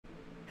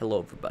Hello,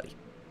 everybody.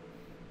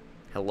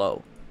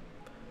 Hello.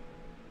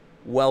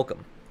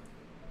 Welcome.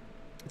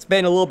 It's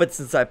been a little bit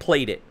since I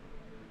played it.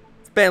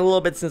 It's been a little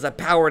bit since I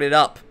powered it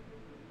up.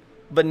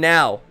 But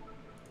now,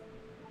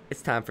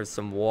 it's time for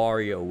some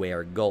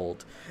WarioWare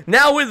Gold.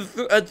 Now with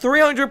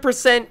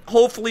 300%,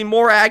 hopefully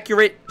more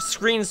accurate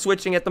screen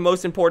switching at the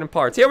most important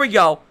parts. Here we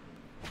go.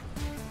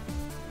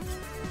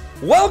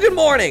 Well, good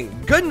morning,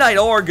 good night,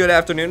 or good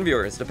afternoon,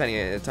 viewers,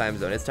 depending on the time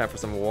zone. It's time for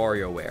some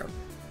WarioWare.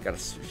 Gotta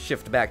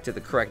shift back to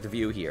the correct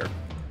view here.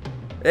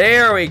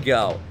 There we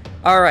go.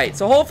 Alright,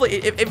 so hopefully,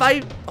 if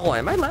I... Oh,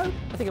 am I loud?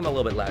 I think I'm a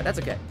little bit loud. That's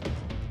okay.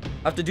 I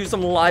have to do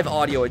some live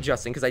audio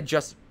adjusting because I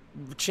just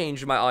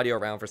changed my audio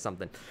around for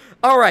something.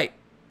 Alright.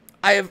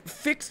 I have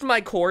fixed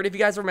my cord. If you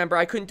guys remember,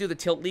 I couldn't do the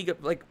tilt league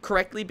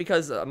correctly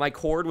because my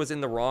cord was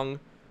in the wrong...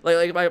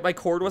 my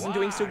cord wasn't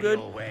doing so good.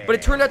 But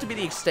it turned out to be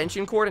the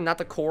extension cord and not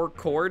the core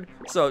cord.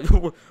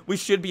 So, we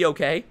should be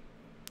okay.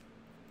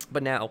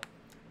 But now,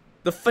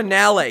 the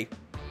finale.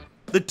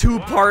 The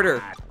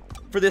two-parter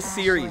for this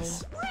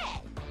series.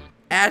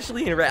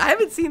 Ashley and Red. I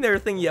haven't seen their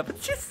thing yet, but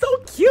she's so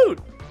cute.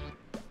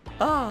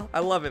 Ah,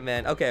 I love it,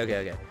 man.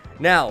 Okay.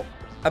 Now,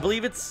 I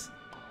believe it's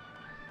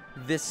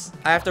this.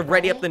 I have to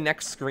ready up the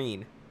next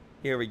screen.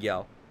 Here we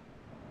go.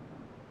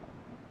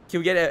 Can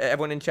we get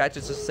everyone in chat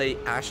just to say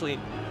Ashley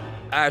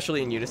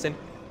in unison?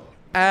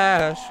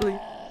 Ashley.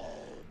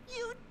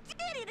 You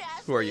did it,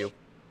 Ashley. Who are you?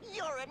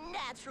 You're a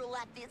natural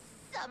at this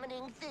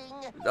summoning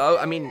thing. Oh,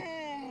 I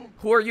mean,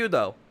 who are you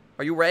though?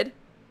 Are you Red?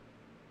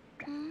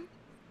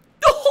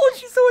 Oh,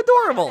 she's so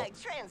adorable. I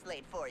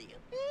translate for you.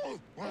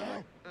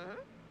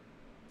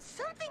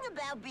 Something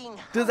about being.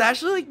 Does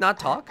Ashley like not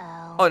talk?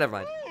 Oh, never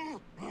mind.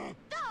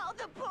 Oh,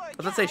 the poor I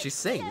was gonna say she He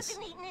sings.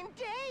 hasn't eaten in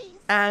days.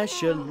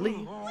 Ashley.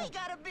 We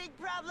got a big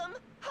problem.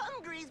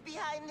 Hungry's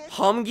behind this.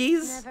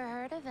 Humgies? Never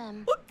heard of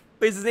him. What?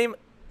 Wait, is his name?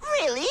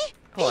 Really?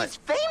 Hold He's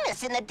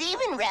famous in the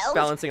demon realm.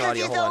 Balancing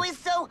audio, He's hold on. always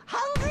so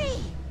hungry.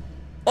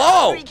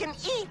 Oh! He can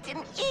eat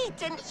and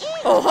eat and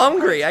eat. Oh,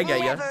 hungry. I get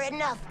ya. Never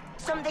enough.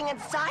 Something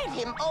inside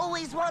him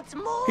always wants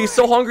more. He's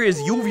so hungry his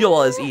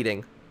uvula is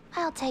eating.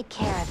 I'll take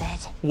care of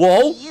it.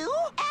 Whoa! You,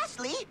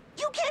 Ashley?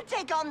 You can't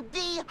take on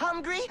the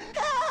hungry.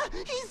 Ah,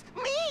 he's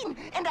mean.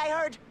 And I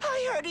heard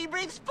he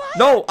breathes fire.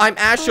 No, I'm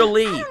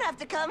Ashley. I don't have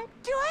to come,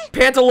 do I?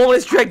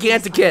 Pantalones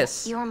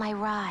Giganticus. You're my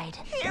ride.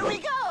 Here we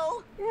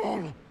go.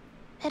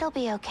 It'll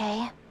be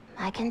okay.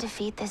 I can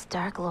defeat this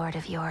Dark Lord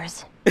of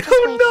yours. Just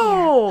Oh wait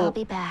no! here. I'll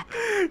be back.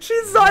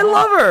 I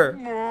love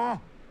her.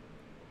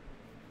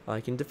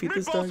 I can defeat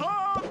this dog.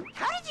 How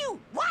did you?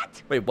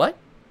 What? Wait, what?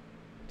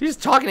 He's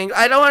just talking.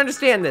 I don't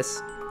understand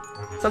this.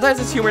 Sometimes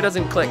this humor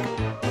doesn't click.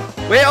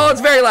 Wait, oh,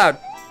 it's very loud.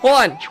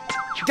 Hold on.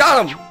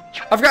 Got him.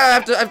 I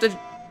forgot I have to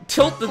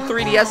tilt the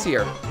 3DS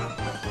here.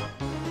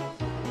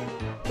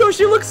 No,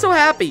 she looks so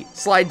happy.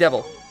 Slide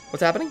Devil.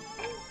 What's happening?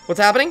 What's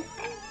happening?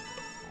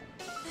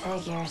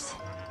 Figures.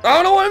 I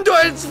don't know what I'm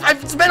doing.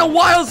 It's been a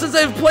while since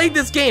I've played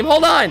this game.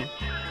 Hold on.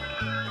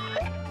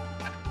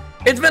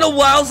 It's been a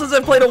while since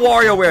I've played a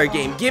WarioWare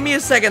game. Give me a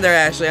second there,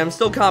 Ashley. I'm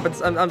still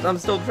I'm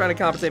still trying to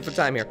compensate for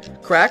time here.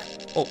 Crack.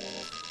 Oh.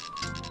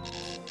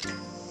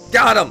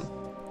 Got him.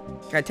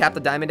 Can I tap the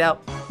diamond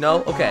out?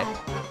 No? Okay.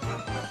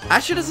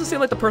 Ashley doesn't seem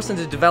like the person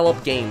to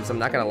develop games. I'm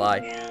not gonna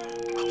lie.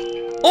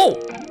 Oh.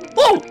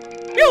 Oh.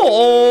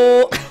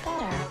 Yo.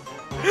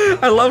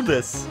 I love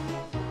this.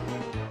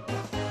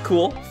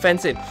 Cool.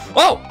 Fence in.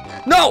 Oh!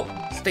 No!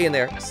 Stay in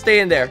there. Stay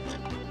in there.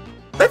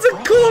 That's a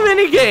cool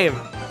mini game.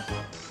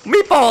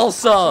 Meatball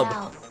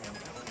sub.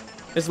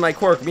 This is my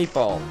quirk,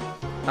 meatball.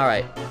 All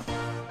right.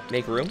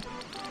 Make room.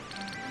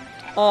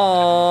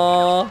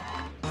 Aww.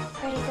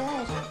 Pretty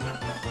good.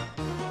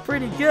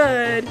 Pretty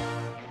good.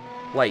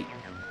 Light.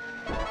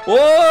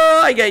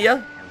 Whoa! I get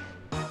ya.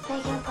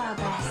 Making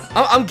progress.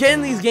 I'm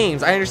getting these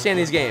games. I understand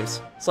these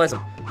games. Slice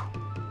them.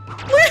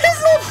 Look at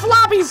his little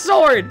floppy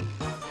sword.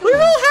 Look at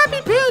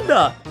little happy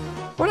panda.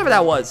 Whatever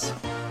that was.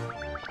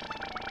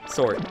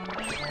 Sword.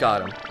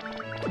 Got him.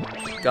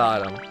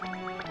 Got him.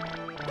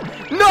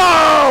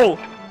 No!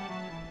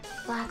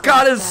 Black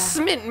God has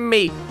Lobster. smitten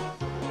me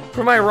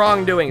for my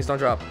wrongdoings. Don't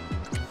drop.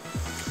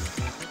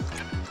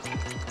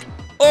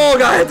 Oh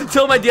God, I have to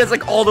tilt my DS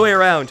like all the way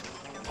around.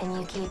 Can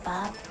you keep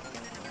up?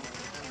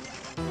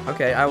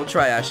 Okay, I will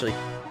try, Ashley.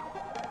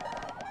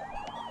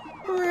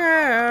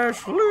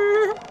 Ashley.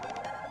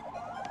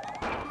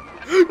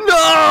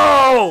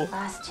 No!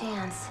 Last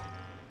chance.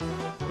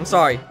 I'm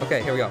sorry.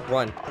 Okay, here we go.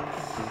 Run.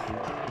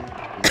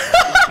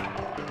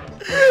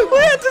 We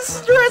had to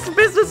stress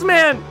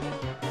businessman.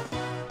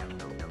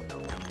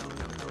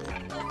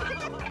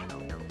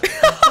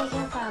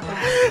 Making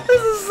progress.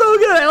 This is so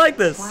good. I like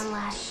this. One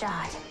last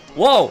shot.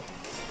 Whoa.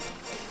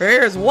 Her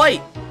hair is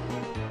white.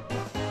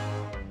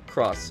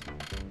 Cross.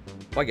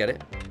 Oh, I get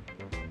it.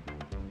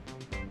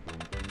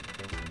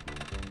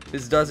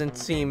 This doesn't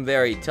seem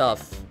very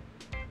tough.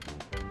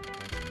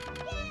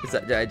 Is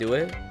that, did I do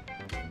it?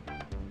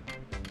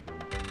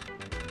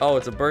 Oh,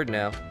 it's a bird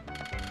now.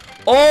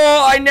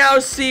 Oh, I now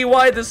see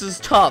why this is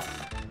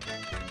tough.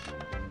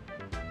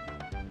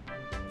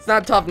 It's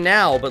not tough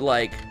now, but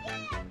like,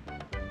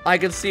 I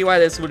can see why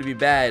this would be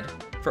bad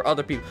for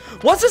other people.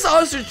 What's this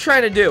ostrich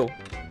trying to do?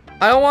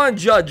 I don't want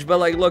to judge, but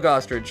like, look,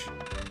 ostrich.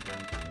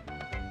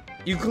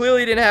 You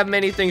clearly didn't have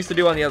many things to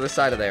do on the other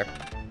side of there.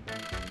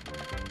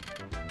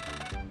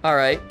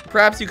 Alright.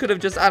 Perhaps you could have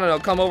just, I don't know,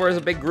 come over as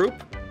a big group?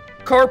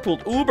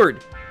 Carpooled,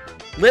 Ubered,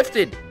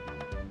 lifted.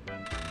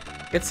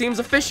 It seems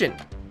efficient.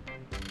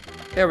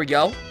 There we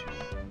go.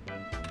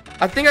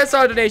 I think I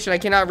saw a donation. I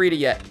cannot read it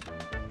yet.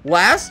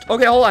 Last?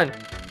 Okay, hold on.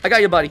 I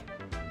got you, buddy.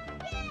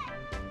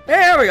 Hey,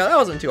 there we go. That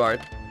wasn't too hard.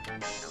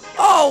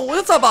 Oh,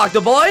 what's up,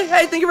 Octoboy?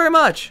 Hey, thank you very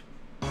much.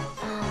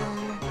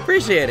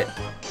 Appreciate it.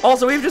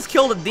 Also, we've just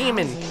killed a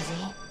demon.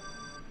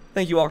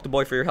 Thank you,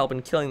 Octoboy, for your help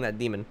in killing that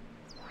demon.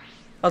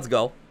 Let's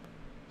go.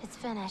 It's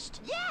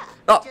finished. Yeah.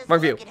 Oh, just wrong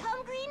view. look at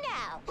Hungry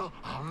now.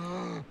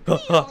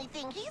 The only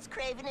thing he's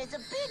craving is a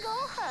big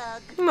ol'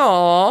 hug.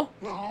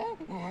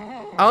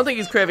 Aww. I don't think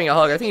he's craving a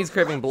hug. I think he's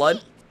craving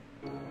blood.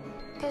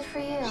 Good for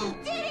you. You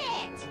did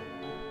it!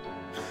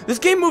 This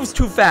game moves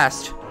too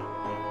fast.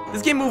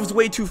 This game moves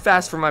way too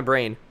fast for my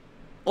brain.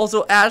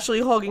 Also,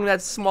 Ashley hugging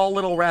that small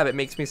little rabbit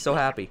makes me so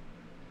happy.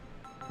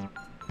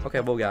 Okay,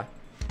 Boga.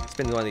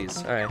 Spin one of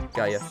these. Alright,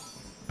 got ya.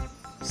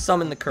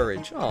 Summon the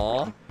courage.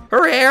 Aw.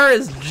 Her hair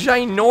is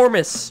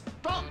ginormous.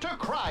 Dr.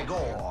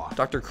 Crygor.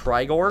 Dr.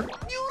 Crygor?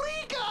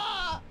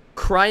 Eureka!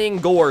 Crying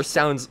gore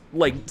sounds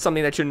like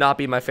something that should not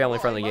be my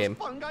family-friendly game.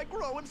 Fungi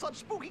grow in such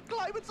spooky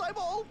climates. I'm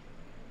all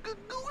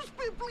goose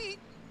pimply.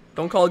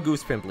 Don't call it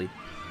goose pimply.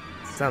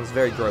 Sounds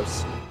very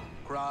gross.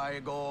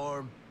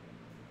 Crygor.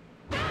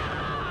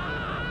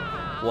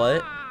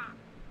 What?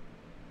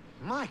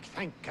 Mike,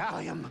 thank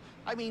Gallium.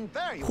 I mean,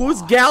 there you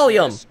Who's are.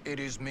 Gallium? Yes, it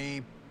is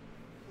me.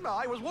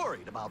 I was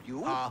worried about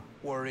you.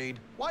 Worried.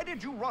 Why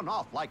did you run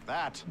off like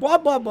that? Blah,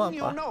 blah, blah, You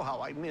blah. know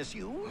how I miss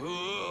you.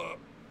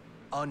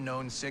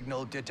 Unknown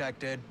signal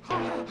detected.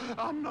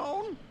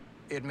 Unknown?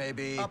 It may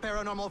be A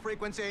paranormal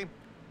frequency.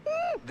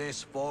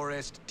 this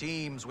forest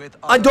teems with.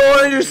 I don't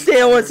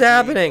understand what's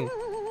happening.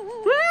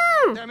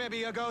 There may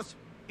be a ghost.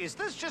 Is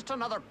this just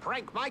another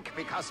prank, Mike?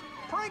 Because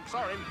pranks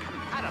are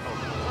incompatible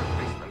with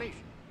work-based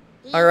relations.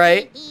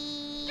 Alright.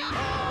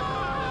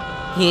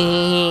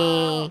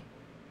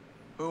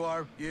 Who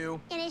are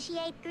you?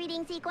 Initiate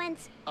greeting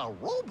sequence. A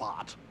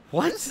robot?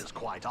 What? This is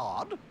quite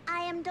odd. I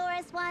am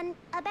Doris 1,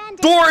 abandoned.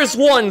 Doris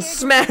by 1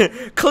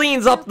 standard-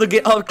 cleans up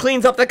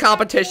the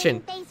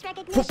competition. Face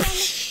recognition.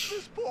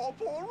 This poor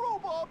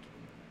robot.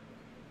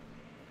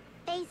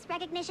 Face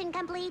recognition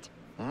complete.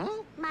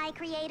 My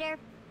creator.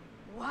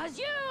 Was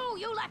you!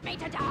 You left me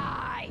to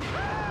die!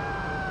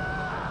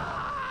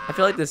 I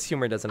feel like this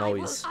humor doesn't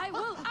always. I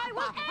will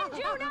end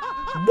you now!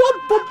 Boop,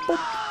 boop, boop.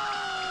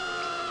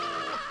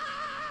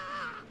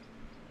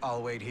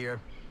 I'll wait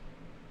here.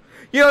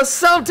 You know,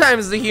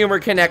 sometimes the humor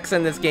connects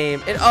in this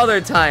game, and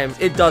other times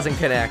it doesn't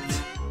connect.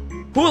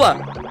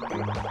 Hula!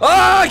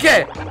 Oh,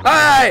 okay!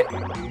 Alright!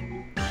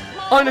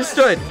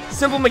 Understood.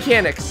 Simple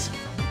mechanics.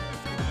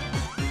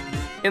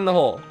 In the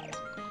hole.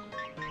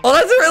 Oh,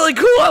 that's really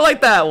cool! I like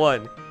that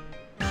one!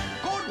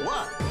 Good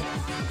work.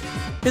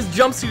 His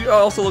jumpsuit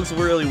also looks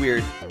really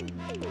weird.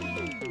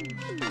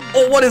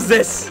 Oh, what is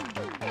this?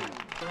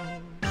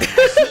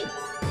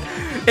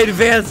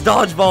 Advanced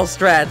dodgeball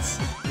strats.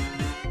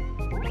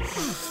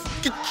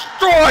 Get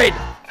destroyed!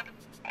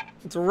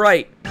 That's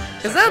right.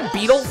 Is that a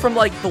beetle from,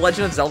 like, the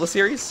Legend of Zelda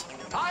series?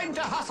 Time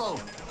to hustle.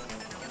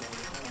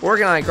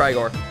 Working on it,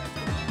 Crygor.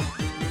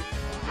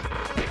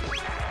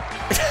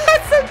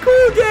 That's a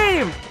cool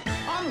game!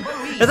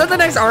 Is that the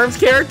next ARMS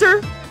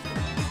character?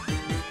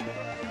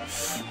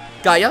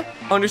 Got ya.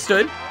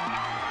 Understood.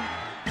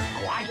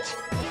 Quite.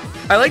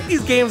 I like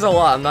these games a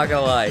lot, I'm not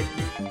gonna lie.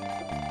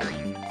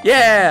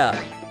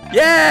 Yeah!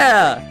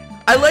 Yeah!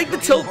 I like the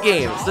tilt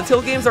games. The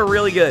tilt games are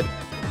really good.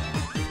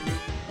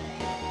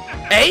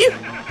 A?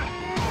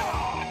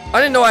 I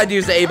didn't know I'd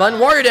use the A button.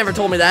 Wario never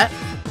told me that.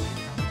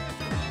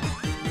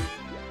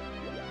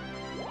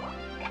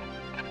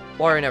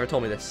 Wario never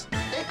told me this.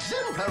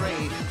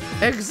 Exemplary.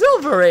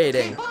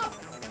 Exhilarating.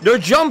 The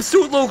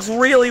jumpsuit looks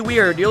really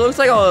weird. It looks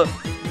like a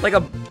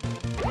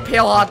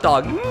pale hot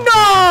dog.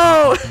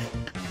 No!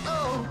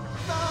 Oh,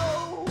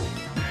 no.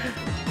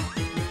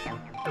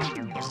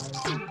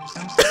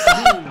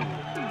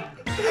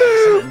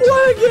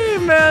 What a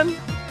game, man!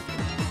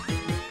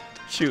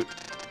 Shoot.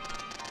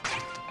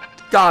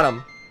 Got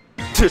him.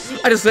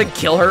 I just like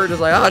kill her,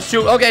 just like, ah,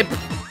 shoot, okay.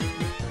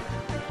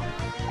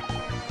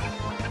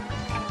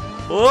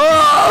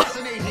 Whoa!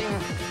 Fascinating.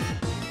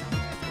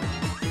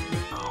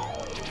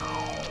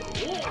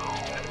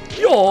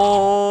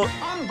 Yo!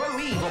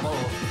 Unbelievable.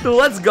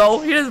 Let's go.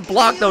 He just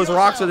blocked those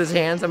rocks with his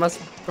hands. That must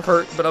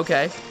hurt, but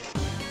okay.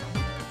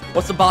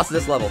 What's the boss of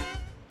this level?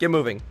 Get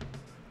moving.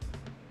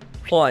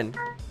 Hold on.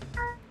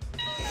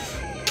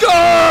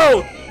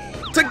 Go!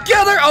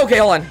 Together! Okay,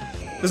 hold on.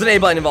 There's an A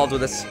button involved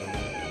with this.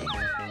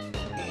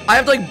 I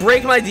have to like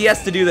break my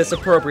DS to do this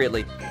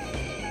appropriately.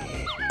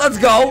 Let's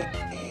go.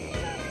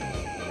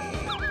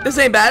 This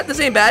ain't bad. This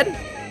ain't bad.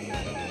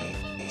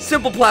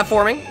 Simple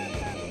platforming.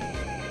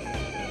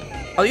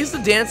 Are these the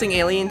dancing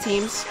alien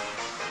teams?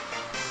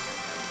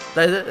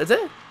 That's it? That's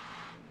it?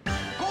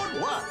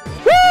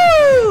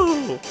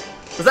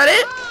 Was that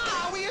it?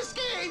 Ah, we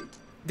escaped!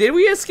 Did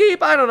we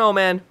escape? I don't know,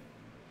 man.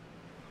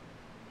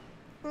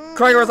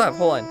 Crying, what's up?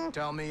 Hold on.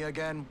 Tell me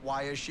again,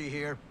 why is she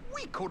here?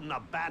 We couldn't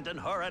abandon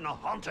her in a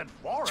haunted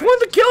forest. She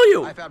wanted to kill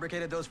you. I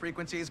fabricated those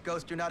frequencies.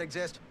 Ghosts do not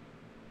exist.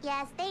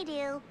 Yes, they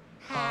do.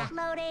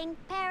 Loading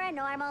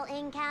paranormal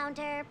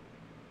encounter.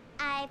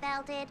 I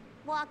felt it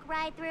walk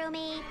right through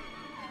me.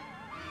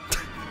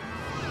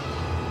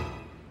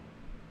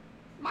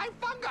 My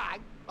fungi!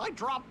 I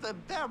dropped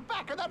them there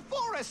back in that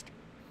forest.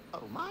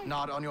 Oh my.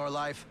 Not on your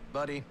life,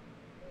 buddy.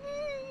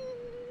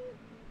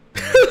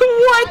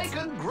 What? I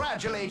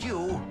congratulate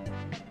you.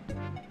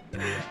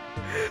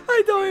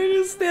 I don't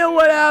understand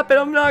what happened.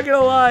 I'm not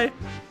gonna lie.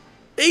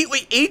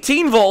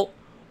 18 volt.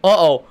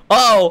 Uh-oh.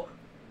 Uh-oh.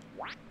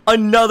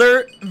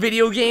 Another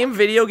video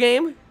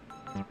game?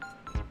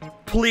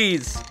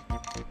 Please.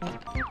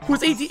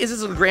 Who's 18? Is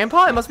this a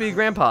grandpa? It must be a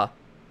grandpa.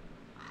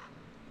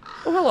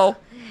 Oh, hello.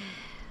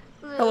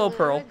 Hello,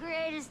 Pearl. The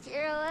greatest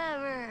hero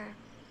ever.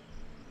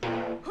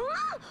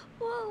 Huh?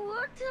 Whoa,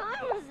 what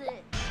time is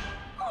it?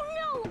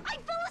 Oh no, I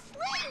fell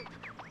asleep.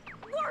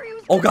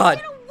 Wario's Oh, God.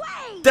 Get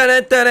away.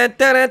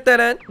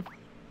 Dun-dun-dun-dun-dun-dun.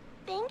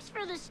 Thanks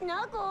for the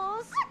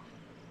snuggles.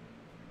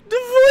 The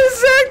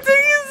voice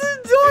acting is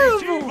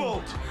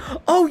adorable.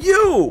 Oh,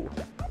 you.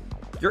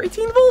 You're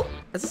 18 volt?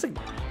 Is this a...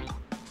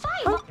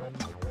 Fine.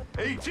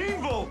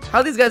 18 volt. How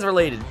are these guys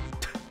related?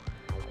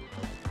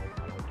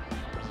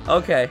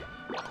 Okay.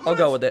 I'll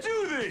go with it.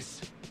 Do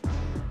this.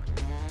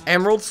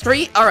 Emerald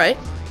Street? Alright.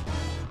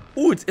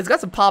 Ooh, it's got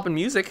some poppin'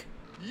 music.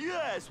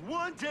 Yes,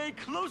 one day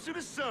closer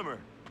to summer.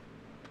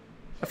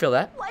 I feel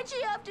that. Why'd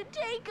you have to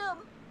take them?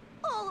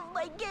 All of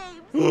my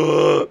games.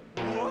 What?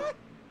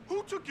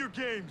 Who took your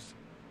games?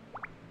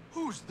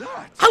 Who's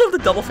that? I love the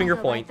double finger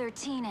point.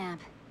 13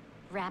 amp.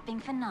 Rapping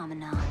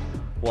phenomenon.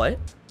 What?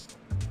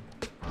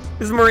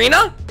 Is it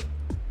Marina?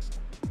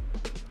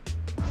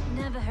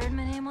 Never heard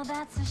my name, well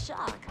that's a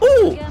shock.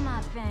 Ooh. Get my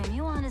fame,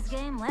 you want his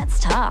game, let's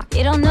talk.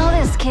 You don't know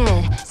this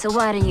kid, so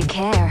why do you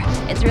care?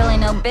 It's really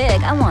no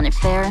big, I want it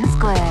fair and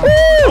square.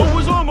 I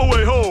was on my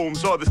way home,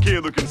 saw this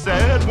kid looking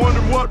sad,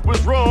 wondered what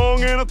was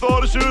wrong, and I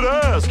thought I should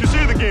ask. You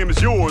see, the game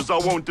is yours, I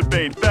won't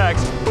debate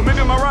facts, but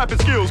maybe my rapping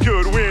skills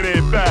could win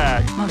it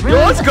back. My Yo,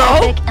 let's rhymes go.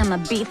 are epic and my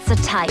beats are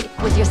tight.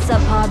 With your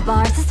subpar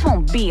bars, this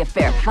won't be a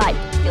fair fight.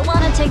 You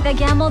wanna take that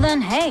gamble,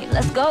 then hey,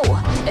 let's go.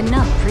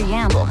 Enough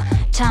preamble,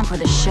 time for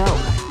the show.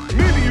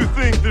 Maybe you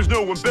think there's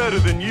no one better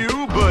than you,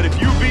 but if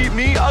you beat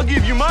me, I'll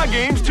give you my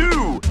games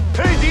too.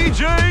 Hey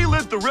DJ,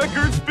 let the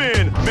record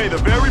spin. May the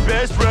very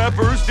best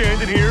rapper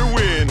standing here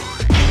win.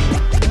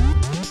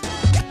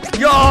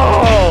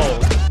 Yo!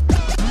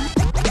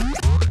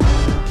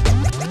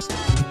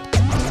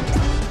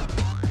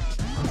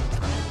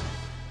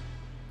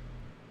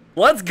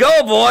 Let's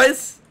go,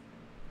 boys!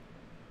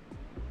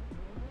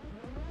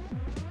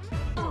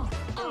 Oh,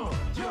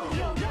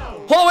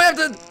 we have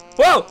to...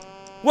 Whoa!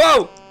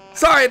 Whoa!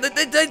 Sorry,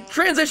 the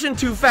transition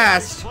too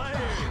fast.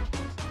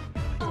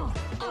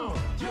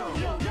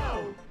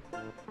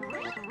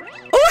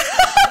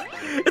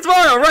 It's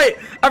Mario, right?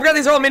 I forgot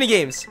these are all mini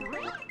games.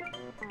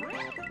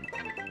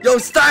 Yo,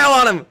 style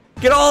on him.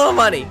 Get all the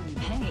money.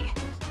 Hey,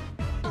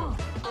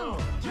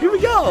 Here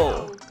we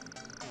go.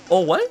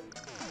 Oh, what?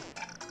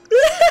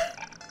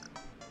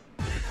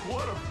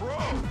 What a pro.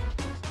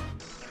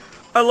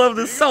 I love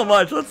this so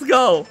much. Let's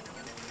go.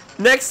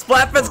 Next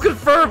Splatfest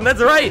confirmed.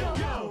 That's right.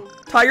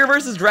 Tiger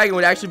versus Dragon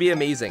would actually be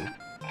amazing.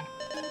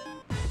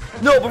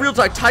 No, but real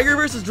talk, Tiger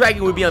versus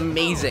Dragon would be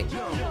amazing.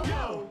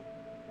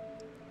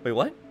 Wait,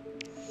 what?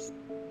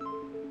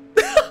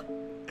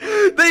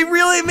 They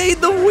really made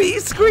the Wii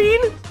screen?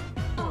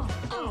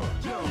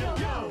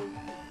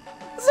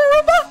 Is there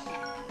Roomba?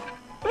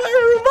 Am I a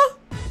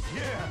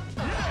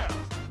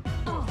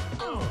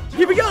Roomba?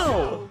 Here we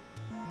go.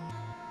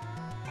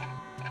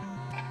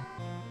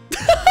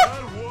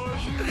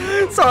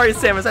 Sorry,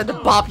 Samus, I had to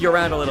bop you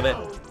around a little bit.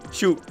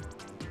 Shoot.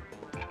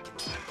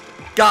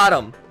 Got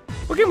him.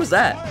 What game was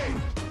that?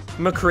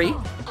 McCree?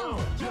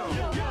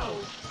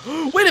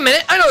 Wait a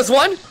minute, I know this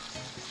one.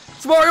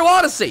 It's Mario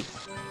Odyssey.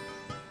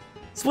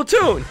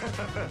 Splatoon.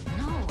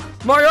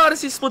 Mario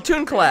Odyssey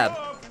Splatoon collab.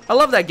 I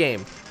love that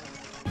game.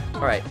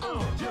 All right.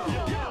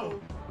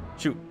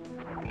 Shoot.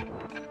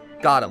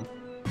 Got him.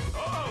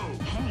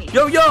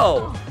 Yo,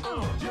 yo.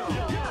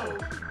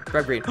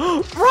 Grab green.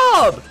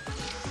 Rob.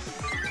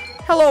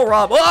 Hello,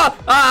 Rob.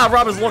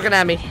 Rob is looking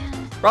at me.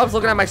 Rob's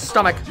looking at my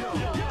stomach.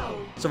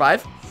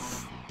 Survive.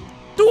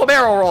 Do a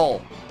barrel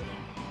roll.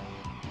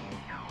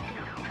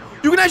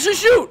 You can actually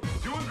shoot.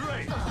 Doing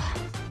great.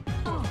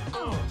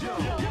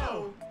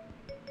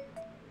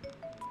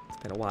 It's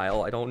been a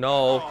while. I don't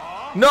know.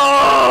 No!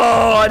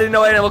 I didn't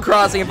know Animal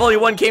Crossing. If only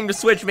one came to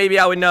Switch, maybe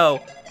I would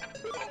know.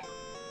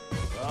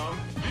 I'm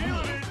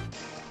feeling it.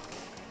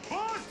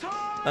 Boss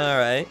time. All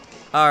right.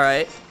 All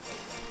right.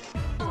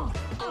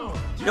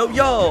 Yo,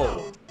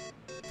 yo.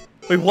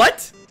 Wait,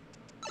 what?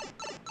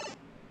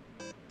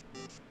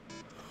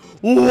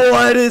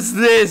 What is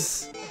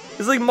this?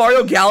 It's like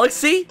Mario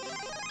Galaxy?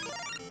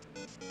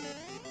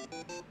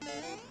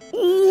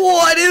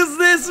 What is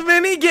this? this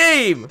mini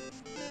game?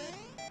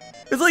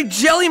 It's like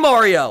Jelly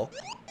Mario.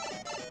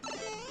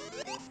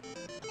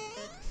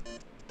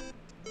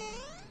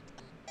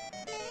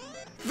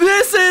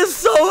 This is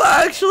so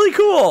actually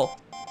cool.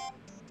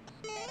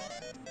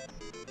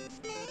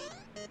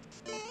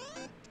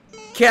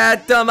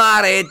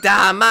 Katamari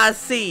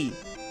Damacy.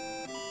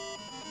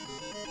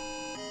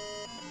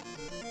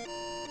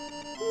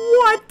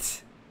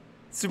 What?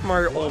 Super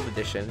Mario Old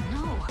Edition.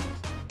 No.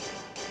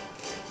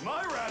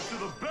 My raps are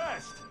the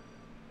best.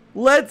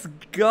 Let's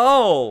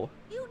go.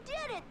 You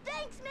did it!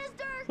 Thanks,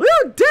 mister! We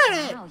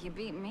did it. Wow, you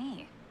beat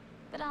me.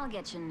 But I'll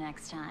get you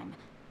next time.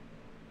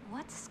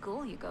 What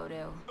school you go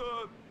to?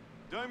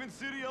 Diamond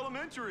City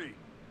Elementary.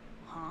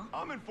 Huh?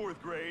 I'm in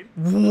 4th grade.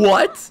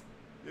 What?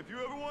 If you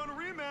ever want a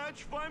rematch,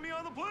 find me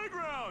on the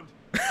playground.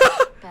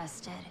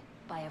 Bested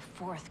by a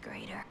 4th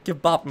grader. Give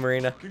Bop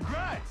Marina.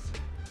 Congrats.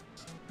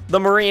 The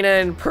Marina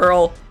and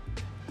Pearl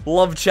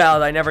love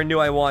child I never knew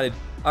I wanted.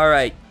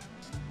 Alright.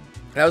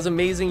 That was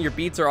amazing. Your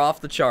beats are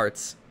off the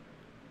charts.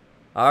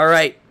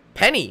 Alright.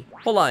 Penny.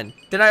 Hold on.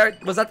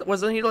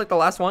 Wasn't he like the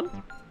last one?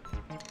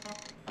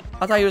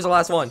 I thought he was the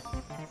last one.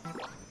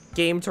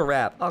 Game to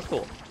rap. Oh,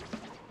 cool.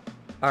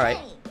 Alright.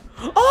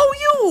 Oh,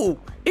 you!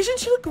 Isn't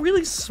she like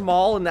really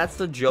small and that's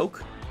the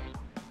joke?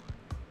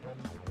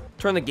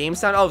 Turn the game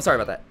sound. Oh,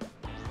 sorry about that.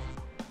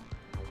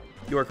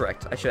 You are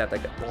correct. I should have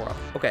that more up.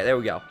 Okay, there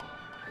we go.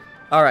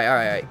 Alright,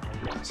 alright,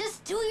 alright.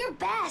 Just do your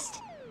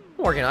best.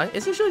 I'm working on it.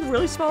 Isn't she like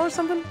really small or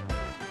something?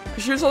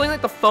 Because she was holding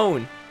like the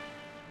phone.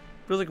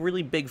 It was like a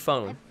really big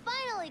phone.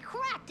 Finally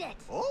cracked it.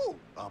 Oh,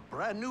 a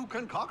brand new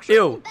concoction.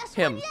 Ew, Best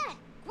him. one yet.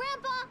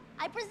 Grandpa,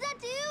 I present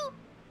to you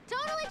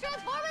Totally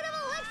Transformative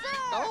Elixir.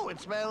 Oh, it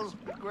smells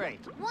great.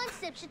 One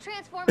sip should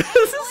transform This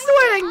any is point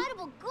sweating. into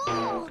audible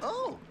gold.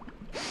 Oh.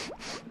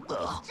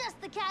 It's just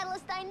the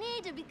catalyst I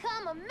need to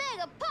become a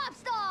mega pop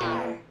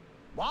star.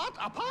 What?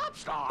 A pop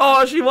star?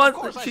 Oh, she wants.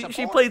 Of course I She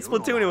support played you,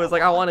 Splatoon and was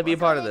like, I want to be a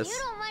part of And this. you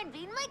don't mind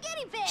being my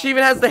guinea pig. She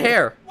even has the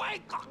hair.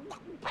 Wait,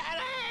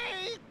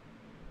 Penny!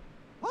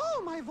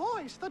 Oh, my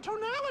voice, the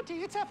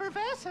tonality, it's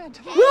effervescent.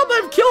 Whoop,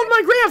 I've killed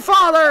my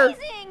grandfather.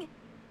 Amazing.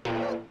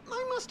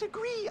 I must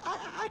agree,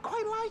 I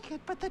quite like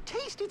it, but the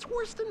taste, it's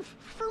worse than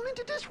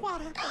fermented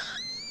dishwater.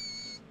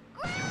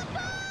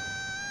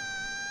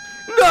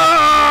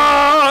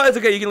 No! It's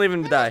okay, you can leave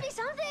him to There die. must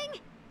be something.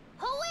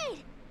 Oh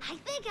wait, I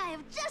think I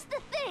have just the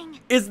thing.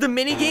 Is the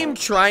minigame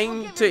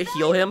trying Give to it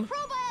heal the him?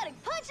 Probiotic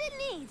punch it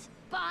needs.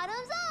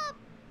 Bottoms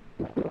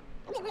up.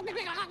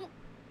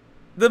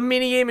 The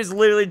minigame is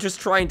literally just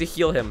trying to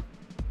heal him.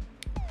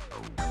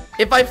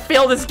 If I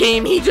fail this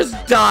game, he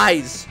just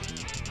dies.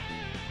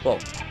 Whoa.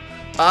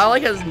 I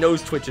like how his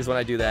nose twitches when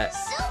I do that.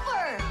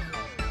 Super.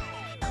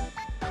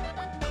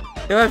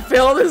 If I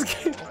fail this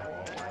game...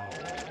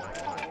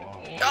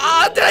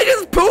 Ah, did I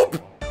just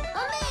poop?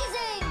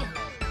 Amazing.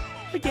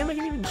 The game I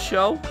can even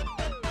show.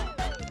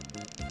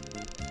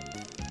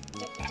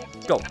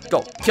 Go,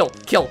 go, kill.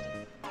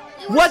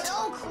 You were What?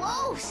 so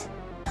close.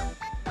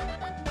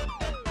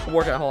 I'm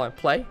working on, hold on,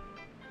 play.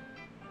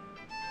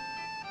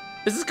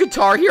 Is this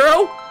Guitar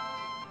Hero?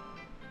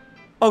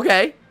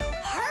 Okay.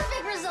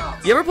 Perfect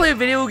results. You ever play a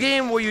video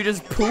game where you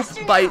just poop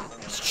by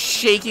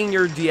shaking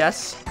your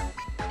DS?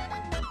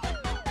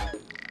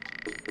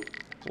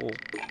 Cool.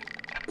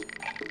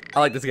 I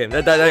like this game. I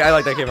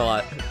like that game a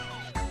lot.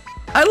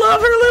 I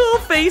love her little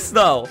face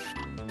though.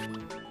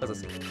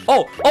 What's this?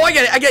 Oh, I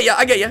get it. I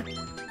get ya.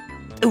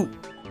 Ooh.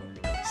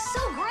 So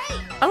great.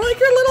 I like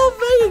her little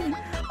face.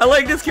 I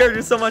like this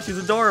character so much. He's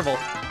adorable.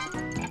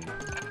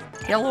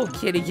 Hello,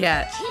 kitty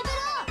cat. Keep it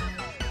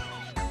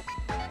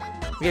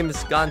up. The game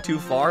has gone too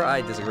far.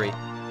 I disagree.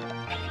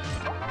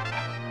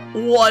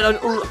 What on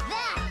earth?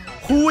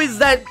 That. Who is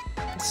that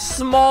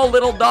small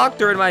little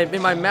doctor in my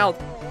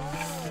mouth?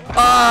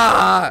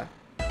 Ah!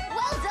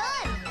 Well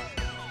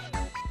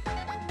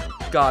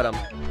done. Got him.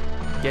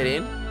 Get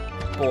in.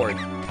 Board.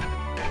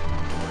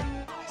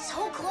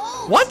 So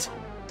close. What?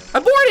 I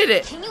boarded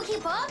it. Can you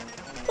keep up?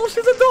 Oh,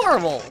 she's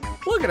adorable.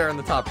 Look at her in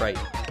the top right.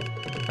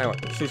 Hang on.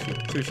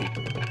 Sushi.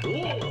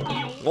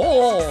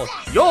 Oh,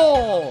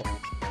 yo.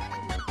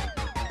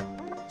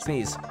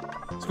 Sneeze.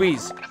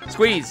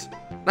 Squeeze.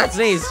 Not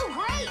sneeze. So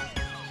great.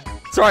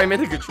 Sorry, I made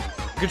the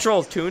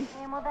controls tune.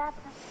 Well I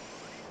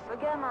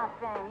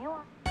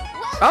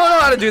don't know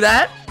how to do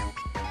that.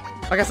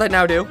 I guess I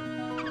now do.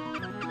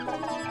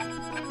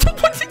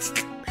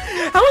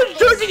 How much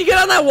juice did you get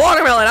on that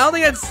watermelon? I don't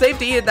think it's safe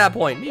to eat at that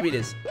point. Maybe it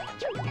is.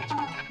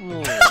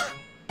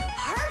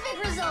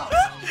 Perfect results.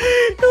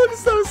 It looks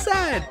so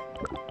sad.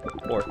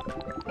 Or,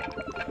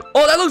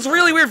 oh, that looks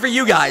really weird for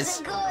you guys.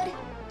 Good.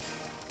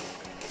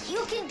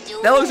 You can do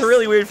That looks this.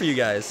 really weird for you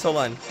guys. Hold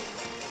on.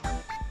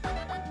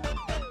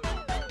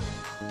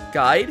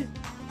 Guide?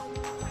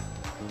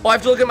 Oh, I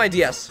have to look at my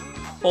DS.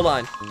 Hold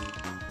on.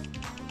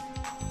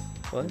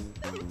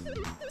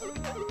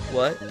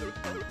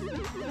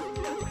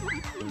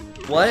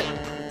 What?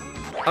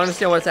 I don't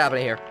understand what's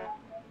happening here.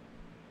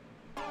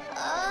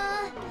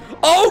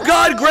 Oh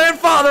God,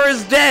 grandfather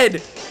is dead!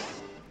 Look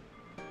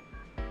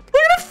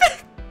at her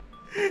face!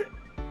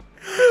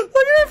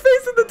 Look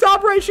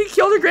right. She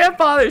killed her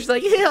grandfather. She's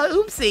like, yeah,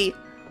 oopsie.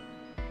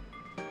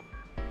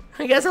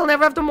 I guess I'll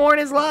never have to mourn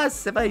his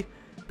loss if I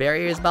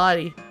bury his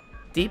body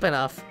deep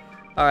enough.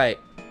 All right.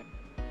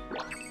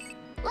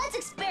 Let's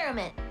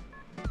experiment.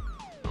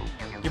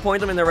 You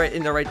point them in the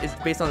right. It's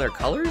based on their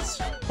colors.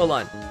 Hold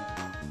on.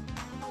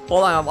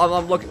 Hold on.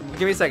 I'm looking.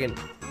 Give me a second.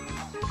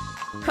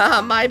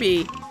 Haha, my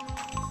bee.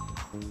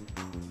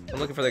 I'm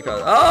looking for the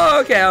colors. Oh,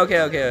 okay.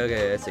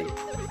 I see.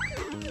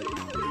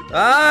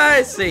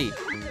 I see.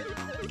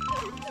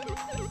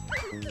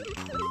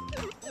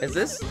 Is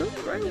this the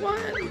right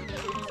one?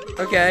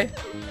 Okay.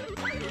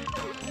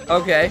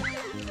 Okay.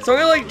 So I'm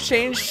gonna like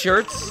change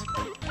shirts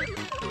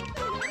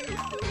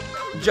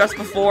just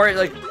before it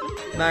like.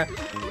 Nah.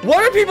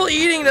 What are people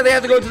eating that they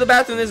have to go to the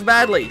bathroom this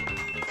badly?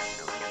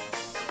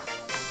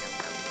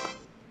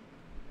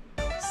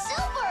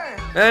 Super!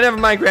 Never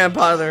mind,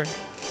 grandfather.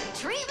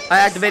 Treatment I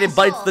activated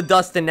successful. Bites the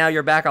Dust and now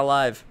you're back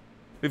alive.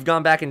 We've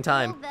gone back in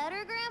time. Feel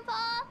better,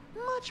 Grandpa?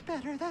 Much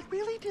better. That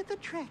really did the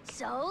trick.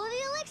 So,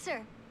 the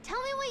elixir. Tell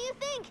me what you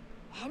think.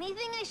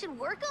 Anything I should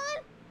work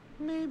on?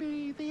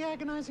 Maybe the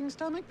agonizing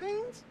stomach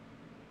pains?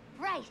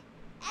 Right.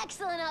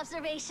 Excellent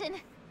observation.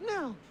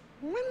 No.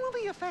 When will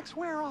the effects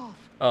wear off?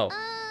 Oh.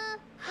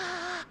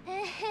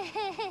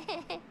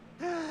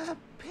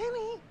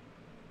 Penny.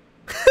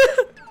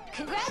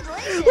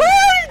 Congratulations! Woo!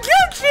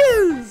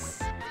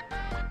 Gooches!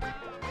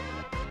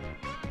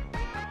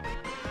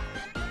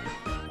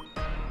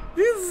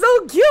 He's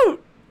so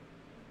cute!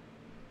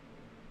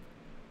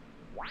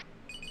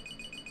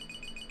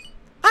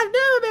 I've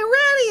never been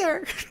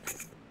readier!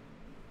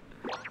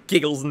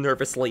 Giggles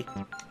nervously.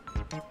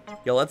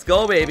 Yo, let's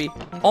go, baby.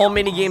 All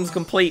mini games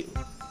complete.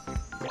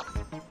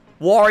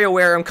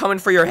 WarioWare, I'm coming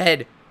for your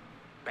head.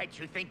 Bet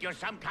you think you're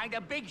some kind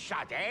of big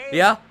shot, eh?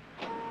 Yeah?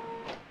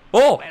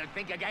 Oh! Well,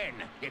 think again.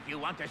 If you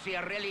want to see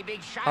a really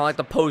big shot, I don't like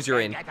the pose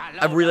you're in. then get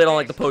a I load really of don't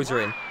like the this. pose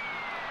you're in.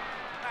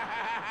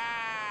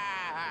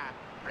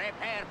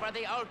 Prepare for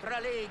the Ultra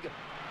League.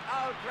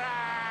 Ultra!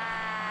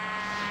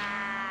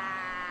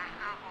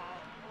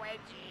 Uh-oh,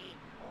 Wedgie.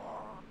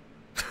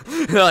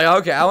 Like,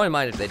 okay, I wouldn't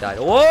mind if they died.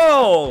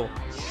 Whoa!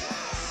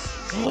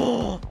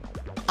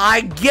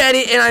 I get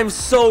it, and I'm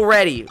so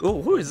ready.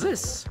 Ooh, who is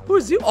this? Who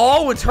is you?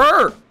 Oh, it's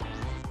her.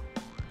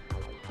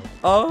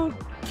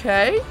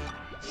 Okay.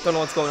 Don't know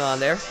what's going on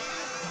there.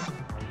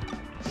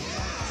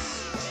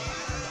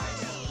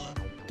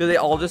 Do they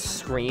all just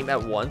scream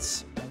at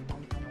once?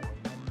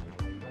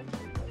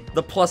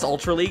 The Plus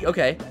Ultra League?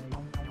 Okay.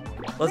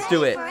 Let's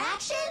do it. For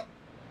action?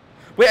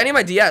 Wait, I need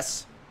my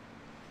DS.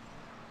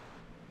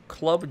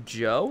 Club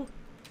Joe?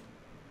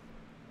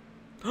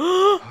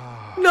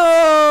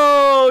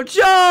 No!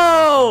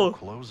 Joe!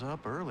 Close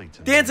up early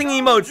tonight. Dancing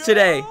emotes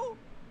today.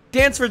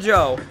 Dance for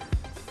Joe.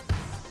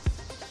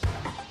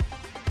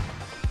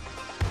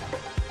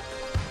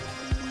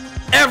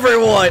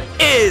 Everyone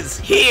is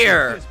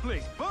here. This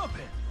place bumping.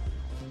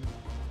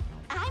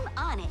 I'm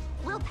on it.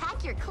 We'll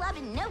pack your club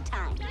in no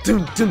time.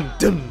 Dum dum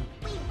dum.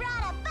 We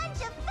brought a bunch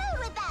of food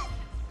with us.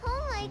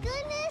 Oh my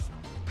goodness.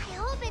 I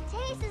hope it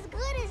tastes as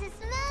good as it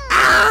smells.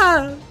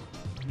 Ah!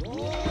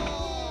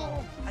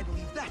 I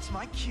believe that's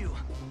my cue.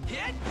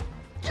 Hit!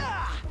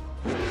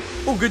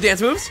 Oh, good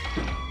dance moves.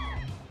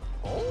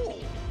 Oh,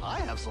 I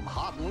have some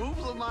hot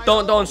moves of my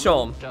Don't own.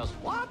 show 'em. Just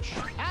watch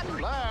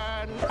and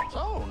learn.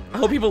 So I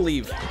hope people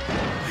leave.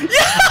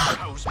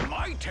 how's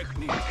my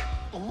technique?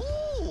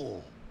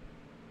 Ooh.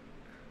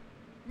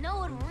 Know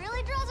what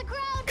really draws a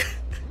crowd?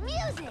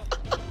 Music.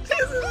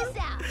 Check this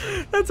out.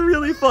 That's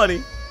really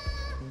funny.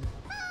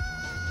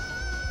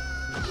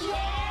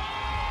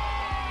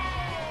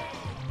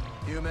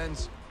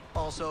 Humans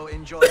also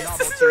enjoy This is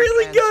novelty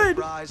really and good.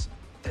 surprise.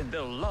 And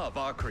they'll love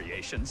our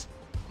creations.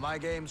 My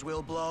games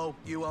will blow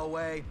you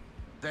away.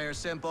 They're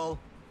simple.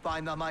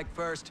 Find the mic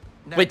first.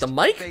 Wait, the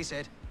mic? Face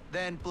it,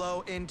 then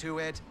blow into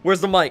it.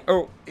 Where's the mic?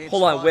 Oh, It's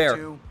hold on. fun Where?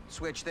 to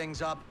switch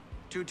things up.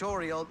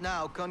 Tutorial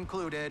now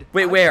concluded.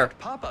 Wait, I've where? got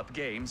pop-up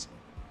games.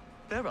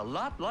 They're a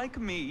lot like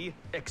me,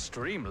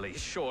 extremely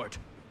short.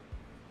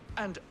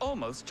 And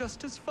almost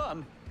just as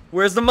fun.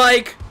 Where's the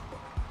mic?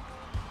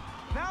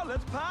 Now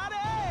let's party!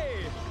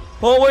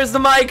 Oh, where's the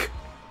mic?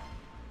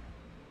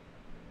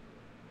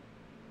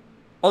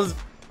 Oh, this...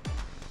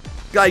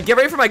 God, get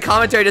ready for my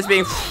commentary just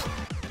being...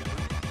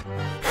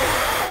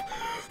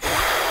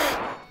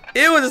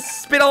 It was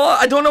spit all.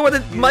 I don't know where the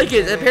mic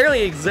is. It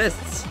apparently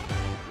exists.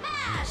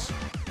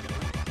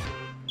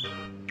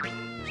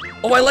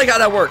 Oh, I like how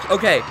that works.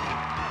 Okay.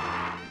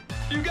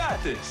 You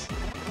got this.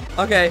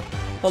 Okay.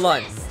 Hold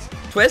on.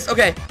 Twist?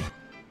 Okay.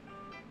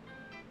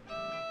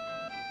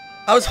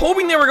 I was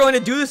hoping they were going to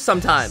do this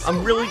sometime.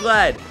 I'm really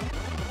glad.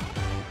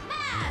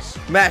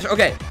 Mash.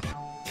 Okay.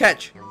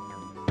 Catch.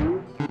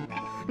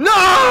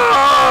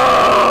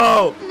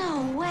 No!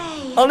 No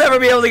way. I'll never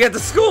be able to get to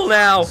school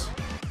now.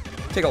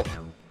 Tickle.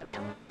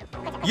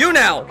 You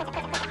now.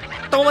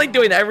 Don't like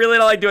doing that. I really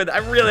don't like doing that.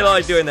 I really don't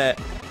like doing that.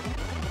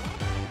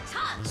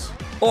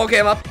 Oh, okay,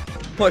 I'm up.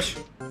 Push.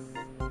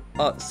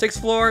 6th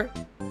floor.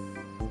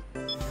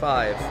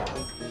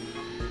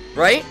 5.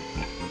 Right?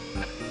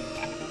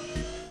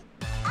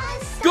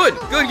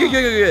 Good.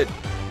 Good.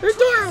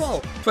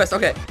 Adorable. Twist.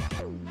 Okay.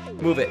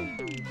 Move it.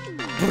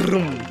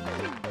 Vroom.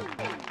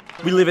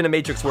 We live in a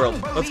Matrix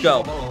world. Let's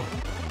go.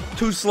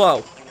 Too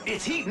slow.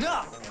 It's heating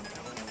up.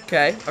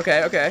 Okay.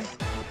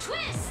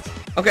 Twist.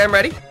 Okay, I'm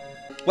ready.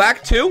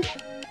 Whack 2.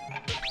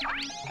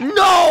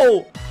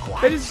 No! Did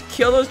I just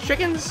kill those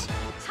chickens?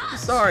 I'm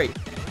sorry.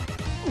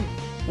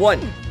 1.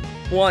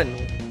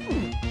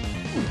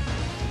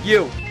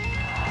 You.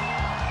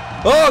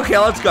 Okay,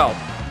 let's go.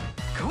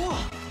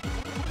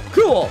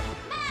 Cool.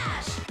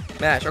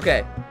 Mash,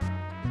 okay.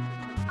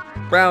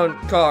 Brown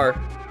car.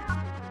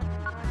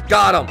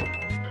 Got him.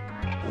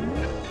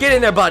 Get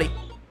in there, buddy.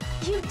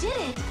 You did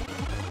it.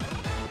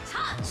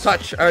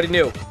 Touch, I already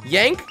knew.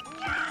 Yank.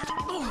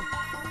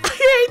 I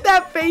hate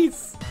that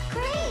face.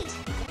 Great.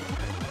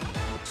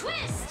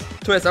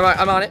 Twist,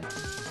 I'm on it.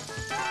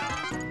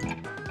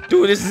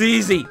 Dude, this is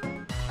easy.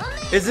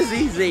 This is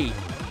easy.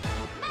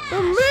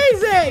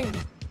 Amazing.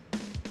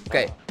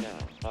 Okay.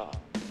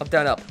 Up,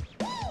 down, up.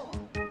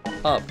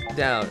 Up,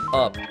 down,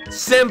 up.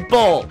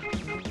 Simple.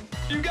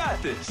 You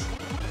got this.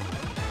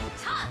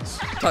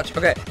 Touch,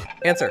 okay.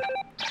 Answer.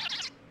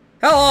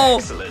 Hello.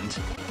 Excellent.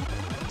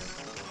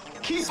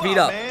 Keep Speed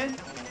up. man.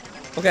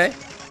 Okay.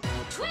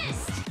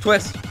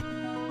 Twist.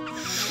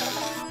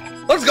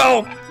 Let's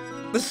go.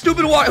 The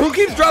stupid water. Who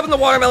keeps dropping the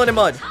watermelon in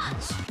mud?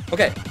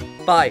 Okay.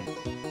 Bye.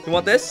 You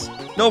want this?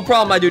 No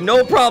problem, my dude.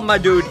 No problem, my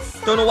dude.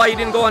 Don't know why you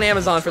didn't go on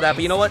Amazon for that,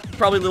 but you know what?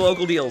 Probably the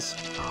local deals.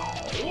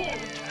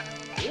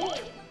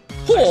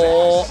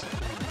 Oh.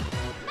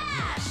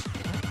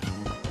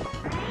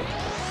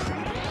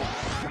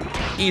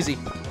 Easy.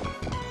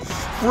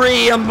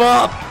 Free him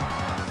up.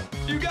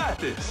 You got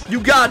this.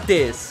 You got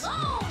this.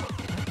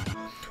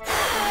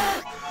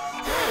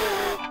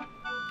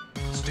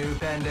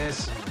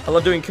 Stupendous. I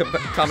love doing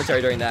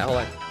commentary during that. Hold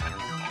on.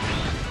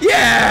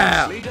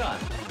 Yeah! Nicely done.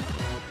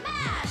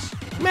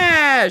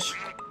 Mash!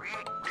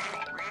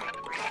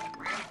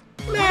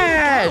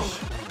 Mash!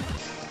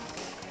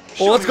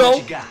 Oh, let's Show me what go.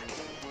 you got.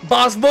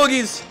 Boss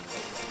boogies.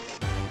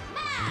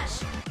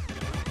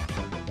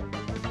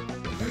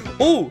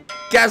 Ooh,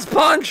 gas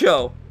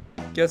poncho.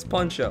 Let's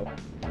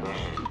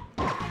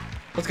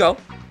go.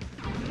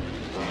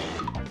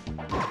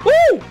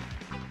 Woo!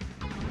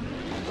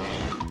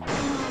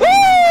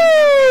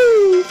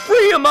 Woo!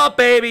 Free him up,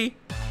 baby.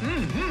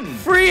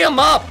 Free him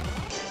up.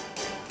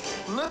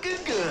 Looking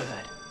good.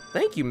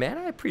 Thank you, man.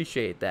 I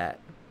appreciate that.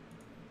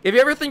 If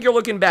you ever think you're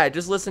looking bad,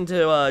 just listen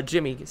to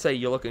Jimmy say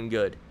you're looking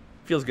good.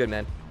 Feels good,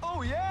 man.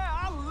 Oh yeah,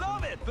 I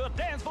love it. The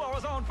dance floor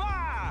is on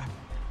fire.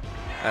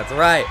 That's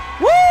right.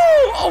 Woo!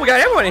 Oh, we got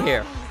everyone in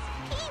here.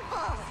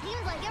 People.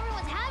 Seems like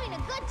everyone's having a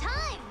good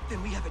time.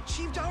 Then we have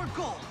achieved our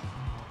goal.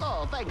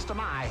 Oh, thanks to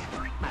my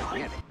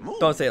magnetic moves.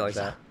 Don't say it like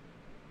that.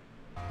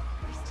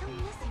 We're still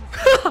missing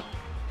something.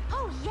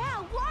 Oh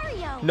yeah,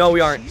 Wario. No,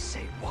 we aren't. You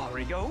say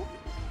Wario?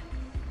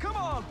 Come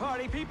on,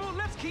 party people.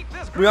 Let's keep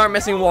this. We aren't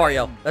missing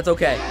Wario. That's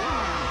okay.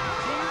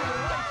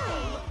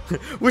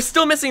 We're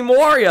still missing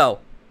Wario.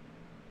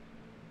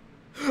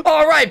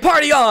 All right,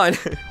 party on.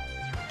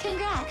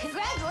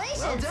 Congratulations.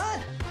 Well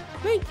done.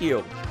 Thank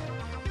you.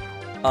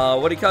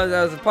 When it comes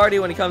as a party,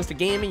 when it comes to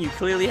gaming, you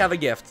clearly have a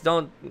gift.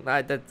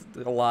 That's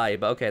a lie,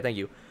 but okay, thank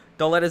you.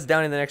 Don't let us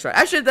down in the next round.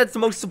 Actually, that's the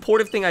most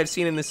supportive thing I've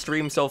seen in this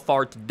stream so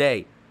far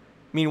today.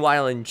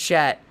 Meanwhile, in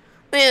chat,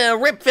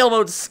 rip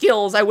Philbo's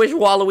skills. I wish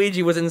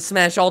Waluigi was in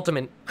Smash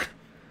Ultimate.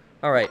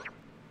 All right.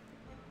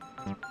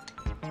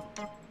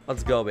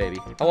 Let's go, baby.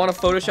 I want to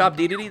Photoshop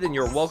Dedede, then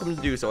you're welcome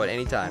to do so at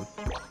any time.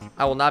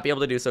 I will not be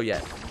able to do so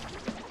yet.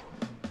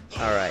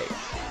 All right.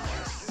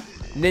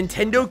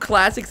 Nintendo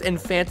Classics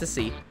and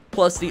Fantasy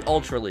plus the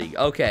Ultra League.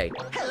 Okay.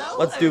 Hello,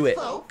 Let's do it.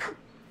 Folk.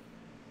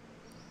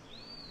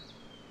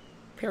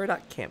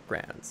 Peridot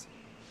Campgrounds.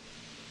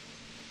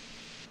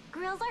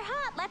 Grills are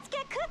hot. Let's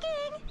get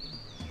cooking.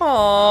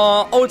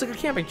 Aww. Oh, it's like a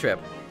camping trip.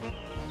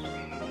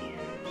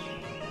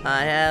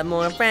 I have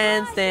more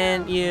friends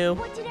than you.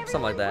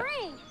 Something like that.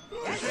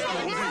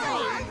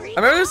 I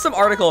remember there's some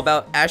article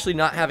about Ashley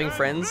not having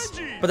friends,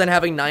 but then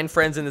having 9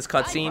 friends in this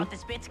cutscene.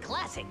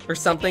 Or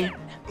something.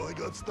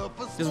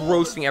 Just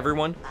roasting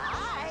everyone.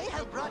 I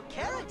have brought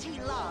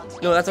carotene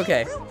logs. No, that's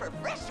okay. Room for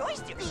fresh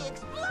oysters. The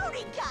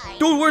exploding kind.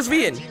 Dude, where's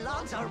Vian? Carotene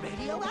logs are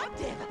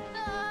radioactive.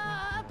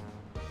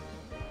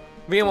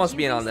 Vian wants to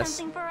be in on this.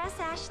 Something for us,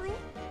 Ashley?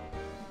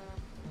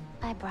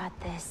 I brought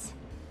this.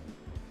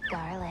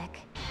 Garlic.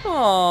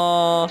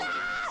 Aww. Ah,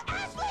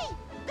 Ashley!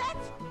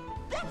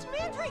 That's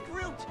mandrake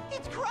root.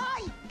 It's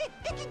cry. It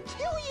can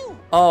kill you.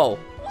 Oh.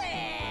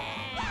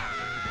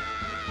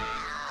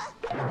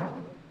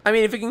 I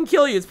mean, if it can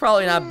kill you, it's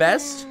probably not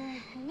best.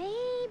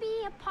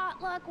 Maybe a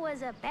potluck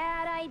was a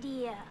bad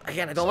idea.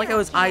 Again, I don't like how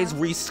his eyes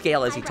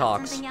rescale as he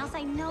talks. Something else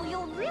I know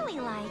you'll really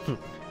like.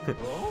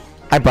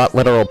 I brought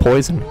literal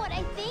poison. What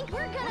I think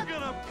we're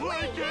gonna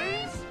Play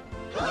games?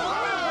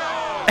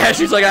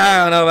 Ashley's like, I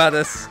don't know about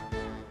this.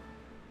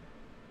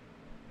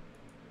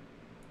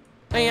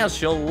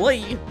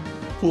 Ashley.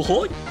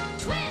 Oh,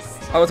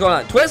 what's going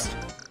on? Twist?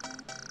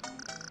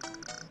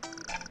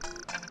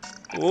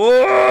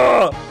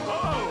 Whoa!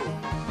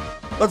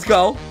 Let's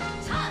go.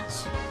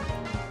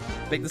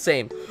 Make the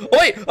same. Oh,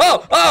 wait.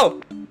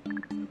 Oh.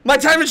 My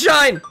time to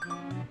shine.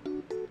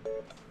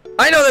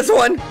 I know this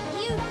one.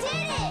 You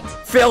did it.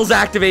 Fails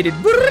activated.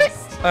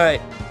 All right.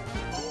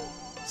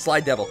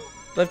 Slide devil. Do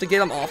I have to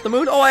get him off the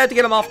moon? Oh, I have to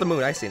get him off the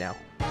moon. I see now.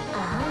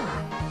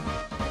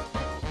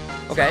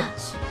 Okay.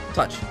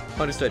 Touch.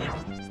 Understood.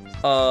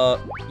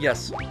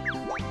 Yes.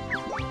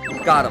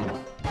 Got him.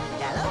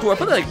 Ooh, I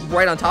put it like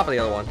right on top of the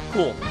other one.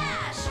 Cool.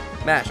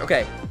 Mash.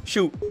 Okay.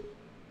 Shoot.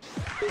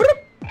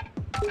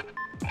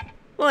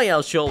 Well,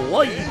 I'll show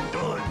what you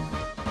done.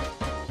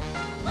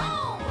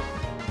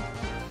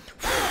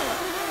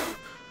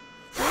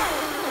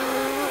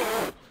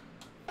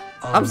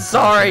 I'm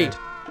sorry.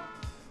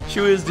 She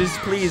was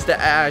displeased that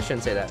I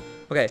shouldn't say that.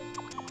 Okay.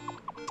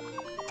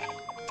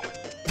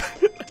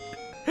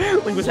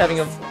 Link was having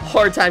a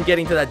hard time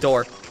getting to that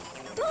door.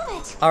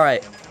 All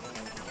right.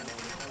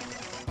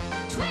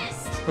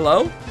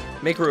 Hello?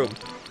 Make room.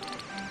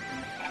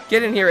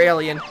 Get in here,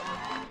 alien.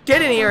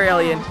 Get in here,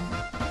 alien.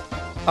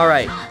 All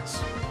right.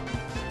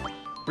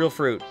 Real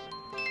fruit.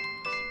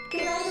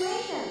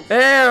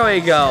 There we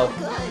go.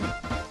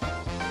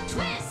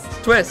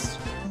 Twist.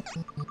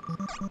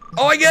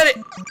 Oh, I get it.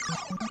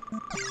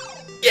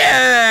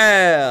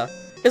 Yeah.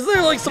 Is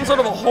there like some sort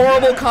of a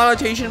horrible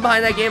connotation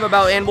behind that game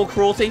about animal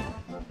cruelty?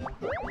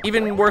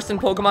 Even worse than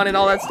Pokemon and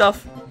all that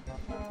stuff?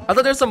 I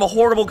thought there's some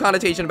horrible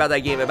connotation about that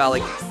game about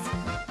like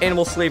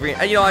animal slavery.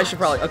 You know, I should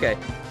probably, okay.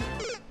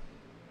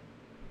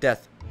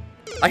 Death.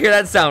 I hear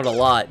that sound a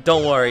lot.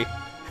 Don't worry.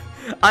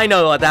 I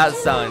know what that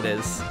sound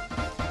is.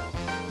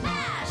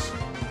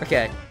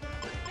 Okay.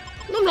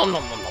 Nom, nom,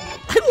 nom, nom, nom.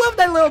 I love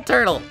that little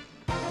turtle.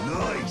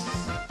 Nice.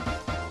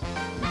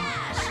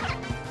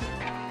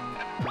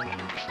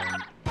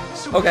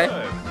 Okay.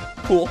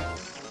 Cool.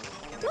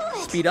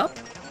 Speed up.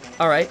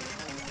 All right.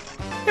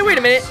 Hey, wait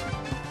a minute.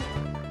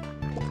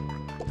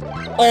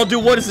 Oh,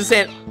 dude, what is this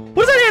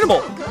what is that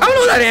animal? I don't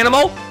know that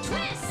animal.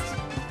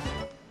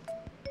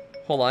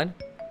 Hold on.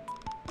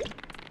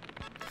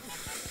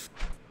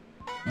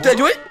 Did I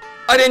do it?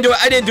 I didn't do it.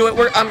 I didn't do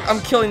it.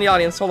 I'm killing the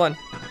audience. Hold on.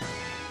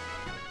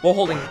 While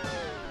holding.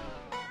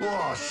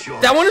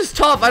 That one is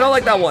tough. I don't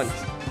like that one.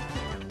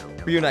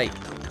 Reunite.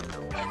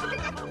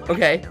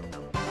 Okay.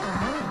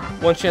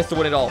 One chance to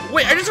win it all.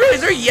 Wait, I just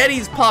realized there are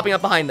Yetis popping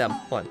up behind them.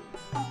 Hold on.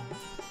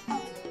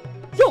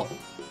 Yo.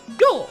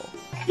 Yo.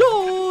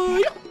 Yo.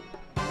 Yo.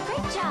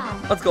 Great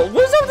job. Let's go.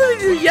 What's up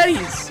with the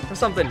Yetis or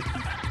something?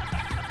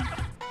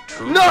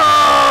 No!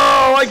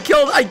 I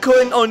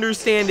couldn't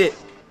understand it.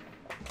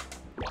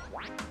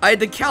 I had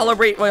to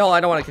calibrate. Wait, hold on.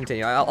 I don't want to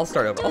continue. I'll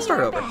start over. I'll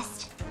start over.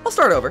 I'll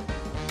start over.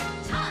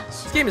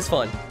 This game is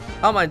fun.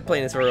 I don't mind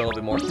playing this for a little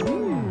bit more.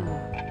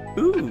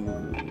 Ooh.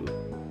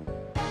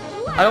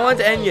 I don't want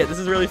it to end yet. This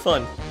is really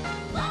fun.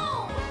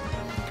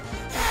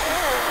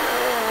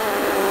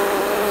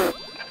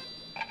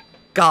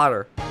 Got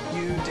her.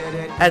 You did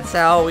it. That's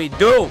how we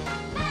do.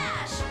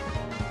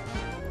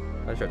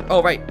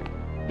 Oh, right.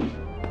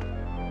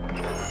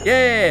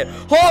 Yeah.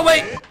 Oh,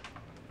 wait.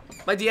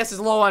 My DS is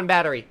low on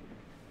battery.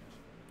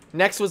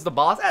 Next was the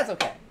boss. That's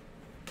okay.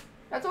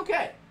 That's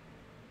okay.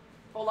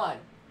 Hold on. I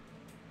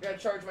gotta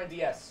charge my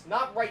DS.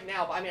 Not right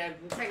now, but I mean,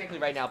 technically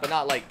right now, but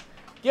not like.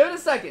 Give it a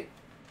second.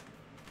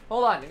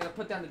 Hold on. I'm gonna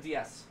put down the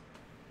DS.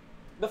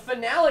 The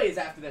finale is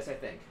after this, I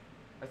think.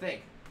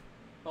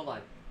 Hold on.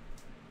 Let's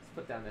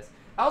put down this.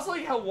 I also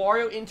like how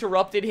Wario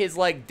interrupted his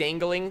like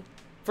dangling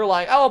for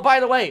like, oh, by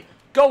the way,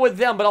 go with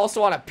them, but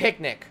also on a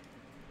picnic.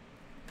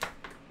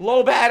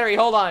 Low battery.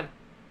 Hold on.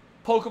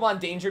 Pokemon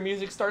Danger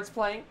music starts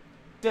playing.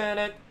 Dun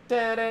it,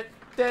 dun it,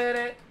 dun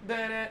it,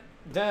 dun it,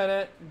 dun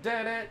it,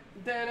 dun it,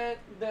 dun it,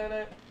 dun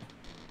it.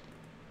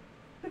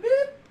 Beep,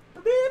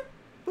 beep,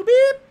 beep,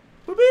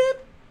 beep, beep.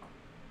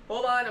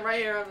 Hold on, I'm right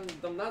here.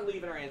 I'm not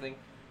leaving or anything.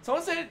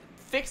 Someone said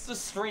fix the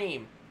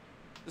stream.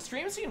 The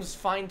stream seems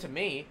fine to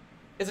me.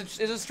 Is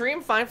the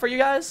stream fine for you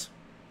guys?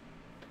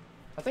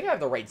 I think I have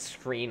the right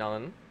screen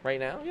on right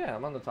now. Yeah,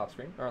 I'm on the top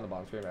screen, or on the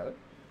bottom screen rather.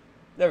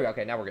 There we go.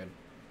 Okay, now we're good.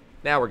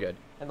 Now we're good.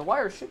 And the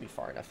wire should be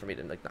far enough for me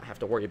to like not have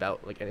to worry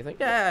about like anything.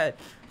 Yeah,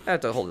 I have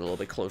to hold it a little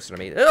bit closer to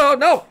me. Oh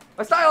no,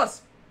 my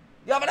stylus!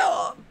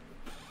 Yabba.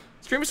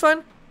 Stream is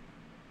fine.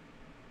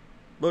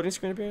 Loading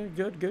screen appearing.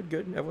 Good, good,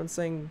 good. Everyone's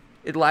saying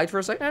it lagged for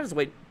a second. I just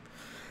wait.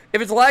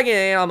 If it's lagging, it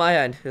ain't on my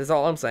end. That's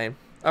all I'm saying.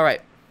 All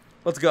right,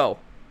 let's go.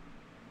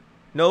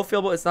 No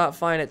feelable. It's not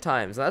fine at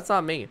times. That's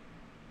not me.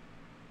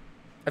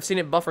 I've seen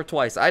it buffer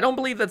twice. I don't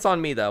believe that's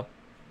on me though.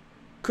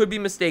 Could be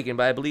mistaken,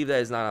 but I believe that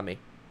is not on me.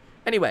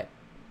 Anyway.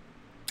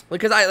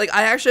 Because I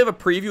actually have a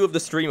preview of the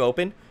stream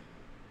open.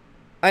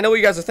 I know what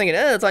you guys are thinking.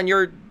 It's on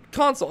your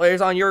console.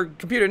 It's on your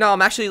computer. No,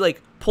 I'm actually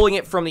like pulling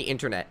it from the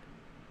internet.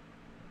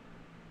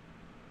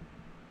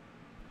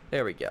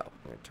 There we go.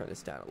 I'm gonna turn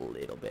this down a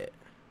little bit.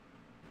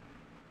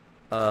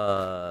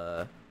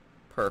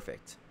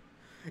 Perfect.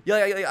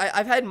 Yeah,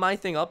 I've had my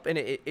thing up and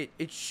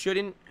it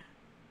shouldn't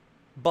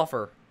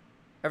buffer.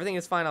 Everything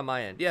is fine on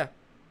my end. Yeah.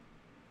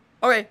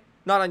 Okay,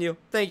 not on you.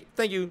 Thank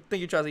you,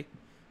 Chuzzy.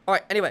 All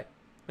right. Anyway.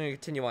 I'm gonna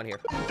continue on here.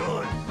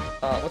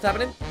 What's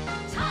happening?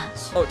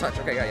 Oh, touch.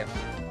 Okay, got you.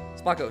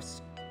 Spot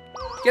ghost.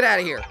 Get out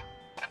of here.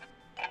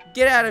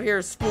 Get out of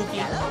here,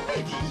 spooky.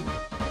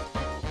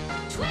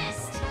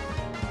 Twist.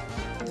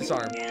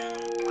 Disarm.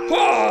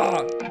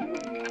 Ah!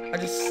 I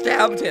just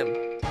stabbed him.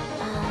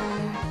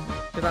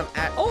 Because I'm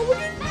at. Oh, look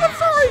at. I'm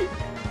sorry.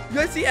 You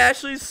guys see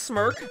Ashley's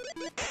smirk?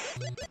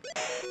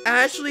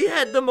 Ashley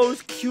had the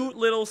most cute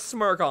little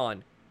smirk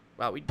on.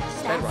 Wow, we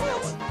sped on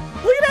that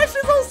one. Look at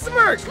Ashley's little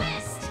smirk.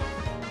 Twist.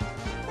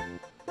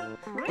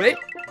 Wait.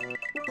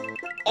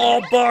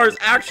 Oh, bars.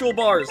 Actual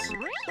bars.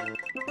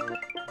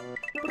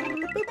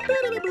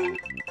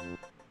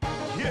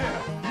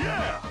 Yeah.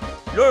 Yeah.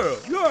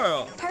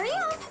 Hurry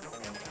up.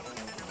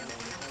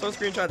 So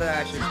screenshot that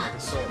actually.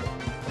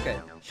 Okay,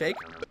 shake.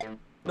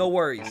 No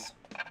worries.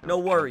 No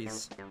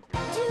worries.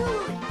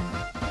 Dude.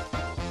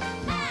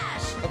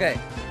 Mash. Okay.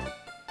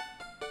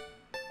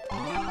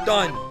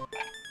 Done.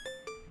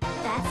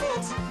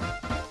 That's it.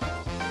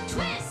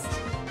 Twist.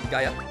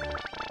 Gaia.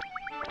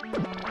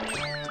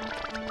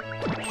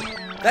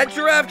 That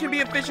giraffe can be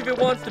a fish if it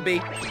wants to be.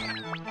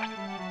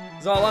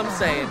 That's all I'm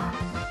saying.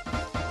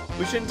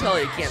 We shouldn't tell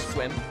it can't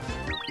swim.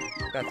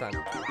 That time.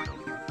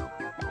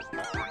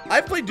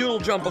 I've played Doodle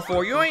Jump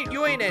before. You ain't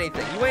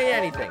anything. You ain't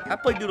anything.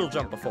 I've played Doodle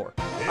Jump before.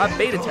 I've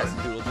beta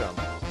tested Doodle Jump.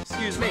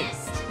 Excuse me.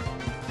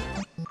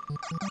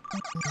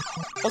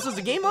 Also, is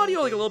the game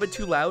audio like a little bit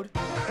too loud?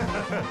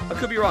 I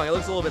could be wrong. It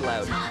looks a little bit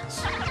loud.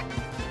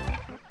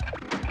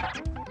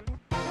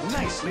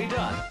 Nicely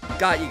done.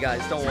 Got you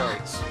guys. Don't worry.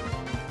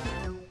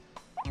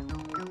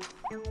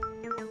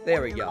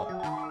 There we go.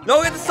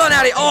 No, get the sun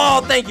out of here.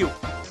 Oh, thank you.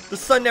 The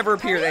sun never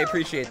appeared. I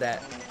appreciate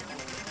that.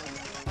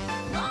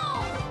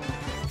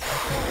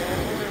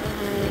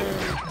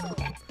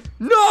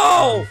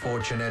 No!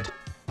 Fortunate.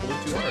 Too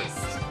hard.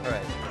 All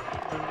right.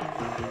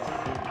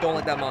 Don't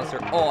like that monster.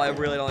 Oh, I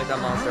really don't like that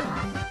monster.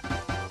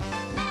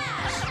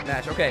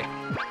 Mash. Okay.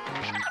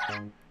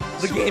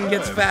 The game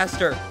gets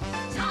faster.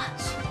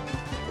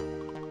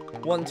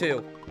 1,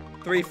 2,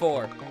 3,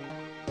 4.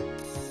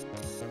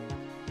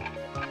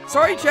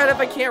 Sorry, Chad, if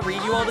I can't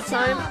read you all the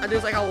time.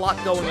 There's like a lot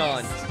going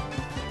on.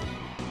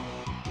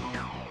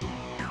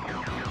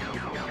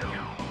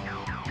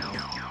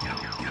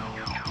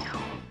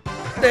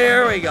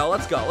 There we go.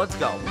 Let's go. Let's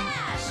go.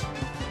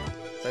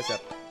 Nice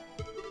up.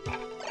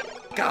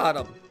 Got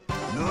him.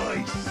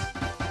 Nice.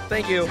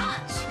 Thank you.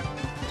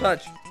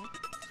 Touch.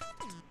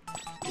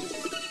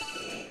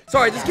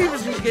 Sorry, this game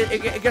is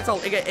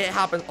it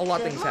happens. A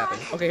lot of things happen.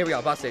 Okay, here we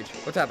go. Boss stage.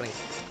 What's happening?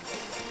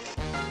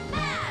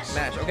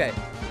 Mash. Okay.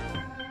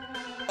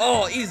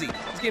 Oh, easy.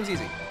 This game's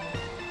easy.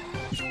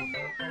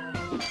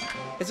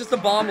 It's just a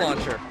bomb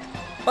launcher.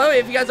 By the way,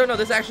 if you guys don't know,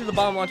 this is actually the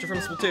bomb launcher from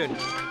Splatoon.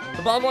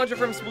 The bomb launcher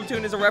from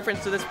Splatoon is a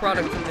reference to this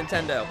product from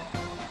Nintendo.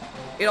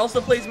 It also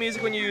plays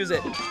music when you use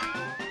it.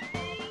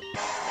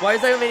 Why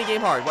is that mini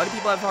game hard? Why do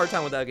people have a hard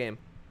time with that game?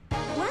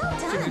 Well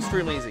It's done.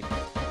 extremely easy.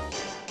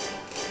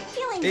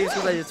 Feeling Maybe it's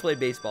because I good. just play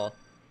baseball.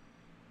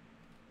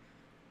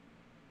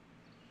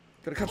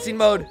 Go to cutscene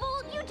mode.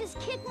 Bolt, you just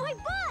kicked my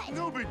butt.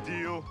 No big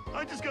deal.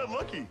 I just got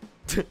lucky.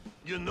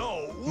 You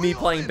know, Me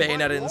playing we'll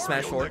Bayonetta in invite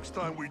Smash Wario 4. Next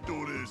time we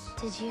do this.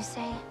 Did you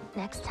say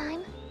next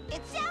time?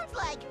 It sounds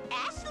like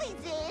Ashley's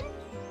in.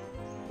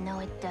 No,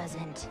 it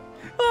doesn't.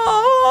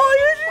 Oh,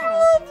 you're just a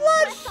little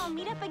Let's blush. all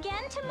meet up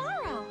again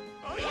tomorrow.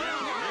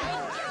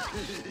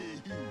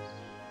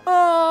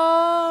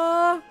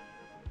 Aww.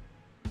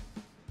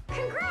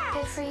 Congrats.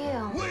 Good for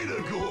you. Way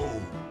to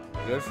go.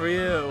 Good for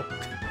you.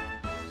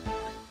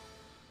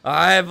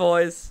 Alright,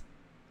 boys.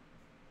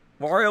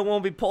 Wario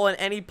won't be pulling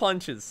any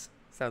punches.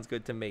 Sounds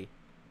good to me.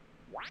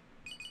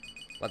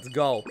 Let's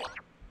go.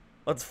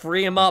 Let's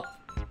free him up.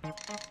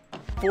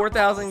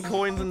 4,000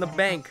 coins in the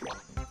bank.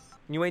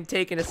 You ain't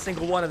taking a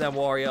single one of them,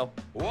 Wario.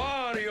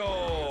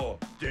 Wario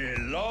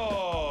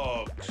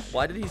Deluxe.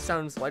 Why does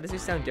he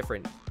sound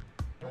different?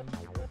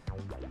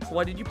 So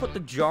why did you put the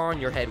jar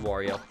on your head,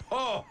 Wario?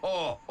 Ho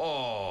ho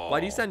ho. Why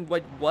do you sound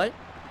what?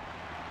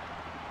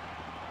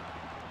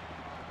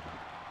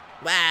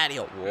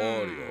 Wario.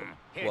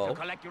 Here Whoa. to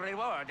collect your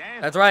reward,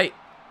 eh? That's right.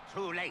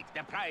 Too late.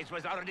 The prize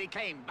was already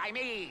claimed by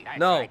me. That's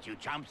No. right, you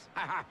chumps.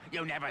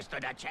 You never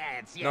stood a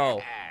chance.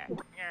 No.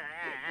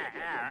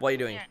 Yeah. Why are you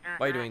doing?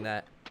 Why are you doing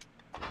that?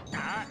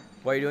 Huh?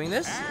 Why are you doing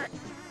this?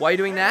 Why are you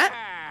doing that?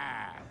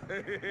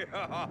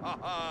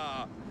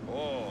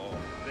 Oh,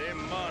 the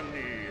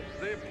money,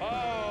 the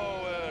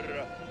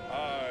power.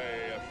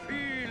 I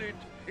feel it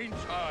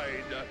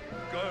inside,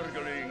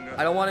 gurgling.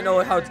 I don't want to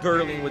know how it's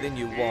gurgling within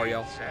you,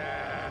 Wario. It's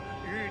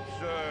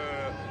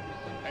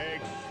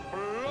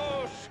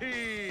explosive.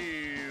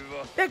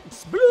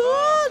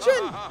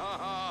 Explosion!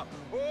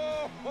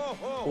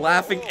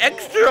 Laughing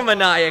extra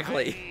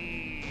maniacally.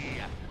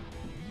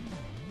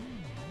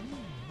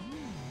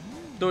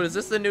 Dude, is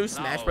this the new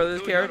Smash Now,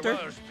 Brothers do your character?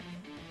 worst.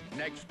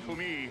 Next to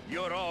me,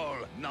 you're all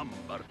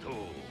number 2.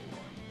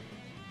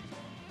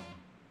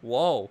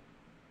 Whoa.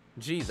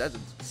 Jeez, that's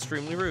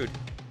extremely rude.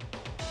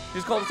 You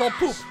just called us all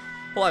poop.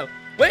 Hold on.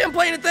 Wait, I'm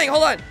playing a thing.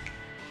 Hold on.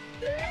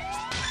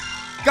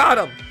 Got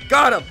him.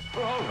 Got him.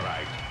 All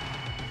right.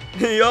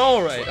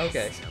 All right.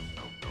 Okay.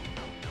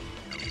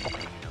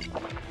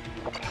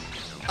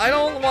 I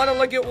don't want to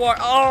look at Wario.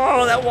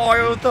 Oh, that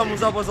Wario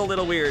thumbs up was a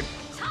little weird.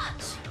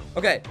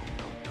 Okay.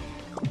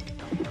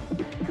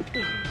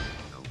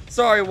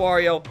 Sorry,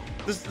 Wario.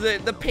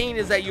 The pain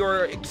is that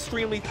you're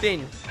extremely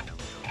thin.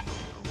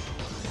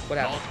 What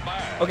happened?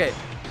 Okay.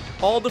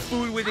 All the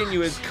food within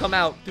you has come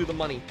out through the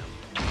money.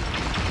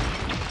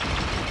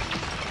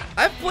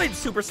 I've played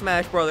Super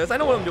Smash Brothers. I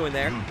know what I'm doing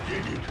there.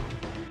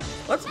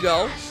 Let's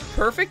go.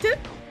 Perfect it?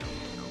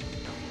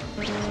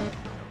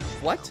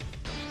 What?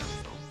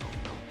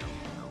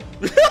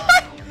 Look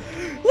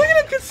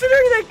at him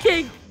considering that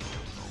king.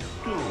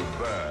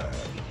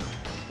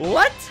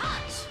 What?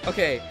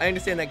 Okay, I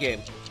understand that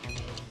game.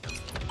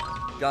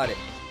 Got it.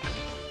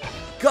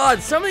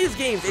 God, some of these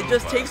games, it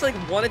just takes like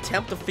one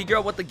attempt to figure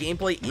out what the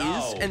gameplay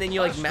is, and then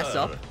you like mess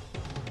up.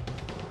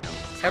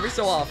 Every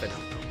so often.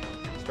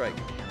 Strike.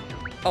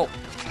 Oh.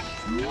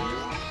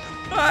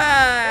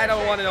 I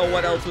don't want to know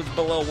what else was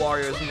below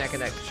Wario's neck and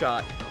neck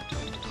shot.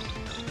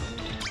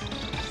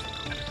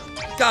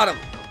 Got him.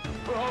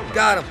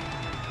 Got him.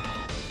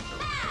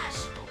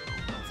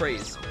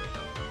 Phrase.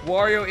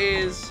 Wario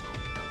is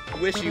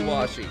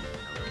wishy-washy.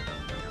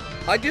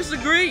 I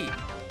disagree.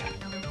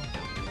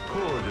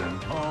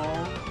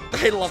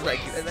 I love that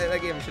game.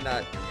 That game should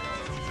not.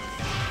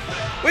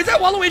 Wait, is that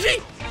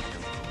Waluigi?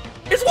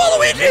 It's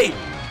Waluigi!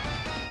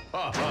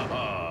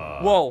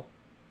 Whoa.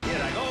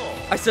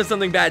 I said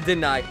something bad,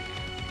 didn't I?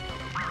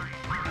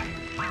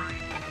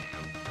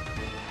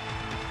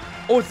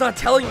 Oh, it's not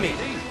telling me.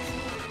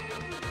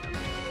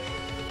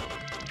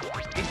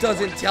 It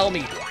doesn't tell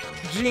me.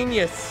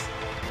 Genius.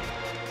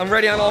 I'm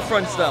ready on all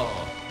fronts, though.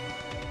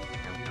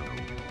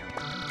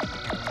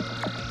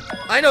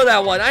 I know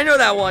that one. I know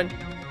that one.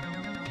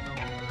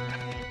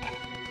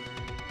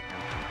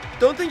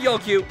 Don't think you're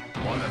cute.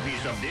 Want a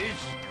piece of this?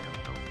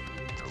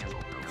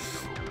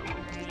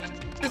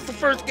 It's the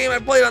first game I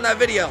played on that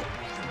video.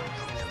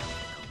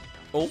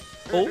 Oh,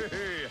 oh.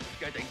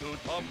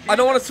 I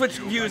don't want to switch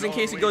views in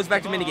case it goes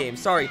back to minigames.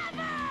 Sorry.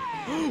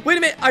 Wait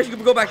a minute. I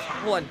should go back.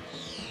 Hold on.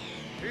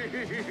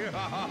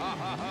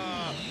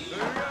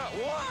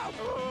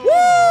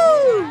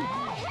 Woo!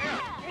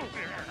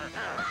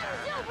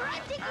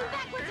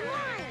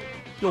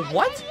 Yo,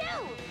 what?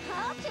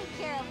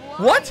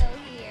 What?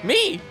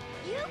 Me? You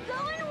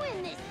go and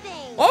win this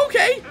thing.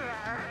 Okay.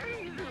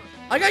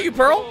 I got you,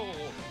 Pearl.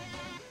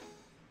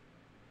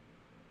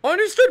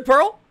 Understood,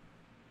 Pearl.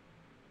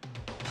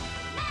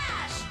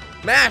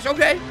 Mash,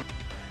 okay.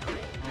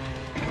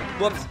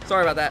 Whoops,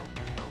 sorry about that.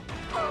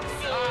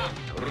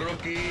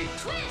 Rookie.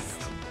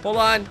 Hold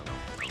on.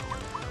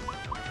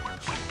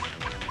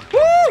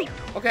 Woo!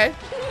 Okay.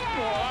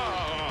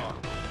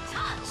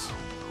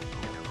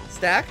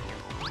 Stack.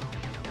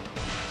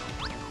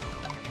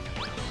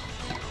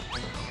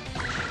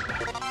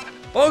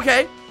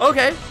 Okay,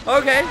 okay,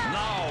 okay.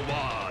 Now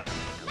what?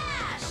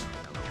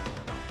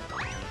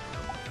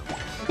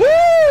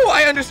 Woo!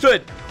 I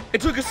understood.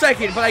 It took a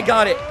second, but I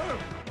got it.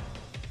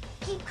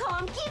 Keep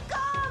calm, keep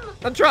calm.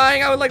 I'm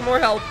trying. I would like more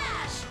help.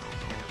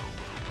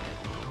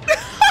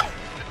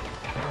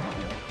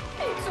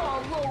 It's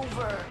all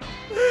over.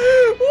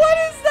 What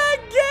is that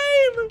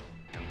game?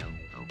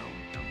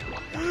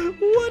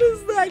 What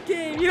is that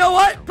game? You know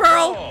what,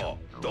 Pearl? Oh,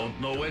 don't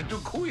know when to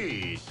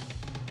quit.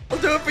 I'll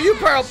do it for you,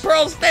 Pearl.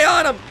 Pearl, stay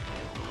on him.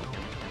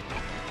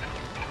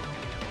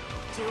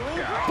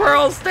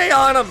 Pearl, stay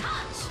on him.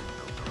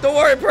 Don't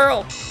worry,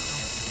 Pearl.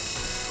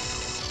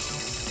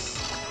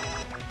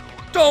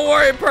 Don't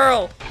worry,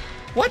 Pearl.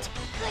 What?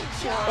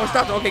 Oh,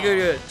 stop. Okay, good,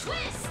 good.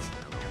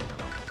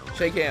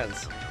 Shake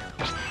hands.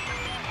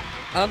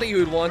 I don't think you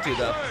would want to,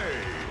 though.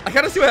 I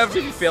kind of see what happens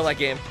if you fail that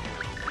game.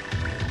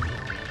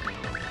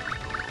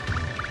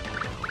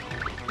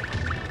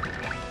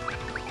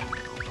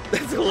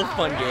 That's a little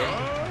fun game.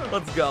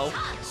 Let's go.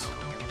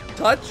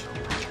 Touch.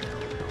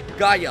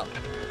 Got ya.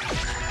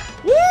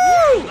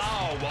 Woo!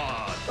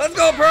 Let's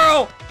go,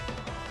 Pearl.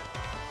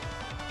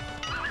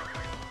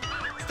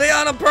 Stay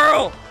on him,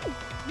 Pearl.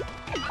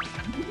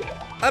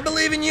 I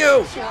believe in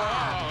you.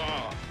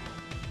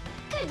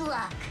 Good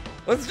luck.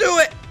 Let's do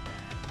it.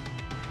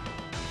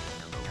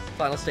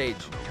 Final stage.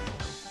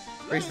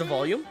 Raise the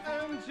volume.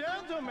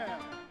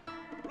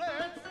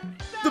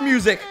 The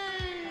music.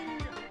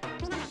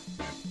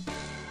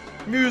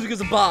 Music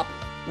is a bop.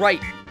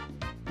 Right.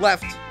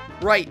 Left.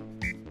 Right.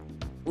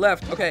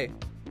 Left. Okay.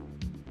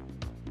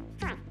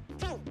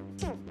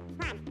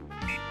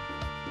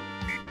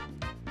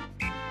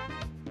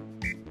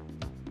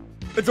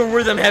 It's a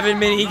Rhythm Heaven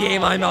mini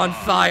game. I'm on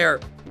fire.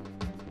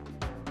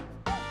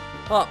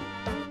 Up.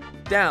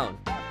 Down.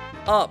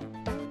 Up.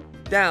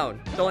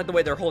 Down. Don't like the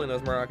way they're holding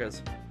those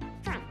maracas.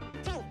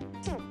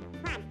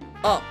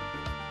 Up.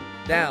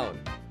 Down.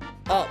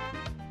 Up.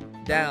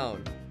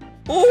 Down.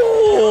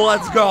 Ooh,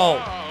 let's go.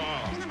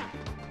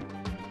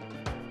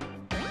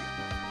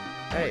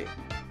 Hey.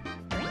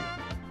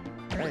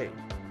 Hey.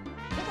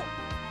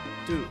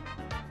 Do.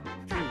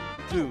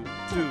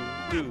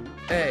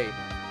 Hey.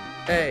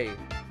 Hey.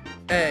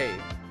 Hey.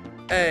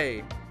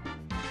 Hey.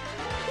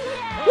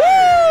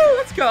 Woo!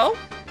 Let's go.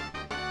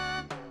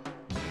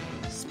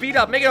 Speed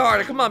up. Make it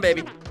harder. Come on,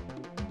 baby.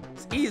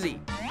 It's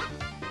easy.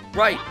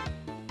 Right.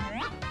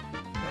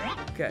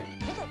 Okay.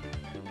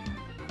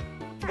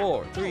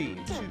 4, 3,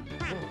 2, 1.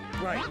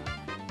 Right.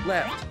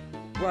 Left.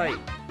 Right.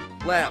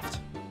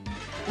 Left.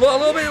 Well, a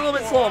little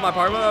bit slow on my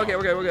part. Okay,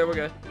 we're good. We're good. We're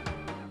good.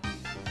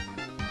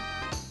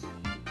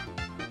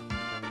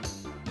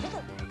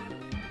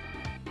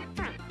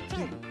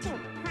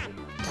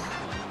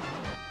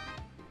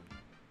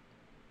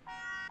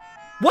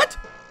 What?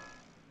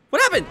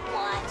 What happened?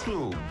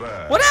 Too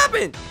bad. What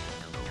happened?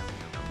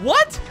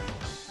 What?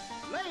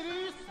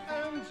 Ladies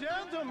and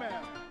gentlemen.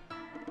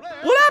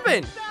 What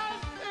happened?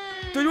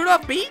 Did we do it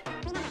off beat?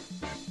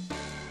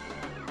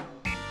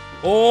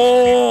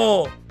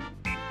 Oh!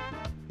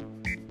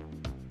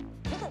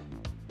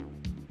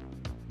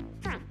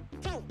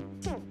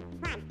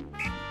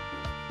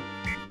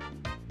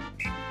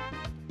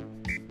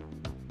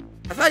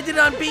 I thought I did it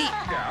on beat.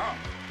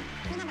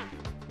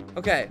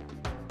 Okay.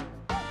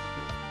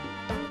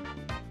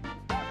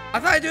 I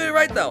thought I did it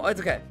right though. Oh,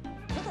 it's okay.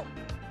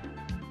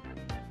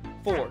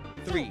 4,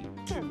 3,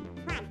 2.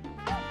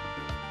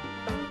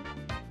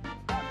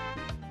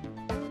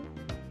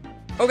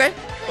 Okay,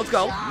 let's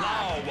go.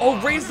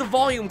 Oh, raise the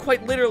volume.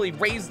 Quite literally,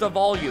 raise the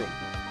volume.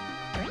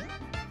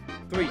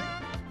 3,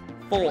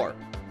 4.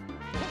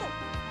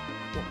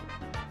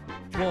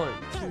 1,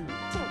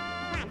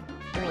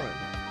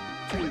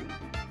 2,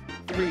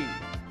 3,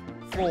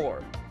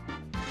 4.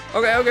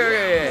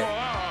 Okay.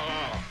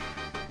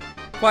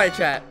 Quiet,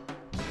 chat.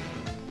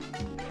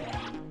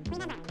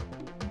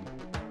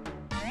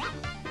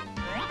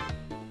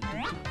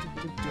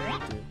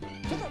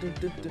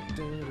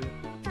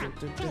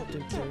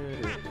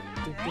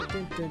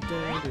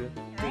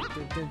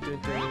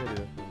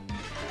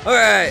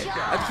 Alright, I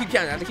have to keep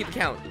counting, I have to keep the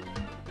count.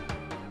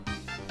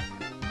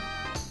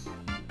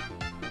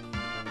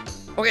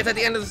 Okay, it's at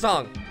the end of the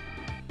song.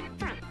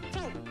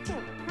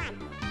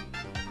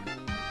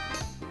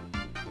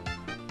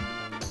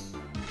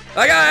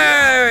 I got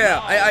it!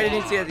 Yeah. I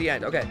didn't see it at the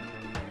end, okay.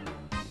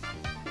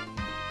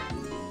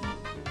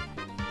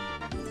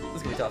 This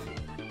is gonna be tough.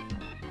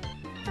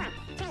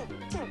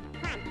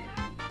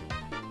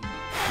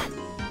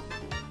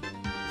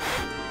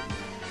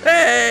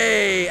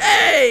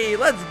 Hey,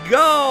 let's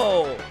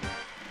go!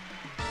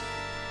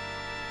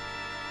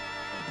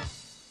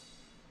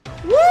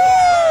 Woo!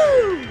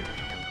 You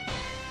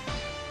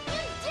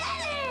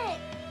did it!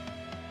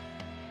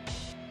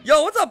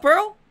 Yo, what's up,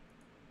 Pearl?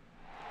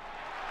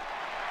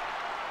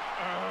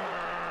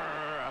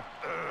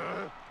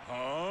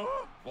 Huh?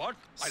 What?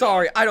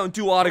 Sorry, I don't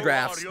do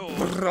autographs.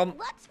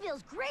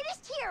 Luxville's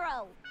greatest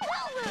hero,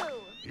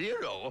 Lulu!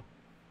 Hero?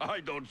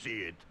 I don't see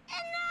it.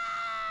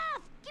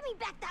 Enough! Give me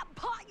back that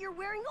pot you're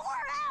wearing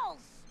or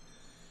else!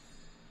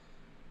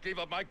 Give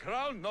up my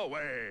crown? No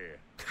way.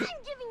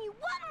 I'm giving you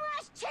one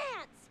last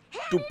chance!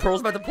 Hand Dude, it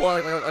Pearl's about to over pull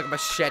out there. like a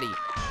machete. No!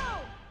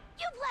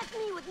 You've left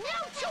me with no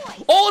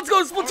choice! Oh, let's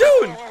go to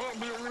Splatoon!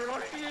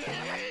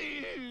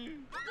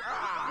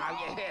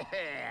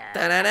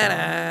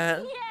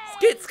 Da-da-da-da. Yay!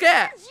 Skit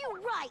scat! Serves you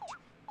right!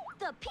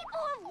 The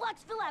people of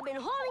Luxville have been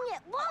holding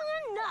it long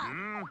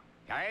enough!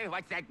 Hey,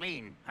 what's that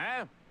mean?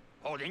 Huh?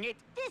 Holding it?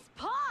 This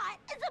pot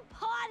is a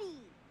potty!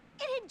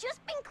 It had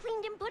just been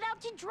cleaned and put out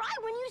to dry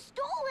when you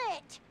stole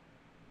it!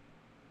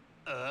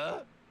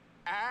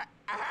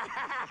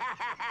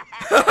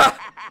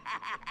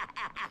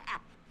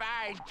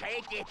 Fine,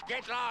 take it.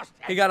 Get lost.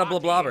 He got a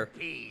blobber.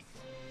 Peace.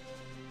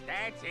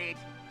 That's it.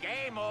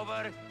 Game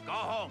over. Go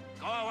home.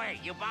 Go away.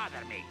 You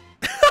bother me.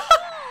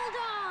 Hold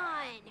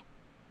on!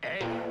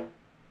 Eh?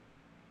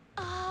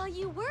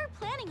 You were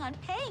planning on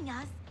paying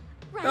us,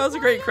 right? That was a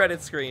great Wario?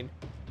 credit screen.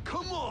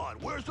 Come on,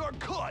 where's our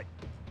cut?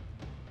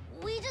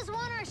 We just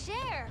want our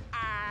share.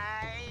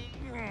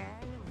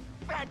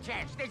 Fat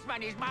chance. This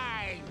money's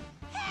mine.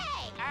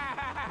 Hey!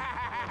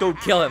 Dude,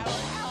 kill him.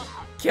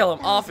 Kill him,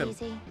 That off was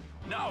him. easy.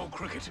 Now,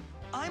 Cricket.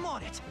 I'm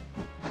on it.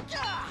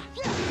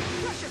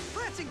 Precious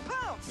prancing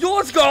pounce. Yo,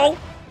 let's go!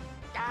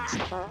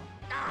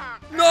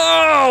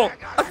 No!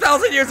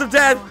 1,000 years of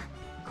death!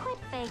 Quit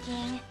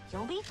faking.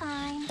 You'll be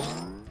fine.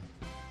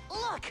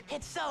 Look,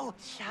 it's so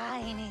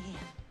shiny.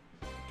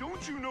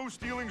 Don't you know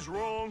stealing's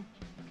wrong?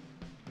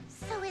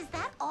 So is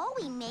that all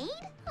we made?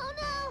 Oh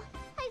no!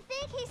 I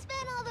think he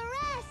spent all the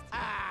rest.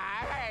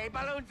 Hey,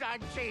 balloons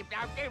aren't cheap.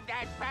 Now give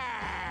that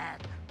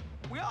back.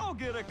 We all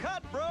get a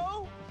cut,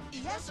 bro.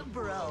 Yes,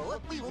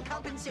 bro. We will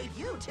compensate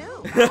you,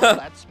 too.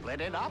 Let's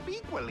split it up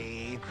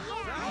equally.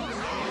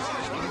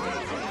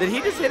 Did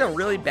he just hit a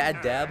really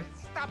bad dab?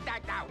 Stop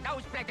that now. No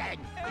splitting.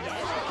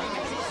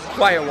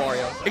 Quiet,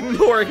 Wario.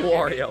 Ignoring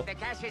Wario. The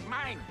cash is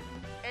mine.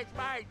 It's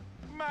mine.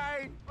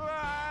 Mine.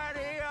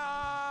 Wario!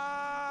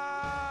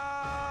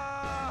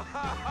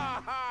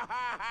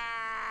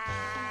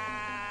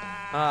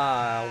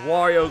 Ah,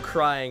 Wario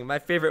crying. My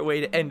favorite way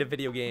to end a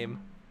video game.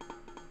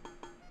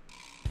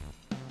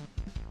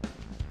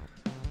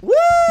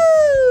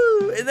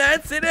 Woo! And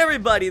that's it,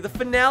 everybody. The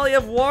finale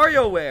of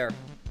WarioWare.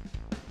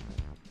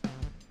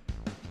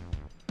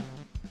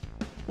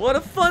 What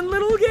a fun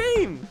little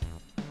game.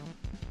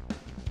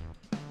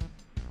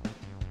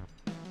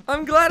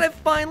 I'm glad I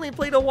finally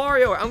played a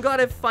WarioWare. I'm glad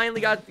I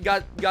finally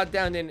got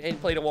down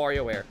and played a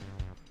WarioWare.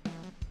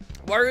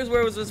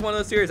 WarioWare was just one of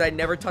those series I'd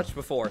never touched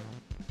before.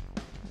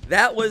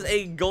 That was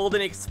a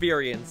golden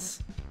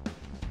experience.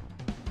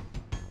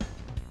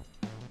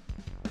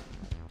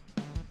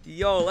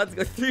 Yo, let's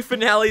go. 3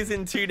 finales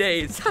in 2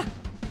 days.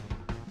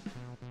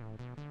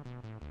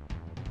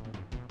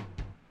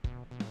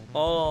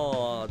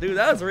 Oh, dude,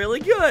 that was really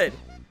good.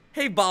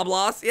 Hey, Bob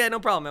Loss. Yeah, no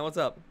problem, man. What's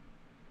up?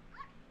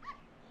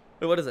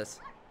 Wait, what is this?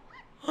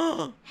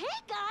 Hey,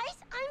 guys,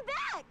 I'm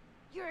back.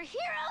 Your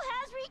hero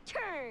has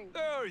returned.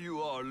 There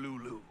you are,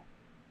 Lulu.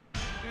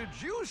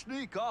 Did you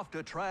sneak off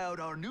to try out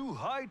our new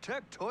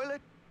high-tech toilet?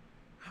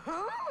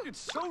 Huh? It's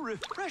so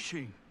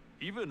refreshing.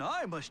 Even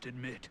I must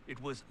admit,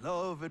 it was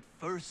love at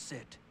first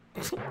sight.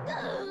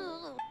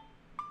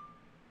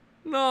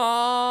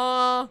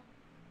 No.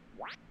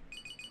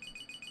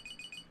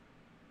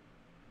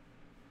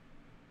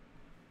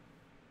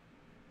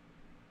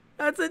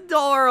 That's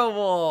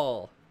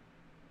adorable.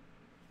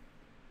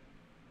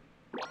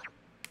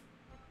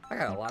 I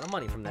got a lot of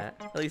money from that,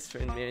 at least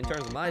in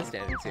terms of my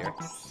standards here.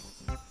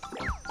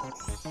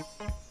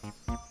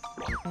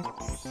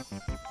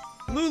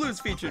 Lulu's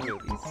featured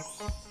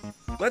movies.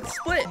 Let's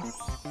split.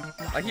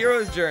 A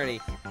hero's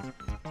journey.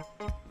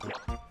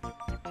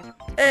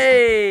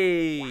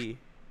 Hey!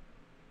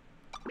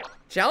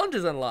 Challenge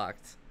is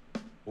unlocked.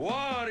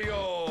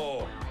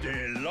 Wario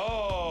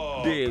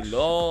Deluxe.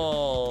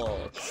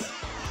 Deluxe.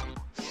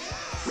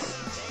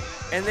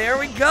 And there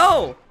we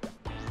go.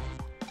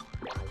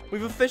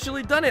 We've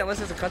officially done it. Unless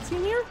there's a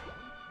cutscene here.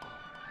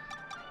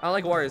 I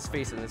like Wario's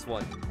face in this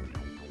one.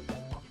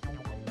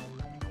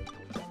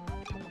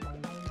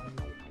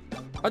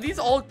 Are these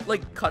all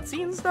like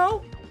cutscenes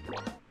though?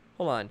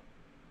 Hold on.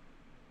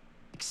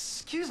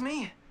 Excuse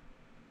me.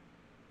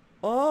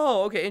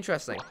 Oh, okay,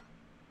 interesting.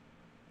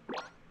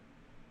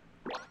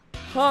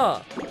 Huh.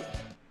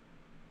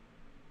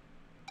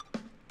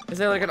 Is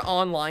there like an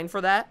online for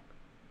that?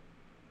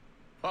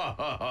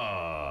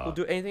 We'll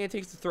do anything it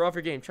takes to throw off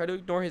your game. Try to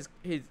ignore his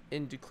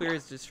and to clear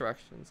his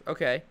distractions.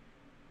 Okay.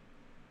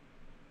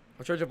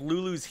 I'll charge up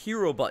Lulu's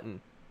hero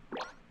button.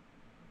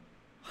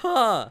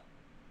 Huh.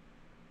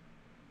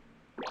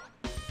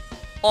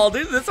 Oh,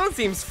 dude, this one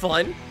seems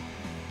fun.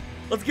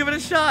 Let's give it a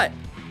shot.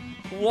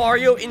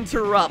 Wario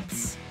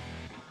interrupts.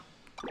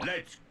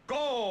 Let's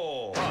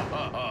go.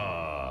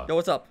 Yo,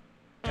 what's up?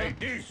 Take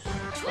this.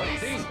 What do you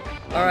think?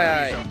 All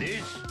right.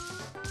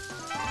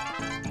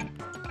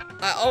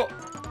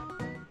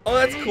 Oh,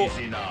 that's cool.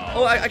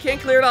 Oh, I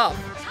can't clear it off.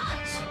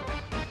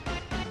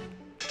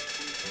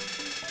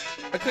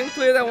 I couldn't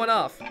clear that one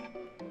off.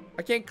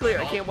 I can't clear.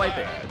 I can't wipe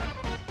it.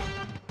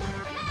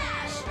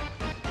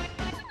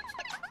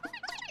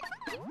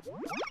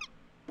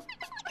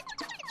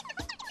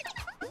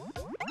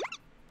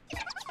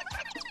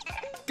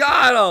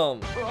 Got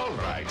him! All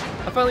right.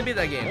 I finally beat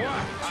that game.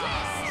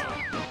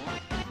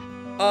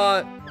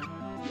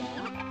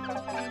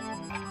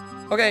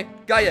 Okay,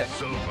 got ya.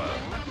 Super.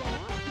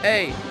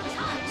 Hey.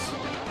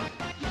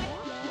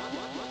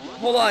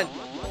 Hold on.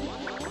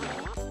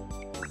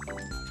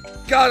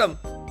 Got him.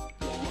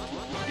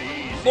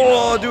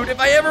 Oh, dude, if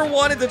I ever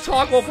wanted to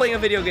talk while playing a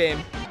video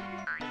game.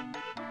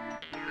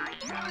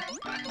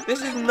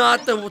 This is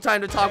not the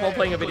time to talk while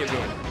playing a video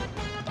game.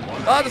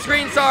 Oh, the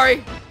screen,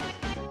 sorry.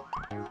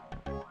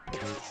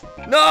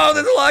 No,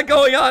 there's a lot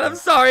going on. I'm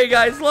sorry,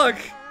 guys. Look.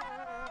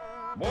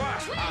 Did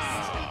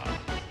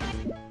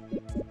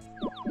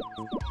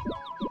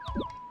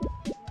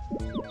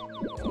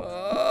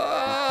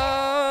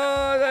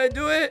I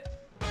do it?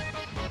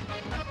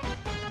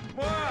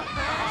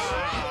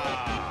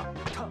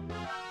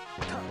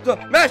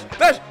 Mash!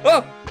 Mash!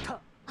 Oh!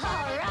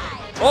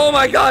 Oh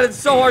my god, it's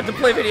so hard to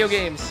play video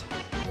games.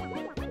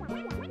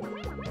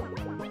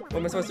 What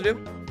am I supposed to do?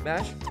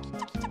 Mash?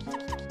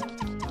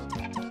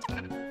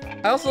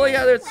 I also like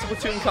how there's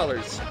Splatoon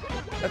colors.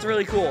 That's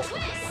really cool.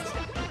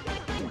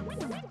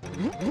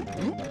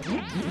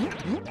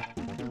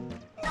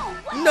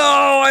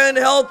 No, I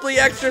unhealthily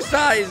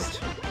exercised.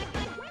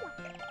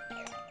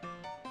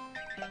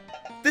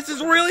 This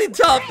is really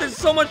tough. There's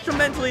so much to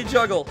mentally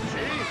juggle.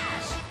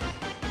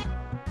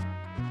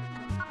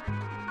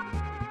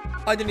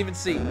 I didn't even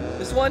see.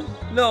 This one?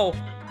 No.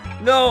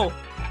 No.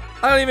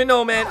 I don't even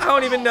know, man. I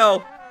don't even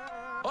know.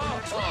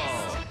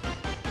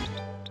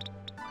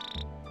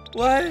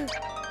 What?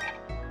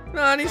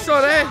 Nani saw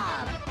that?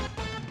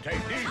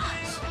 Take these.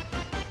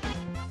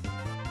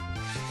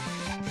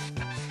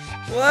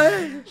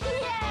 What?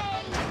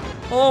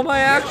 Oh, my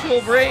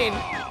actual brain.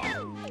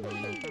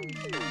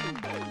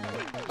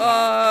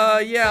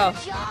 Yeah.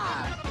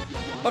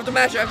 I have to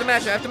mash it, I have to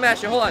mash it, I have to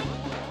mash it. Hold on.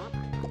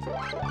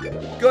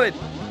 Good.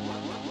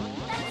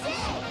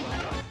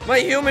 My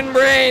human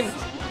brain.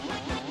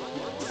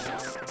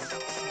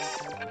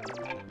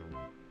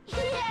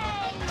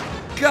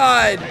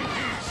 God.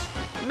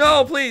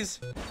 No, please.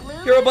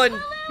 Hero button.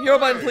 Hero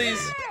button,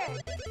 please.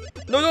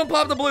 No, don't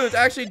pop the balloons.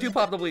 Actually, do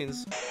pop the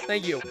balloons.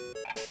 Thank you.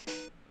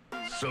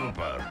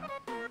 Super.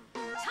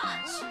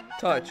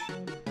 Touch.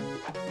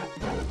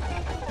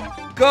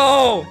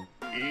 Go!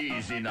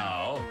 Easy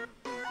now.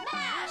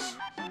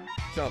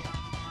 Jump.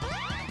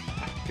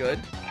 Good.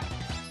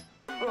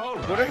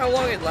 Wonder how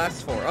long it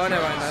lasts for. Oh,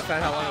 never mind. I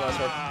found how long it lasts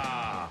for.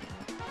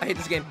 I hate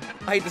this game.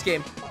 I hate this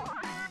game.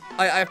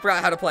 I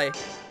forgot how to play.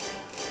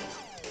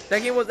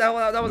 That game was that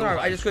wasn't hard.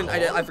 I just couldn't.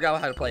 I forgot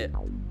how to play it.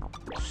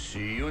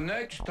 See you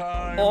next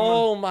time.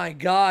 Oh my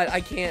god, I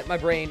can't. My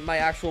brain, my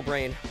actual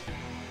brain.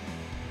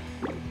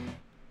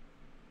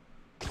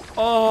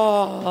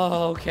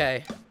 Oh,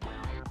 okay.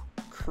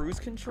 Cruise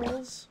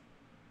controls.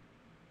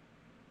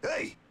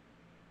 Hey.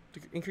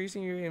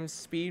 Increasing your aim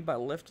speed by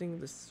lifting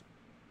this.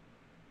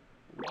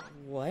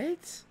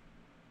 What?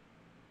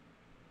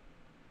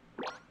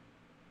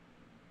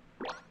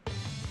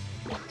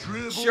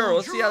 Sure,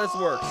 let's see how this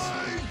works.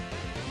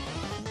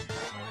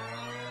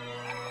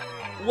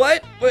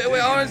 What? Wait, I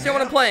don't understand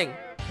what I'm playing.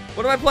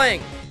 What am I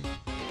playing?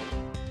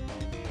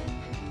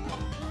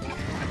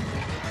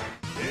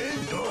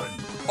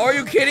 Are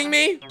you kidding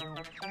me?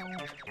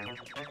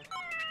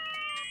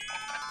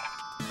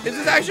 Is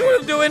this actually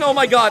what I'm doing? Oh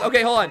my god.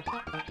 Okay, hold on.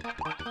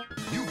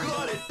 You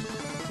got it.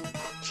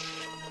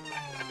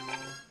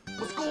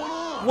 What's going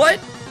on? What?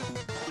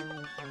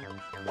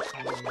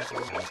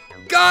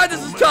 God,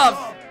 this is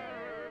tough.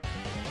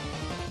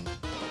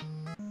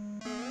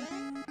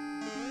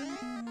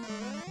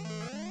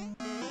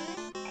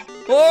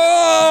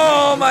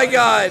 Oh my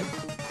god.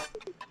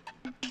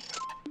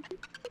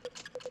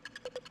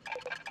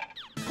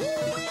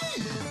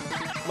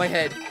 My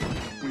head.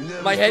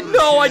 My head.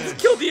 No, I just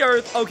killed the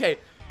earth. Okay,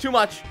 too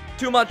much.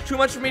 Too much. Too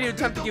much for me to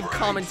attempt to give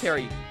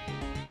commentary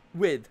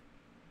with.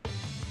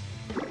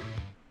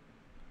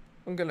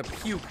 I'm gonna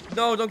puke.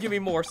 No, don't give me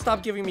more.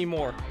 Stop giving me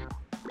more.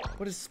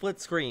 What is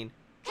split screen?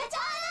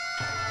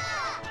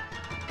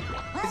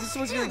 Is this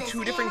supposed to be like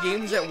 2 different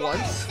games at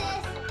once?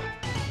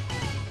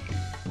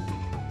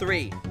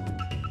 3.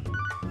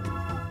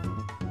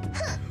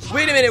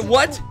 Wait a minute,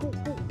 what?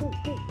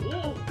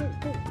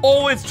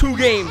 Oh, it's 2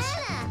 games.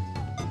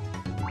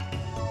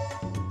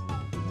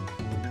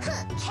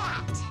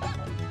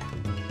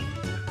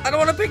 I don't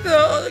want to pick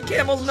the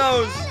camel's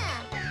nose.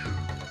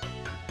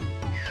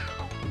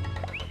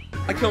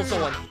 I killed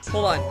someone.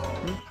 Hold on.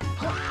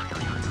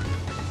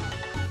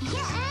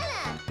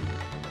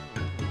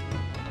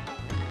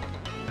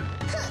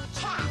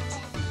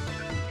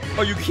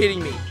 Are you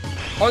kidding me?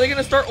 Are they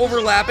gonna start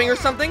overlapping or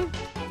something?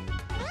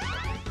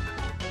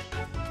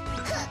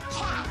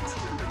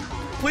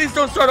 Please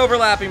don't start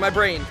overlapping, my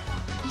brain.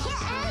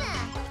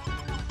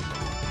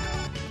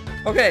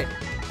 Okay,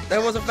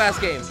 that was a fast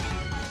game.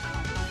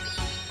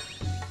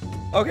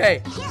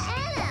 Okay.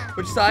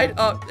 Which side?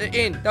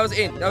 In. That was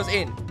in. That was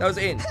in. That was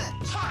in.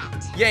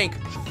 Yank.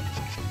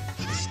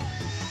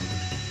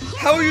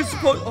 How are you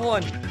supposed? Hold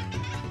on.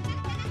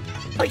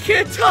 I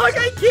can't talk.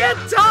 I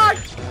can't talk.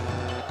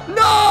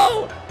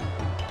 No.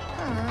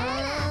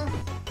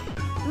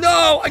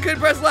 No, I couldn't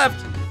press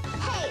left.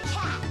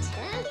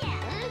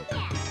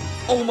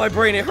 Oh, my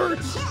brain, it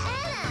hurts.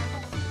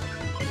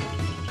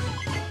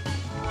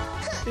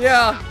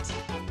 Yeah.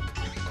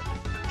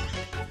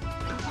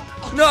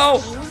 No.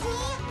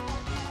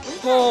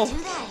 Oh.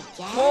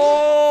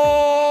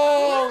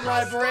 Oh,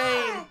 my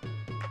brain.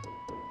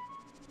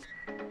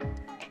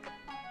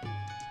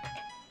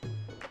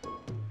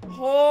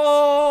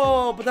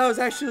 Oh, but that was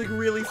actually like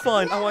really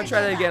fun. I want to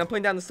try that again. I'm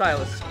putting down the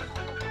stylus.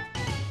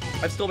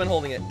 I've still been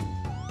holding it.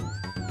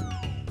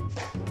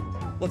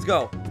 Let's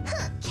go.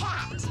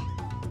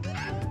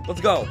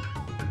 Let's go.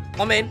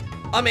 I'm in.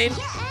 I'm in.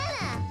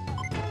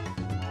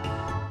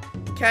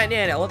 Cat and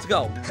Anna, let's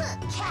go.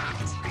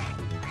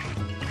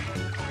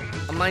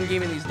 I'm mind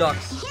gaming these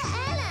ducks.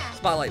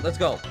 Spotlight, let's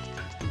go.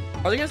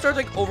 Are they gonna start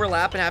like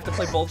overlap and I have to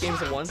play both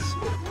games at once?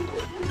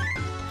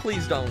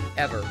 Please don't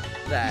ever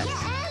that.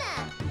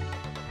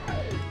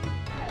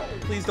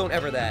 Please don't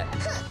ever that.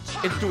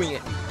 It's doing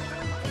it.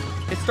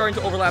 It's starting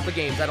to overlap the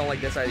games. I don't like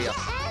this idea.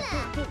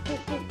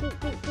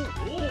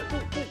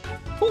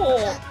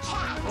 Oh.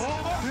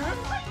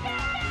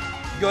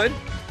 Good.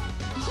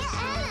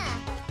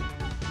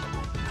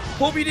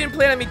 Hope you didn't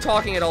plan on me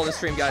talking at all this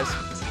stream, guys.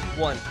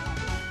 1.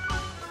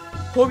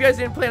 Hope you guys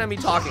didn't plan on me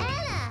talking.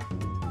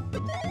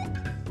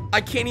 I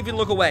can't even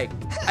look away.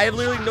 I have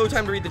literally no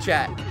time to read the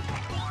chat.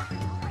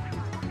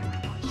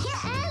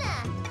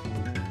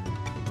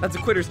 That's a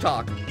quitter's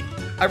talk.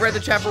 I read the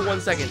chat for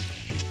 1 second.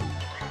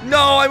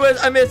 No,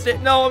 I missed it.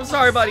 No, I'm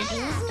sorry, buddy.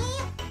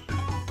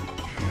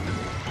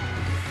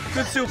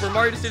 Good super.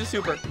 Mario just did a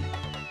super.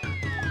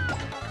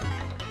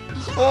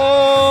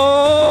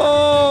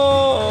 Oh,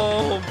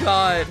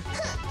 God.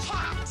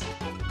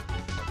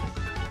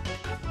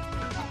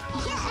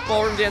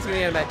 Ballroom dancing in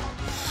the anime.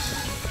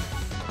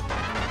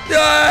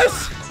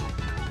 Yes!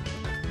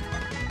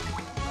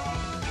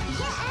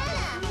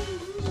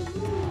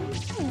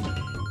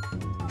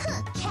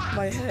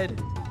 My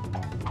head.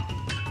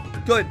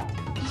 Good.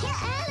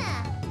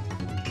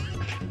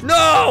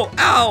 No!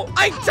 Ow!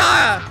 I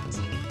died!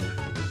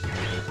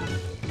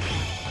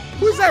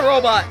 Who's that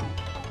robot?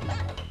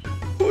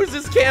 Who is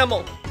this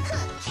camel?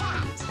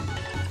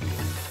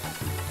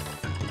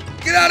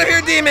 Get out of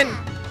here, demon!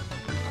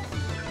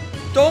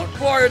 Don't,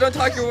 Wario, don't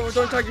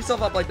talk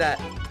yourself up like that.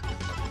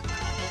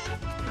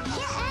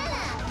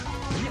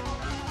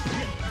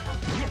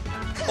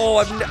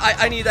 Oh,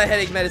 I need that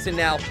headache medicine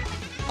now.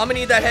 I'm gonna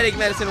need that headache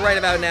medicine right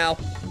about now.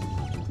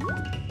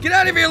 Get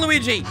out of here,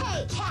 Luigi!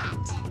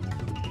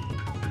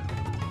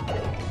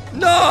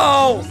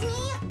 No!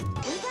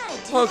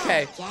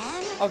 Okay.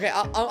 Okay,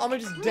 I'm gonna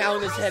just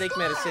down this headache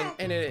medicine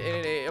in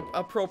an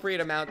appropriate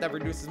amount that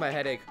reduces my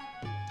headache.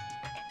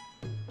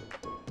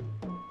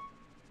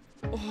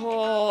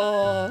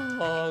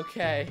 Oh,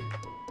 okay.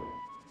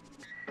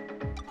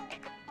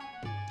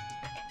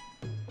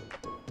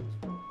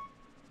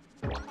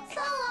 So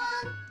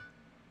long.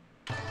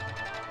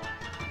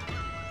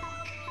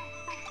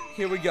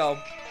 Here we go.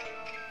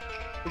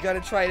 We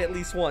gotta try it at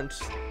least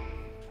once.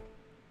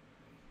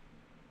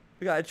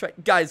 We gotta try.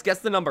 Guys, guess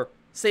the number.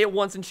 Say it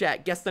once in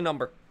chat. Guess the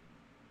number.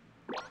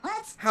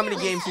 How many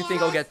games do you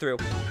think I'll get through?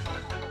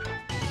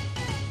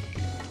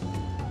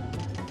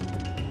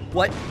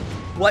 What?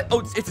 What? Oh,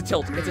 it's a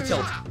tilt. It's a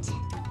tilt.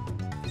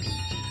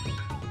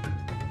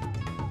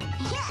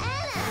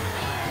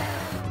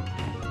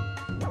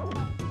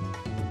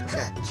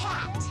 Okay.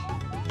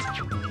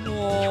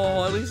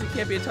 Oh, at least it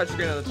can't be a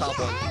touchscreen on the top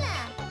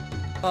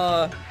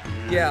one.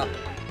 Yeah.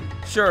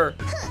 Sure.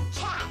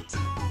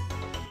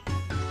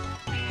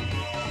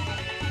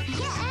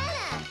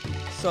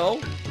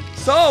 So?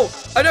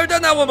 I've never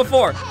done that one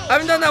before. I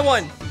haven't done that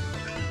one.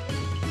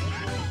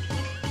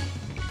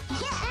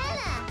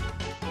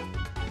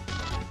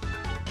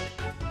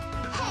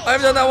 I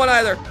haven't done that one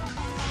either.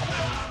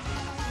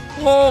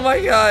 Oh my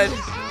god.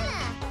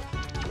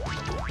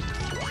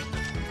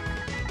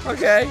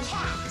 Okay.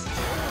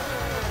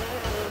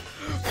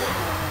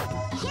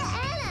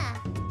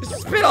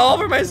 Just spit all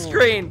over my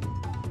screen. 2.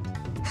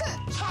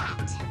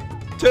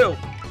 I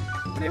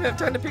didn't even have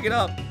time to pick it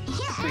up.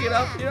 Pick it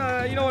up.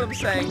 Yeah, you know what I'm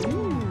saying.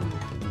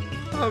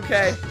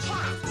 Okay.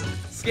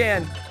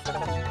 Scan.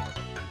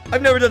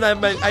 I've never done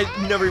that.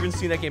 I've never even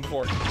seen that game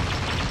before.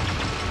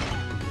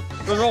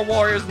 Those are all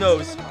Warrior's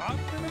nose.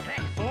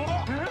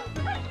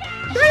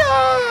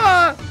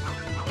 Yeah!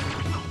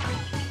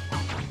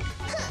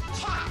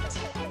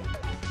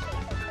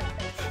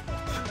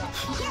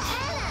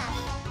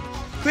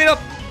 Clean up.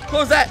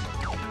 Close that.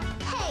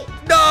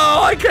 No,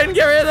 I couldn't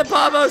get rid of the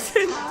Pabos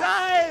in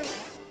time.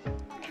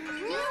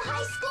 New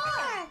high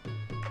score.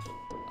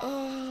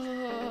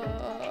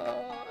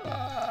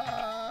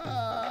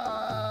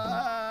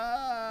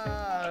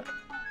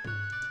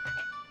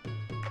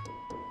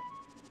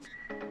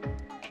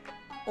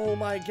 Oh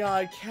my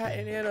god, Cat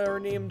and Anna are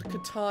named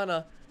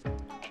Katana.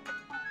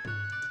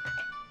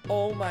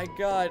 Oh my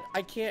god,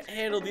 I can't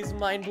handle these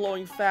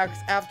mind-blowing facts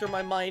after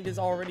my mind has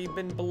already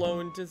been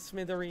blown to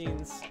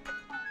smithereens.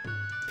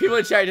 People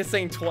in chat are just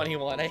saying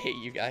 21. I hate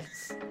you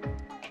guys.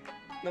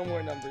 No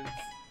more numbers.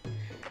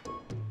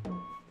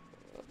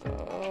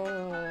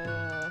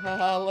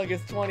 Oh, look,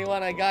 it's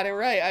 21. I got it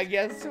right. I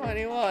guess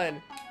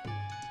 21.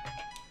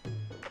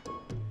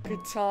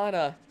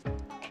 Katana.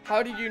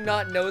 How did you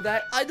not know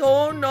that? I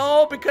don't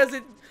know, because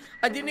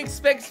I didn't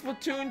expect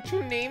Splatoon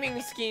 2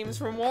 naming schemes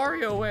from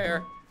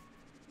WarioWare.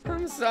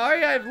 I'm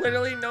sorry, I've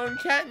literally known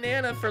Cat and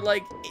Anna for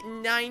like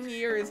 9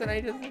 years, and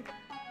I just...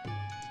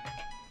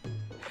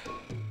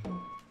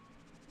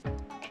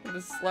 I'm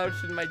just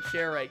slouched in my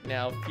chair right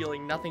now,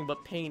 feeling nothing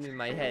but pain in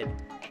my head.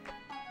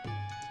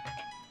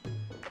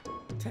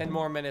 10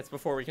 more minutes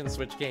before we can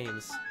switch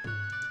games.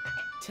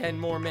 10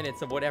 more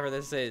minutes of whatever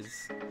this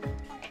is.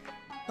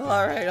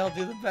 Alright, I'll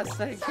do the best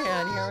I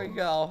can. Here we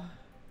go.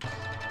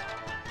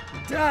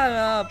 Done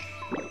up.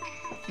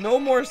 No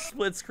more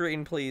split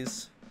screen,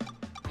 please.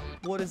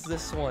 What is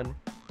this one?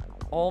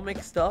 All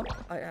mixed up?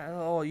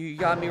 Oh, you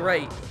got me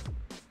right.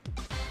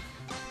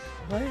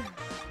 What?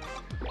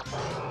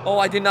 Oh,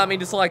 I did not mean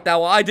to select that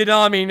one. I did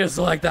not mean to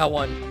select that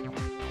one.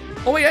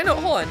 Oh, wait, I know.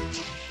 Hold on.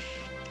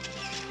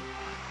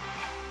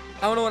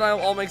 I don't know what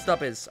all mixed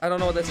up is. I don't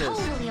know what this is.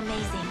 Totally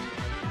amazing.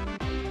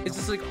 Is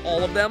this like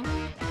all of them?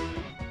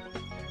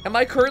 Am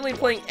I currently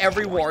playing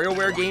every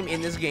WarioWare game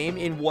in this game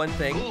in one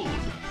thing?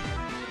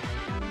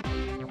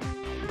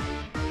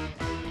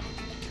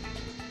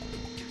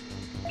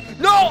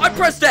 No! I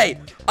pressed A!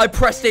 I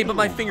pressed A, but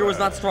my finger was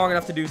not strong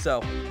enough to do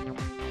so.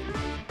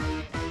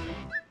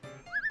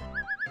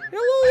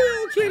 Hello,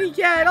 little kitty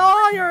cat.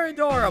 Oh, you're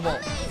adorable.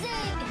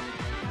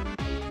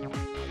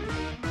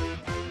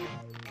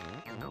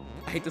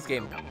 I hate this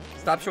game.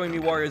 Stop showing me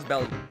Wario's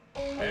belly.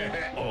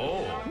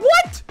 Oh.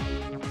 What?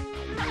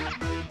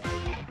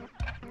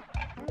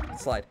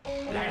 Slide.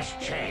 Last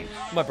chance.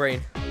 My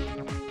brain.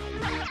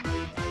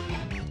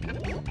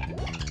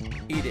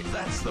 Eat it.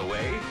 That's the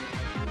way.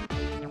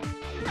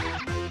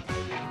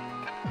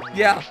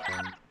 Yeah.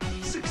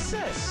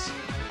 Success.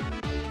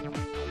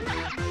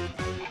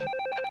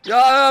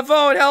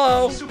 Phone,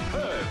 hello.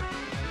 Superb.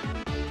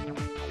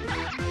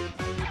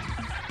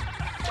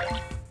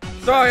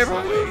 Sorry,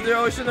 everyone moved the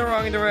ocean the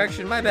wrong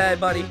direction. My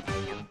bad, buddy.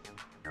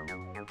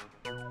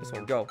 This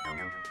one, go.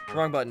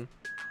 Wrong button.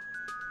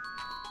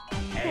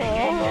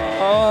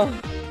 Oh.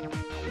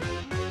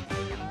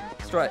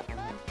 strut.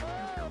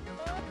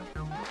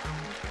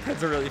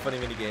 That's a really funny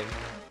minigame.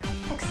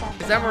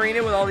 Acceptable. Is that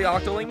Marina with all the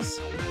Octolings?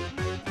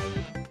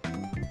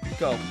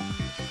 Go.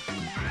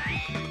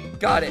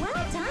 Got it.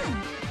 Well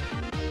done.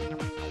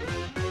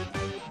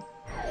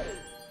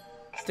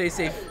 Stay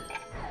safe.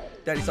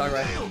 Daddy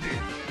Sakurai.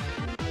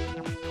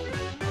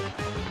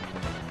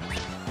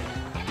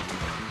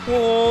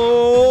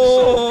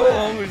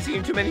 Oh, we've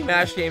seen too many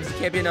MASH games. It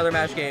can't be another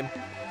MASH game.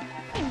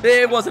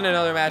 It wasn't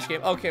another MASH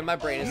game. Okay, my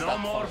brain is No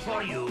more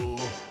for you.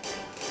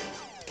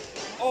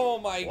 Oh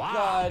my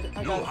god.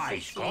 I New got high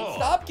 16. score.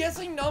 Stop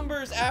guessing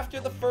numbers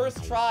after the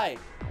first try.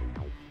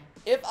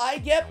 If I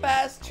get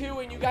past 2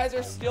 and you guys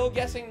are still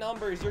guessing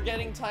numbers, you're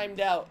getting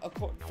timed out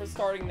for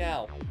starting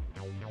now.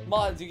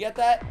 Mods, you get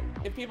that?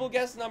 If people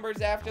guess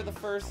numbers after the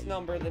first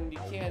number, then you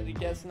can't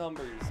guess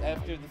numbers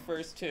after the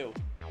first 2.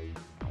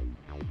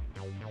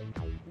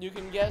 You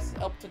can guess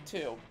up to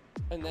 2,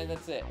 and then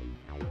that's it.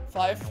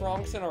 5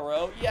 francs in a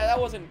row? Yeah, that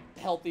wasn't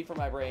healthy for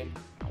my brain.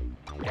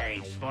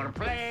 Thanks for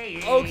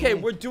playing. Okay,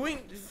 we're doing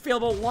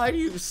Failboat. Why do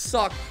you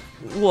suck?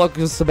 Look,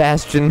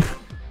 Sebastian.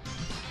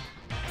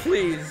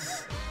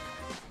 Please.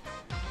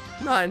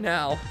 Not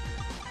now.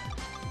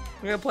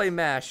 I'm gonna play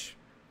MASH.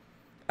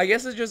 I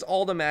guess it's just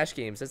all the MASH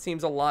games. That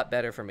seems a lot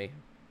better for me.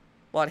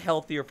 A lot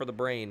healthier for the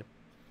brain.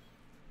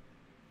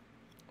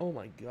 Oh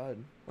my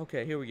god.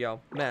 Okay, here we go.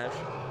 MASH.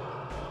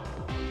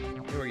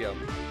 Here we go.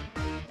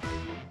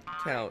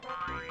 Count.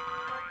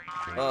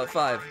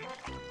 5.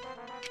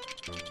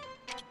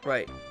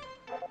 Right.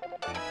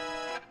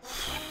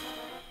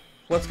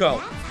 Let's go.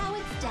 That's how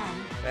it's done.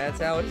 That's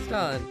how it's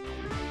done.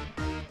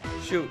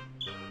 Shoot.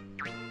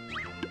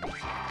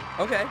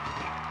 Okay.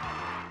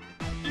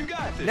 You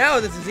got this. Now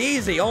this is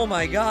easy. Oh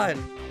my god.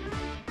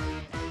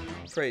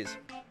 Phrase.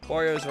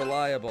 Wario is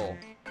reliable.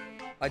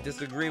 I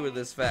disagree with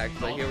this fact,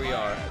 but here we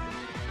are.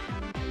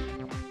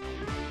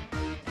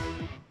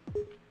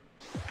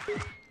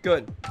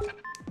 Good.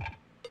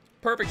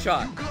 Perfect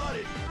shot. You got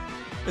it.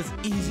 It's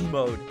easy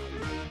mode.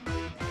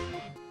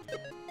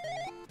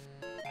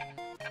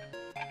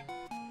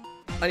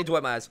 I need to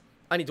wipe my eyes.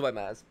 I need to wipe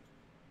my eyes.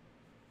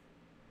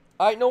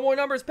 Alright, no more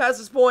numbers past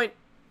this point.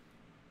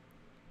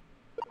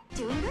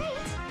 Doing great.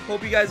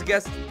 Hope you guys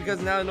guessed,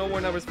 because now no more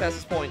numbers past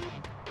this point.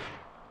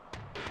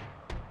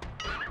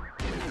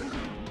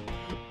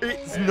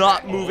 It's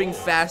not moving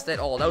fast at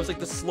all. That was like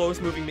the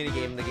slowest moving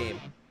minigame in the game.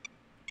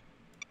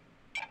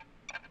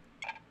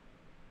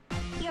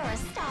 You're a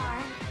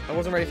star. I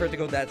wasn't ready for it to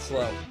go that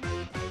slow.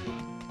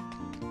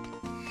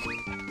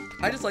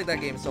 I just like that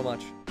game so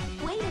much.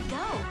 Way to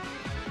go.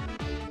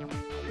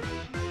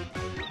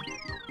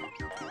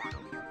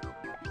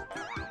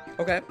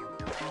 Okay.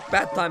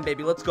 Bath time,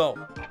 baby. Let's go.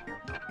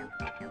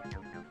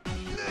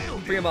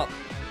 Free him up.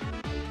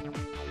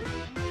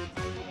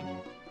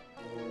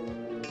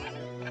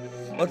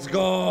 Let's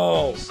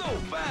go. So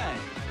bang.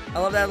 I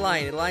love that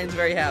line. The lion's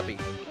very happy.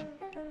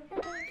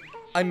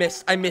 I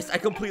missed. I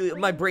completely,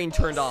 my brain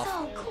turned off.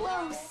 So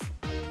close.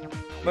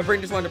 My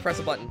brain just wanted to press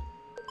a button.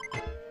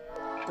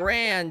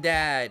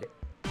 Granddad.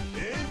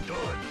 And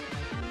done.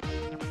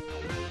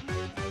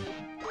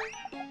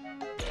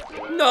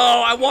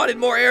 No, I wanted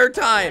more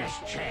airtime.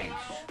 Chance.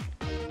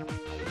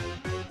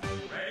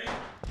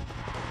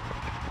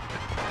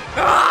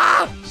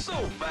 Ah! So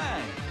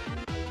bang.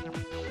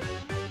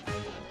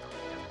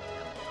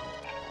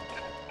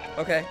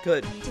 Okay,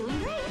 good. Doing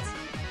great.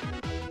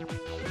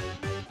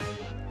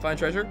 Find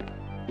treasure.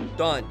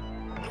 Done.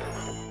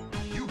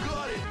 You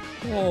got it.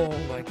 Oh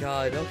my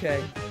god,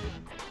 okay.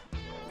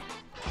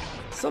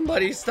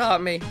 Somebody stop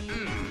me.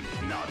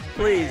 Not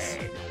Please.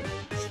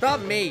 bad.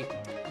 Stop me.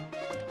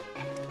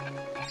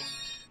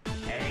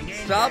 Hang in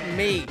Stop there.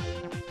 me.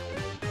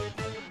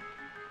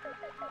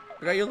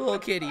 I got your little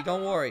kitty,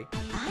 don't worry.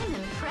 I'm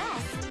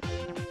impressed.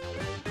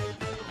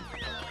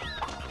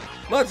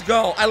 Let's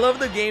go. I love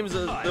the games,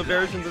 the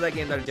versions of that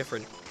game that are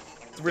different.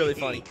 It's really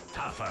funny.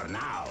 Tougher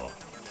now.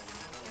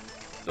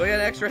 Do I get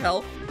extra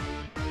health?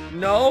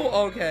 No?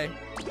 Okay.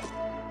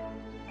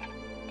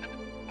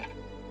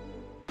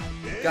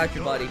 Got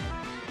you, buddy.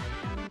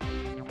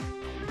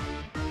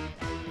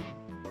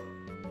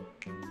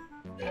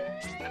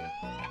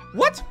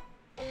 What?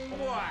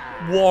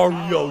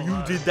 Wario,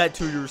 you did that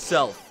to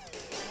yourself.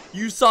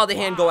 You saw the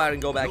hand go out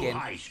and go back New in.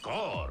 high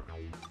score.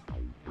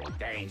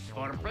 Thanks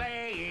for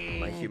playing.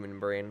 My human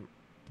brain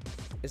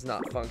is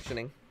not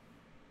functioning.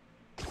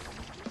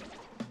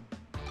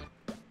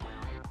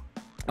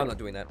 I'm not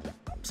doing that.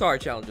 Sorry,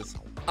 challenges.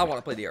 I want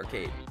to play the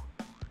arcade.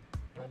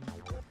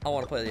 I'm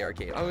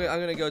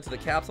gonna go to the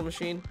capsule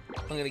machine.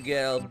 I'm gonna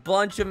get a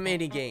bunch of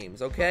mini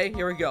games. Okay,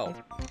 here we go.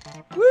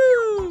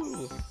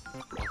 Woo!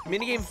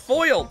 Minigame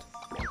foiled.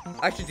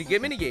 Actually, to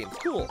get mini games,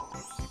 cool.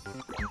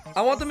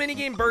 I want the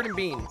minigame Bird and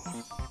Bean.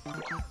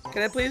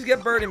 Can I please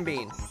get Bird and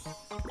Bean?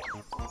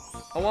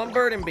 I want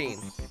Bird and Bean.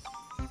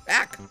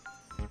 Ack!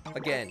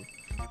 Again.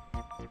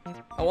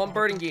 I want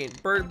Bird and Bean.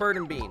 Bird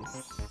and Bean.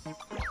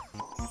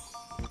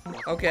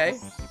 Okay.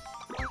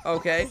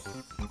 Okay.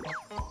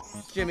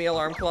 Jimmy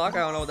alarm clock. I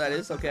don't know what that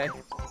is. Okay.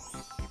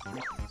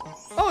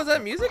 Oh, is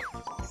that music?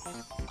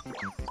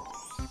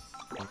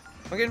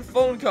 I'm getting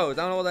phone codes.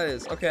 I don't know what that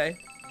is. Okay.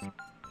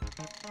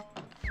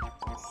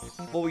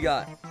 What we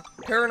got?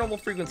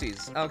 Paranormal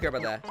frequencies. I don't care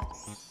about that.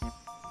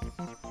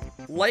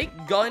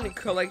 Light gun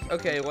collect.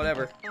 Okay,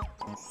 whatever.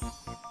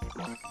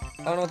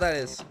 I don't know what that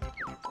is.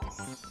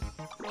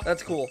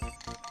 That's cool.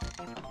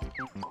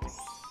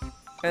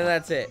 And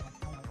that's it.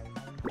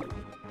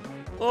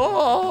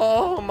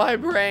 Oh, my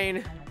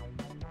brain.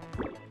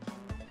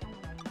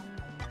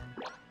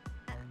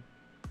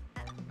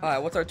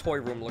 Alright, what's our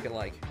toy room looking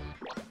like?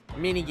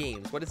 Mini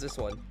games. What is this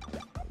one?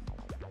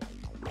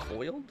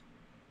 Foiled?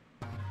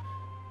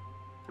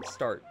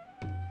 Start.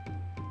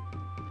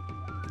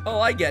 Oh,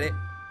 I get it.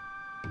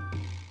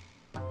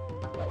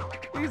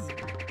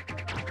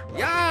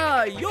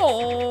 Yeah, yo,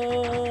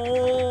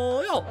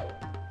 yo,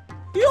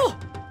 yo,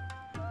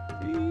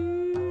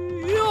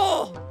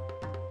 yo,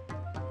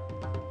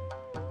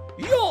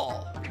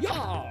 yo, yo.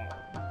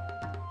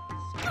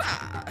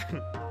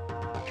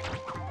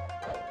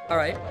 All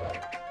right.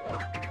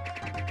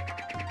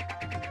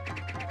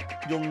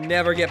 You'll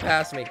never get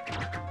past me.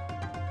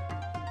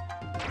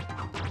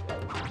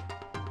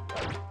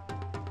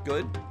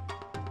 Good.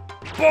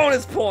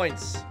 Bonus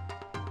points.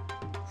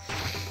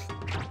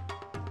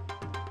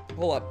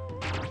 Hold up.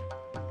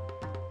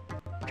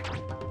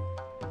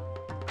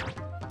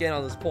 Getting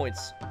all those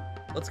points.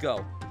 Let's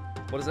go.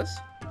 What is this?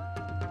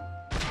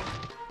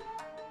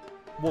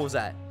 What was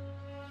that?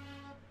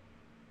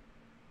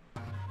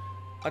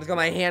 I just got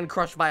my hand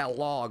crushed by a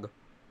log.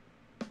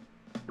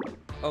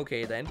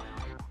 Okay then.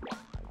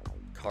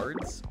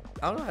 Cards?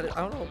 I don't know how to,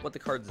 I don't know what the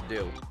cards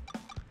do.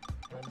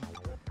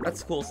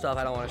 That's cool stuff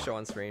I don't want to show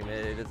on stream.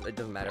 It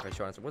doesn't matter if I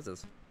show on stream. What's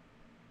this?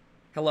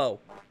 Hello.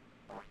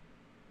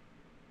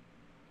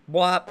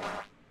 What?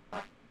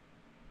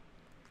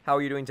 How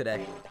are you doing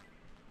today?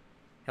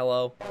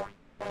 Hello?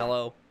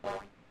 Hello?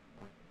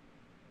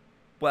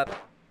 What?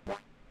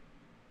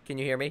 Can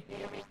you hear me?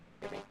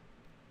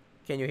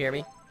 Can you hear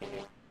me?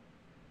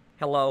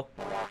 Hello?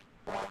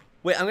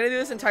 Wait, I'm gonna do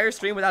this entire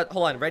stream without...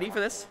 Hold on, ready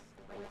for this?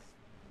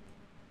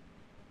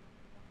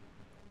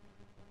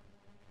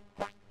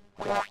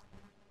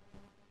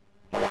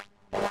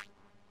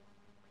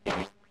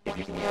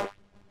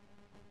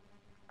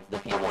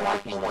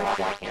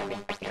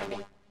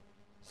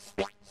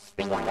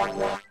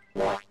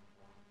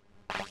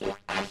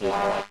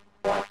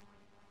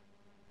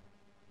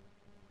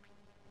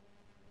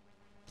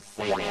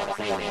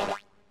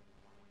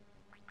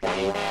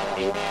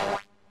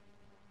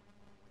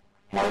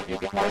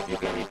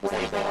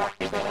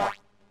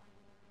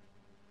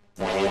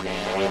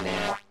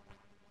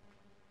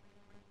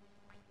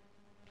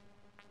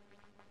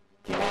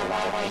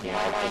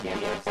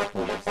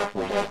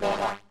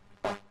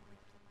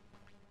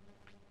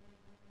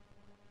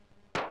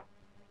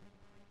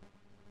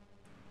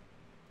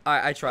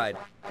 I tried.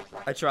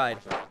 I tried.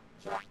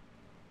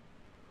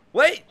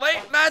 Wait,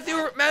 Matthew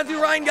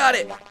Ryan got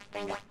it.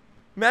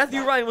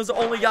 Matthew Ryan was the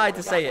only guy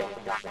to say it.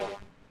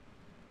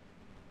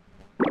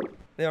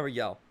 There we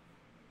go.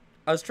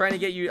 I was trying to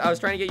get you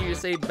to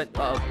say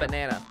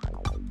banana.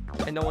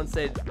 And no one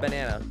said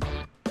banana.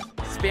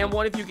 Spam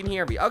 1 if you can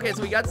hear me. Okay,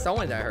 so we got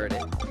someone that heard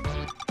it.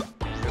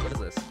 Wait, what is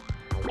this?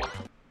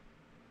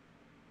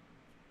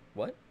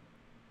 What?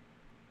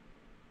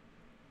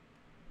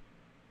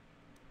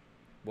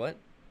 What?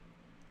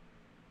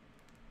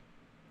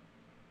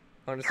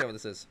 I don't understand what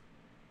this is.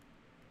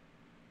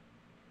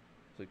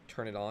 So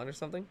turn it on or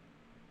something?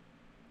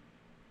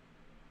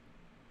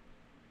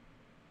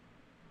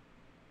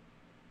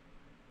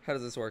 How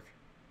does this work?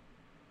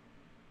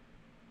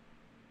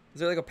 Is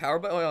there like a power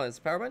button? Oh, no, it's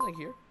a power button like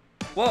here?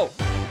 Whoa!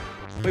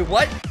 Wait,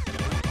 what?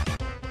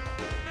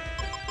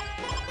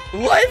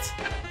 What?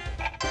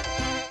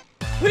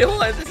 Wait,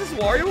 hold on. Is this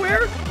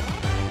WarioWare?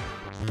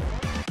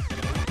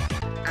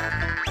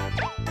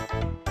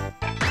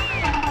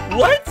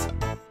 What?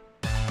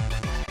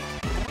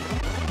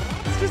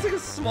 It's just like a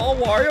small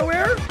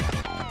WarioWare?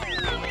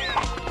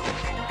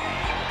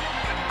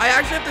 I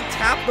actually have to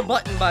tap the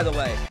button, by the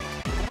way.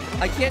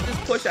 I can't just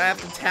push, I have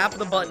to tap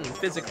the button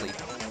physically.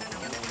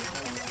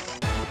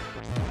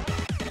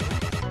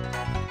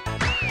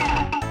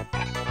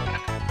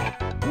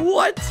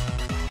 What?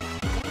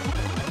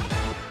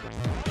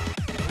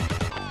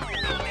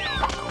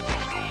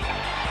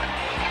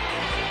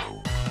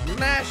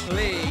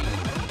 Mashly.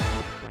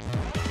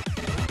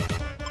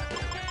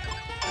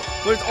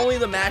 But it's only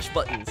the mash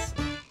buttons.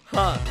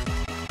 Huh.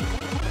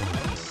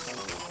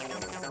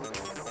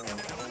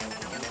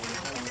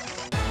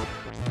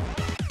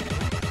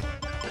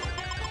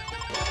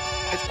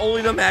 It's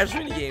only the mash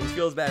mini games.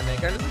 Feels bad, man.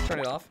 Can I just like, turn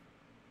it off?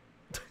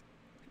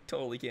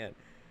 Totally can.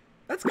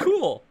 That's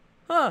cool.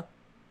 Huh.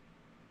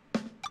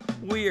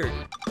 Weird.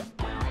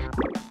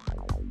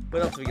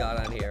 What else we got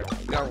on here?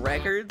 We got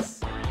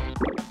records.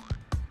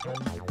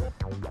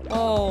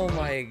 Oh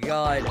my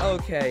god.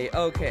 Okay,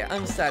 okay.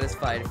 I'm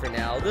satisfied for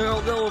now. There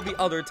will be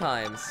other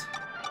times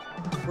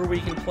where we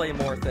can play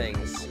more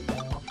things.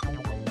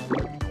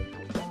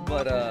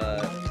 But,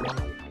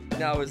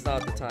 now is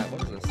not the time.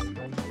 What is this?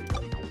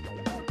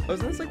 Oh,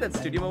 isn't this like that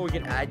studio mode where you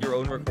can add your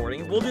own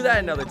recordings? We'll do that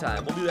another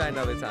time. We'll do that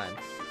another time.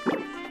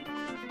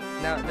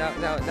 Now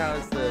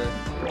is the...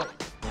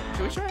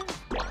 Should we try?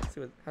 Let's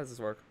see how does this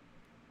work?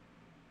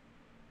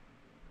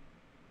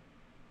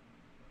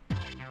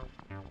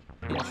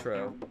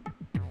 Intro.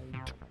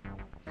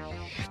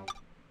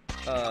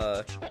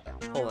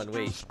 Hold on,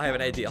 wait. I have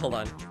an idea. Hold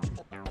on.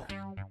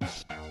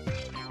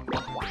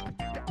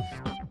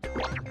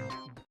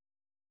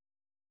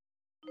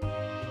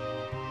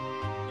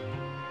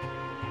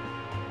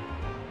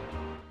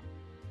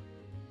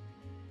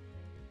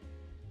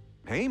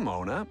 Hey,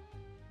 Mona.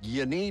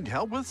 You need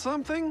help with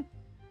something?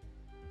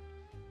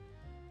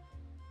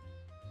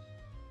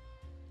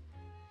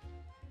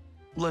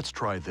 Let's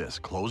try this.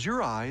 Close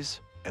your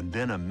eyes and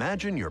then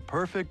imagine your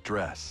perfect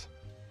dress.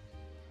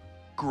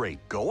 Great.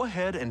 Go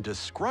ahead and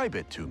describe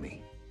it to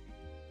me.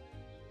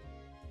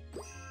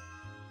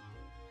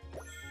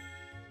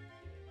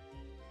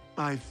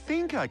 I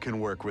think I can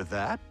work with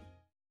that.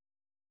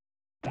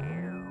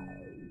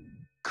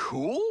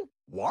 Cool?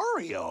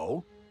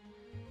 Wario?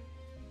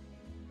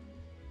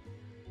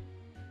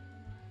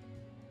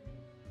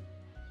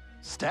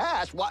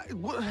 Stash? What?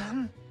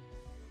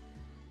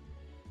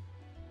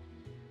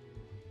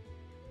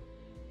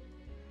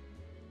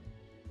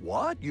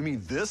 What? You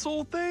mean this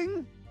old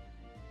thing?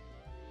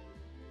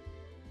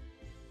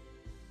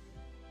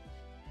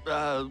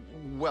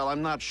 Well,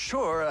 I'm not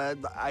sure.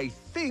 I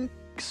think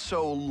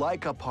so,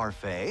 like a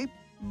parfait,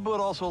 but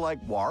also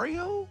like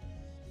Wario?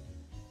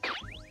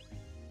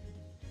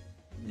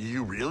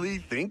 You really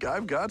think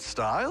I've got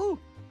style?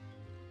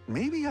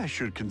 Maybe I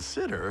should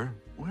consider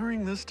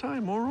wearing this tie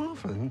more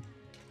often.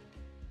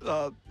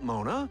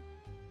 Mona?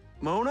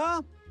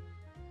 Mona?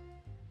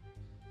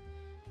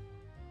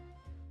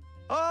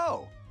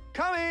 Oh,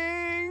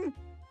 coming!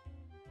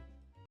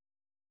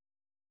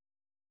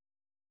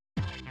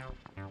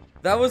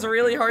 That was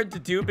really hard to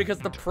do because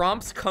the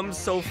prompts come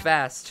so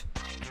fast.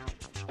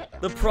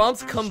 The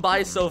prompts come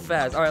by so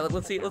fast. All right,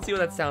 let's see what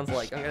that sounds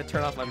like. I'm gonna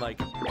turn off my mic.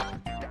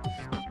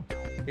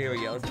 Here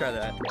we go. Let's try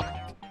that.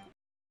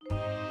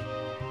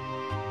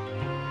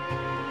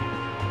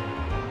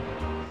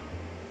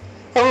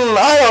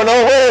 I don't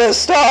know where to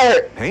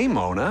start. Hey,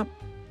 Mona.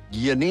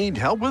 You need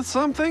help with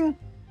something?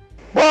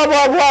 Blah,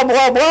 blah, blah,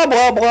 blah, blah,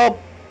 blah, blah.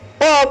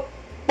 Blah,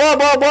 blah,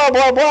 blah, blah,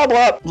 blah, blah,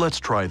 blah. Let's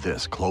try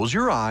this. Close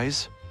your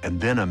eyes and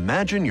then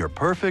imagine your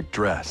perfect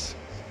dress.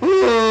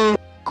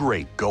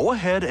 Great. Go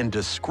ahead and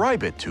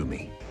describe it to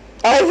me.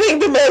 I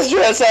think the best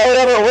dress I would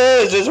ever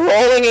wear is just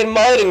rolling in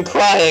mud and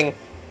crying.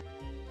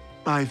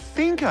 I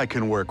think I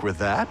can work with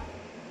that.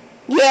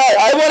 Yeah,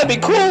 I want to be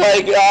cool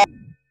like,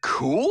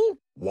 Cool?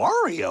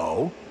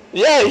 Wario?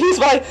 Yeah, he's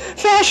my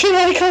fashion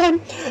icon.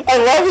 I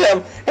love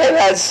him. And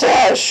that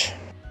stash.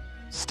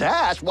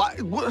 Stash? What?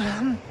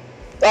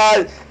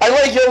 I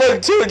like your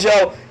look too,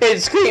 Joe.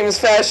 It screams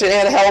fashion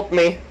and help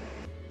me.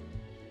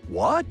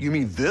 What? You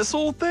mean this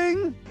old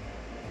thing?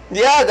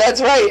 Yeah,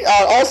 that's right.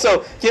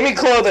 Also, give me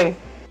clothing.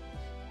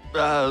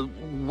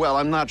 Well,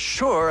 I'm not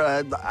sure.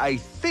 I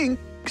think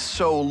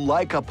so,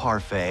 like a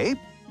parfait,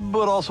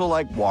 but also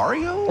like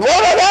Wario?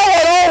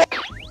 No.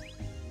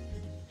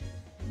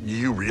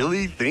 You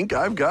really think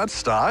I've got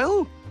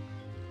style?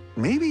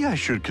 Maybe I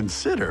should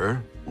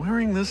consider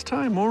wearing this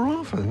tie more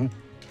often.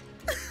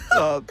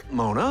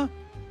 Mona?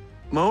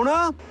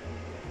 Mona?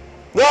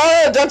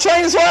 No, don't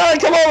try this one.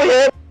 Come over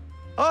here.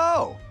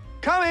 Oh,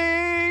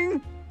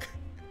 coming!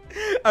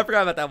 I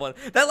forgot about that one.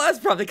 That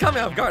last prompt, it caught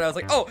me off guard. I was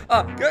like, oh,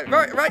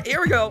 right,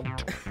 here we go.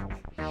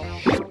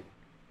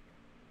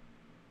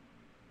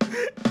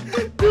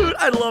 Dude,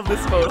 I love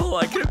this mode.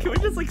 Hold on, can we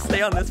just like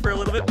stay on this for a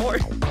little bit more?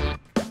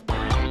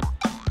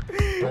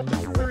 This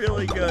is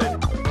really good.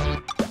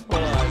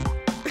 Hold on.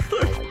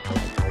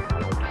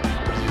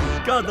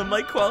 God, the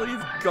mic quality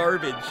is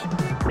garbage.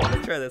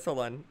 Let's try this. Hold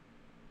on.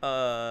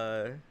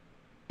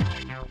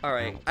 All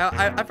right.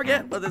 I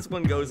forget what this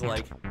one goes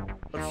like.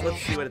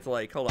 Let's see what it's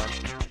like. Hold on.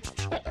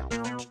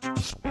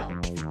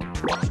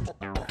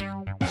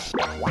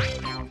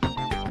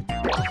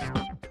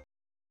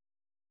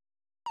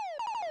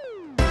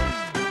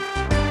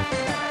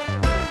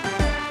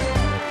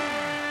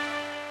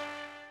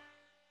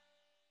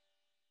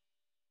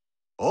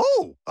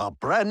 Oh, a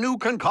brand new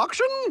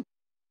concoction?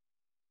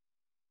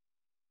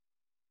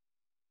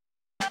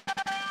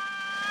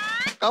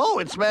 Oh,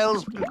 it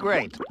smells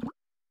great.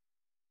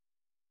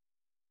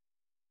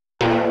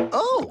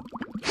 Oh.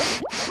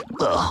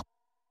 Ugh.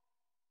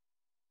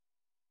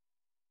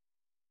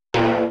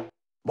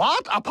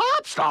 What? A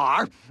pop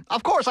star?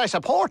 Of course I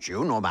support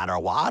you no matter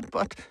what,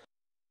 but...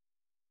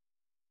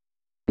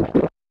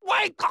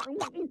 Wait!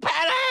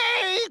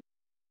 Penny!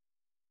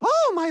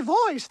 Oh, my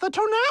voice, the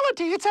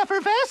tonality, it's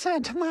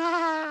effervescent.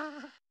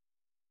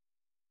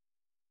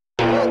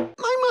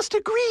 I must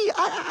agree,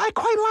 I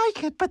quite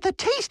like it, but the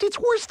taste, it's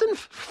worse than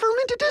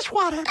fermented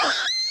dishwater.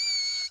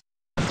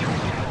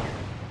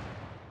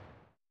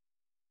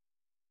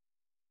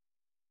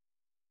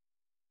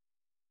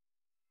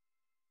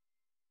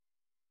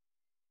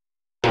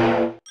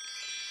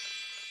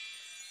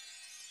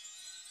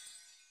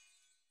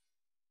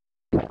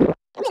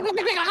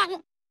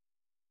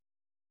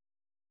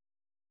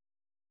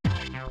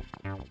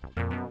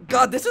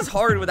 God, this is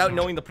hard without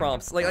knowing the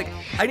prompts. Like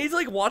I need to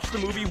like watch the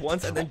movie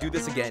once and then do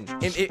this again.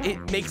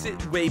 It makes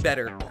it way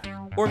better.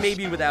 Or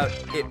maybe without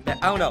it.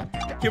 I don't know.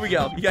 Here we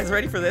go. You guys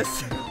ready for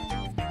this?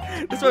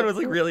 This one was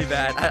like really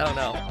bad. I don't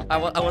know.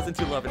 I wasn't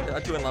too in love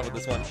with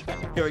this one.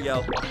 Here we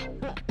go.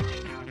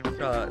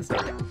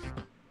 Start.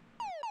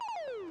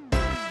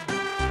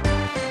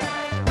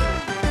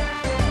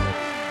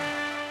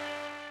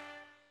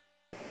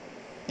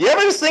 You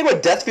ever just think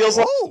what death feels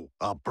like? Oh,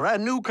 a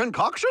brand new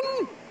concoction?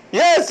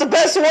 Yeah, it's the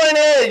best one in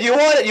it. You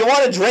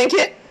want to drink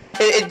it?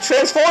 It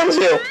transforms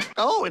you.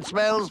 Oh, it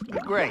smells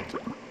great.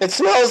 It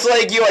smells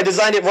like you. I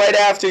designed it right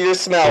after your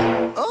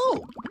smell.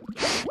 Oh.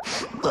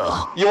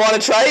 Ugh. You want to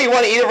try it? You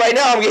want to eat it right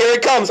now? Here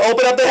it comes.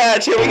 Open up the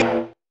hatch. Here we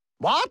go.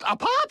 What? A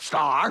pop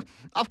star?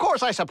 Of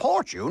course I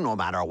support you, no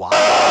matter what.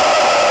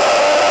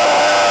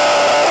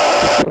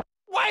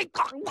 Wait,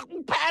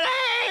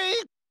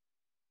 Penny!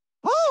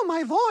 Oh,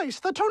 my voice,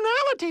 the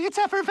tonality, it's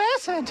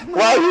effervescent.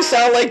 Wow, you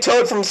sound like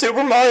Toad from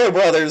Super Mario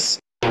Brothers.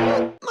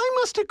 I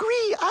must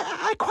agree,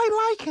 I quite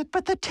like it,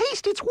 but the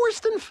taste, it's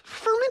worse than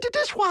fermented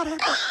dishwater.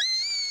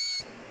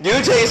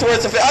 You taste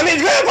worse than... I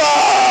mean,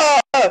 Grandpa!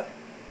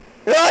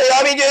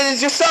 I mean, it's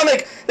your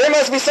stomach. There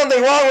must be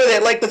something wrong with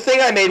it, like the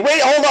thing I made.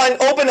 Wait, hold on,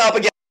 open up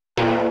again.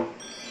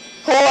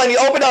 Hold on, you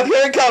open up,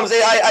 here it comes.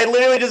 I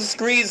literally just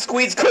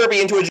squeezed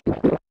Kirby into a...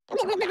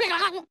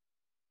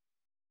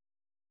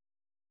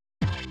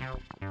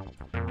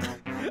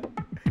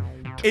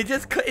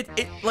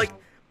 Like,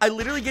 I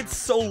literally get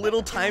so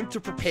little time to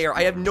prepare.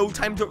 I have no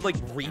time to, like,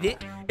 read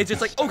it. It's just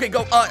like, okay,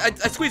 go, I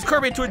squeeze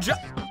Kirby into a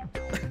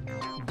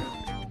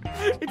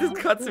It just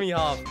cuts me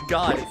off.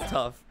 God, it's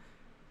tough.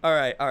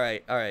 Alright.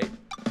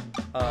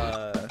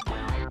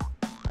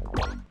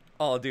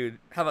 Oh, dude,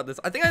 how about this?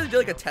 I think I did,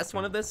 like, a test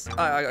one of this.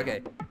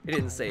 Okay, it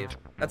didn't save.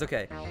 That's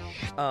okay.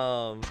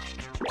 I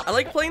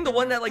like playing the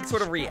one that, like,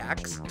 sort of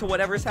reacts to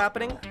whatever's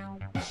happening.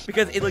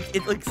 Because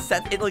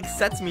it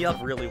sets me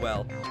up really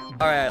well.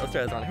 All right, let's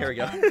try this on. Here we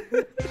go. I've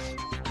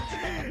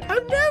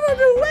never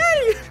been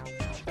ready.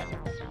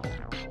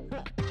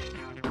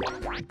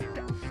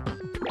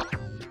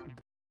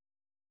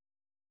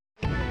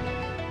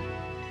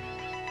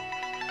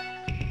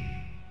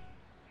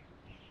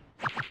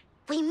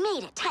 We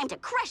made it. Time to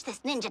crush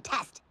this ninja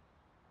test.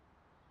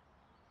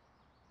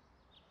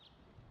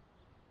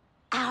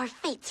 Our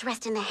fates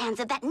rest in the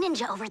hands of that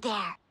ninja over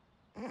there.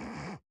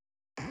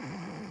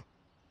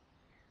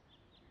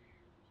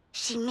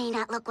 She may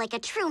not look like a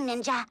true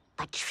ninja,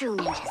 but true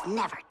ninjas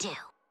never do.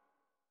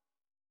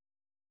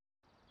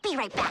 Be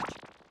right back.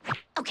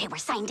 Okay, we're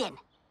signed in.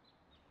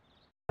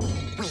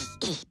 We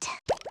eat.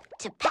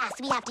 To pass,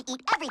 we have to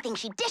eat everything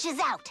she dishes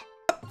out.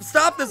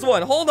 Stop this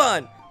one. Hold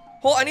on.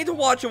 I need to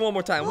watch it one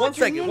more time. One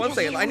second.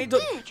 I need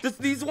to.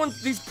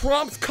 These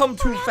prompts come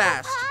too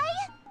fast.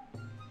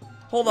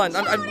 Hold on.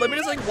 Let me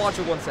just like watch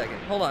it 1 second.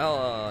 Hold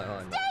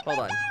on.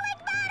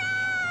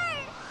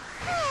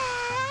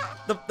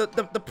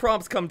 The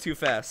prompts come too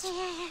fast. Oh no,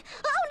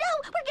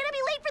 we're gonna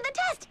be late for the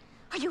test.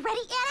 Are you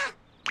ready, Anna?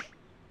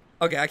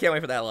 Okay, I can't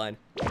wait for that line.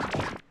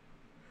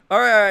 All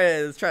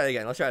right, let's try it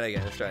again.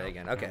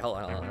 Okay, hold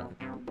on.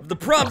 The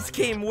prompts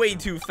came way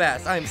too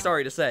fast. I'm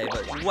sorry to say,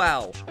 but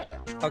wow.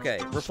 Okay,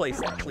 replace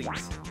that,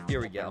 please.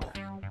 Here we go.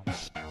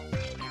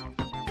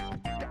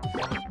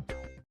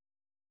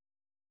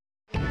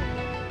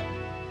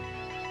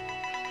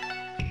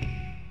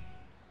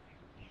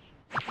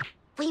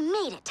 We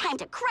made it. Time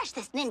to crush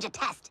this ninja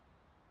test.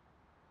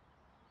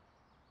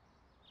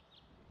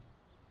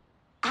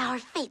 Our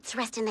fates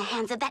rest in the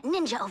hands of that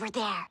ninja over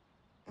there.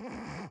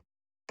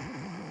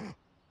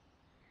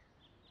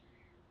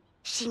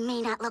 She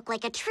may not look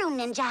like a true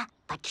ninja,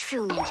 but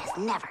true ninjas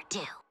never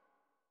do.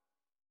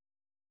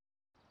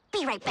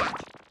 Be right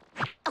back.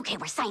 Okay,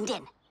 we're signed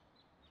in.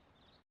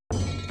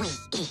 We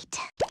eat.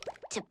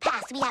 To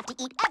pass, we have to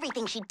eat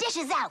everything she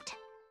dishes out.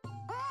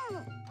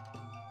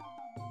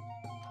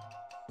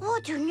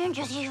 What do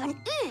ninjas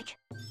even eat?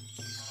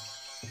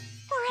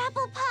 For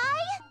apple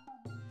pie?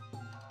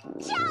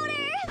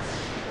 Chowder!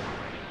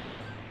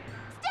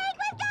 Steak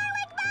with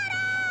garlic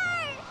butter!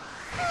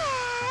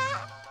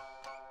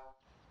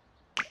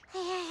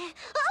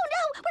 Oh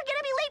no! We're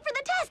gonna be late for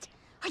the test!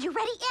 Are you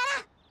ready, Anna?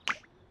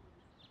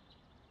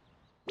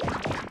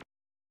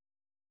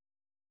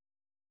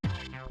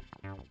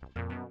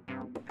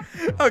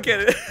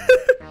 Okay.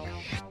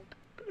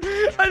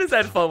 I just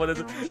had fun with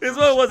this. This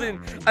one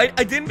wasn't... I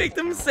didn't make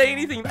them say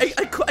anything. I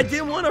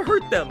didn't want to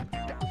hurt them.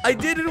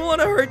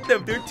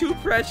 They're too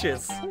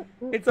precious.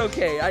 It's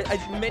okay.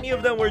 Many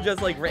of them were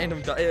just like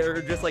random...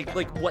 Or just like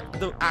what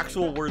the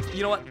actual words...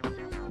 You know what?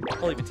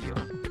 I'll leave it to you.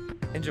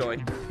 Enjoy.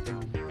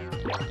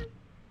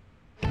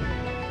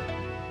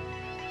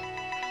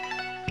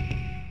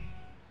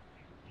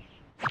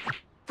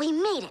 We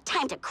made it.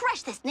 Time to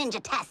crush this ninja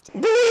test.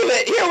 Believe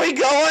it. Here we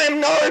go. I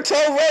am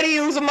Naruto, ready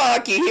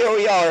Uzumaki. Here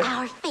we are.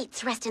 Our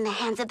fates rest in the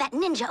hands of that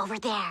ninja over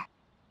there.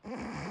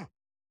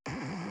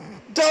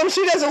 Dumb,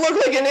 she doesn't look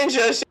like a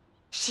ninja.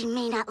 She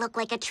may not look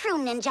like a true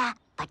ninja,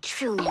 but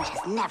true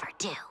ninjas never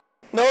do.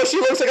 No, she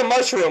looks like a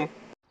mushroom.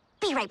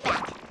 Be right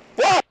back.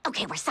 What?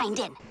 Okay, we're signed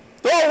in.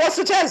 Oh, what's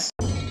the test?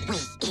 We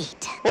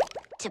eat.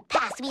 To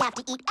pass, we have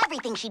to eat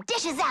everything she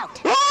dishes out.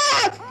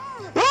 Ah!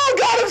 Oh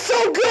God, I'm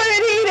so good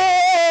at eating!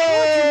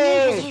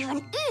 What do you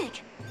even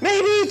eat?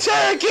 Maybe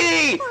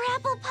turkey! Or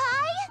apple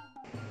pie?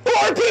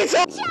 Or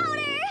pizza! Chowder!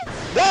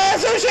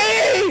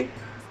 Sushi!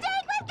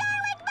 Steak with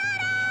garlic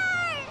butter!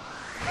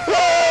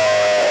 Ah!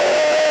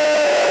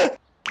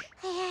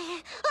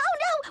 Oh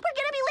no! We're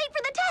gonna be late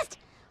for the test!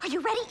 Are you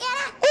ready,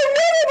 Anna? I'll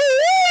never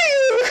believe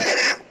you!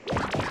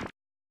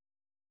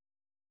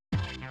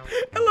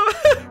 Hello.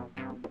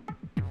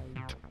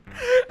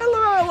 Hello,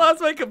 I lost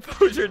my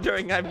composure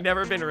during I've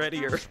never been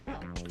readier.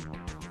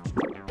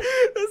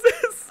 This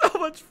is so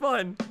much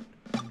fun.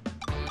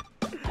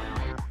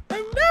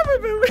 I've never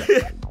been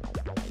ready.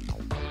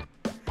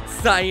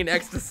 Cyan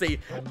ecstasy.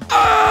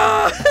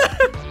 Ah!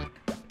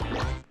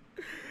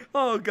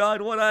 Oh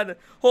God, what on?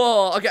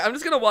 Oh, okay, I'm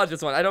just gonna watch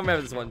this one. I don't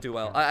remember this one too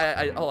well.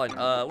 Hold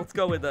on. Let's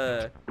go with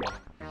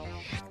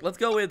let's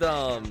go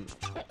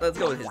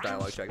with his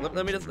dialogue check.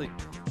 Let me just.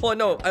 Oh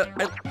no,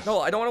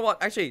 no, I don't want to watch.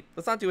 Actually,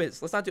 let's not do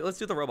his. Let's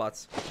do the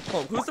robots.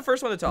 Oh, who's the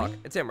first one to talk?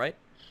 It's him, right?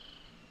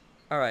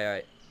 All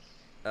right.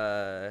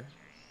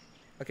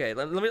 Okay.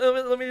 Let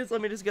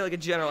me just get like a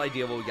general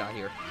idea of what we got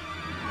here.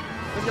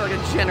 Let's get like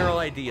a general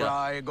idea.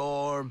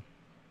 Igor.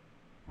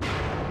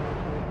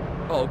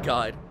 Oh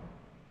God.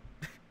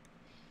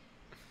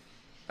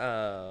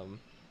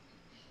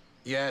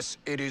 Yes,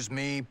 it is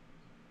me.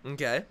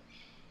 Okay.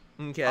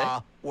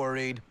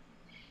 Worried.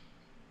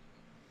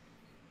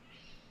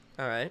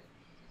 All right.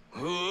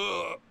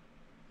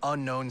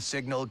 Unknown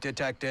signal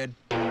detected.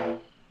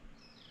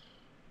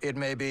 It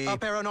may be a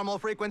paranormal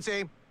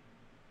frequency.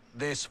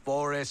 This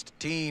forest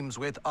teems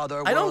with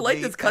other. I don't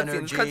like this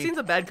cutscene. This cutscene's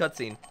a bad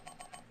cutscene.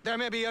 There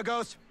may be a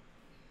ghost.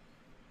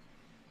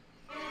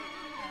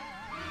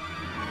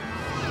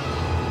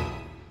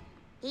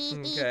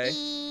 Okay.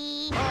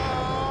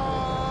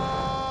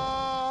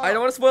 I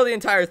don't want to spoil the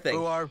entire thing.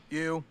 Who are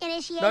you?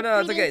 Initiate No,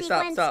 it's okay.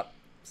 sequence.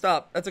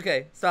 Stop. That's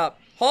okay. Stop.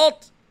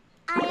 Halt.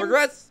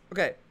 Progress.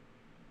 Okay.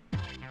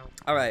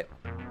 All right.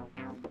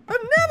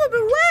 I've never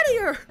been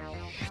readier.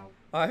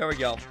 All right, here we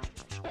go.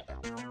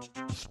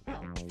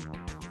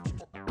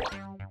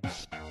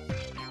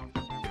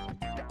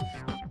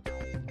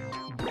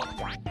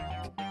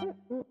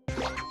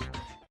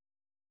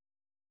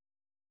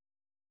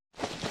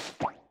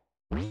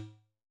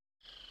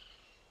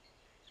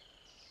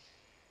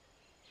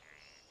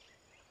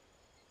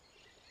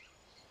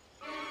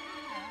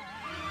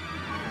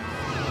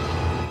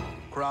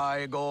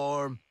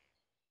 Igor.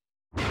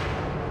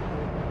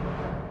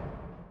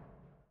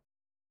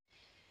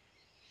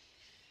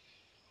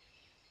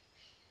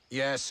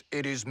 Yes,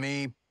 it is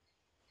me.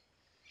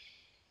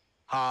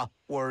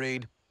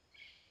 Worried.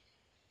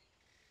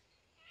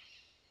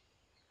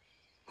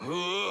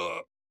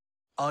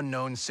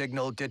 Unknown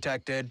signal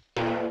detected.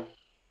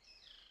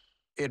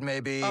 It may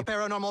be a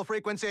paranormal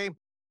frequency.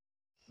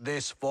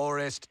 This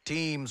forest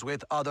teems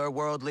with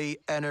otherworldly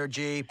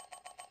energy.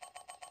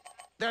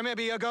 There may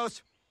be a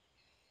ghost.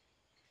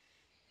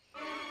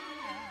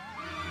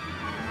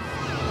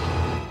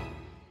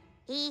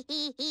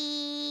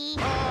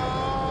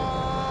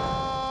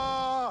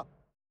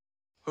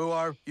 Who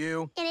are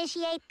you?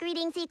 Initiate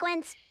greeting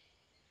sequence.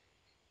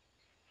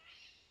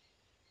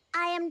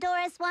 I am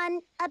Doris 1,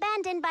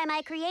 abandoned by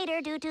my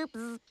creator due to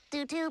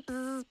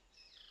bzz.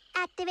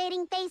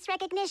 Activating face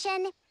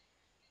recognition.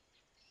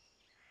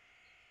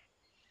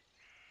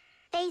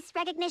 Face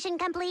recognition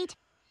complete.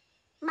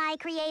 My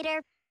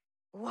creator.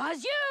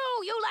 Was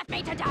you! You left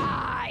me to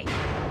die!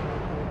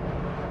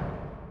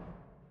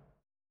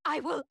 I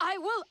will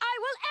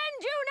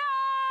end you now!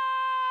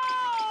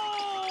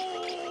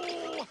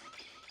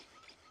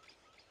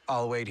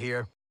 I'll wait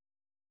here.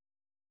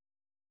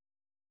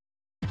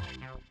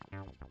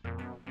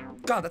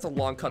 God, that's a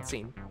long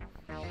cutscene.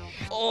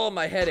 Oh,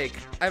 my headache.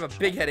 I have a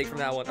big headache from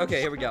that one. Okay,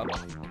 here we go.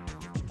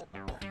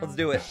 Let's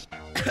do it.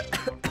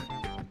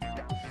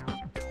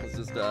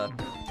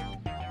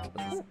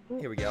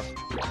 Here we go.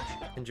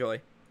 Enjoy.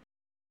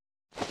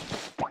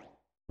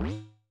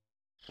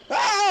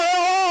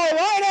 Oh,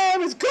 my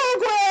name is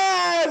Google.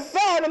 I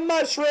found a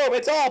mushroom.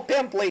 It's all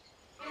pimply.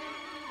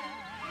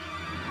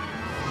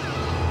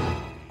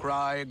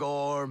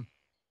 Igor.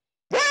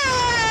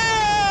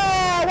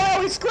 Ah! Why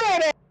are we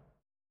screaming?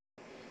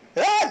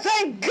 Oh,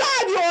 thank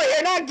God you were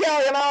here, not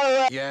getting out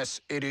of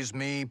Yes, it is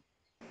me.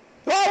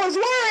 I was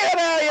worried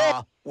about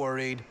you.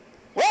 Worried.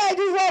 Why'd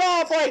you run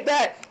off like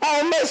that?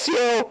 I'll miss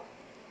you.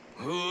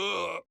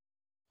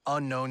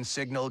 Unknown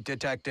signal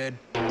detected.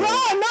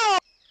 Oh, no!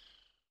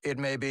 It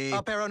may be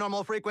a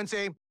paranormal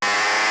frequency.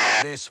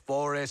 This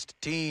forest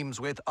teems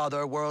with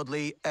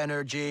otherworldly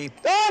energy.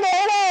 Oh,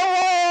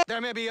 no!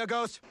 There may be a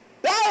ghost.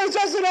 That was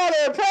just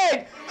another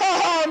prank!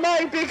 Haha,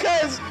 Mike,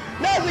 because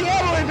nothing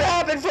ever would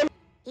happen from.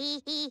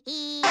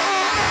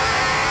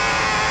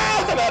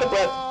 I'm out of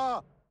breath.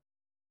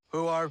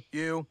 Who are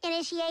you?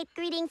 Initiate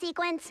greeting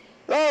sequence.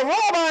 Oh,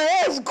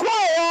 Robot is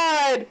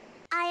quiet!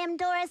 I am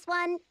Doris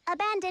 1,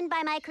 abandoned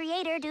by my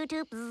creator due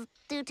to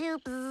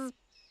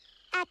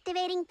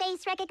Activating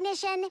face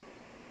recognition.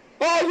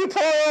 Oh, you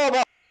poor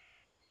robot!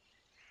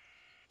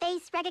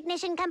 Face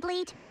recognition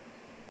complete.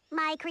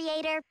 My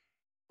creator.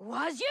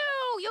 Was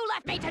you! You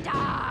left me to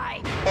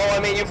die! Oh, I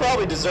mean, you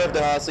probably deserved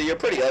it, honestly. You're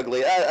pretty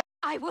ugly.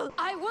 I will. Oh,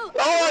 I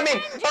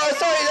mean, sorry,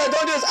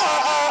 don't do this.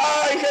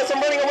 I guess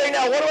I'm running away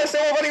now. What do I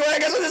say? I'm running away. I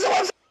guess this is what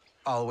I'm saying.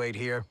 I'll wait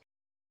here.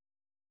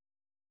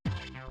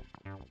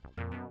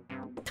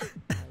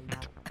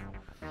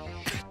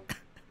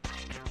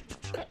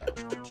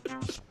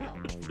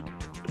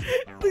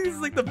 This is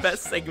like the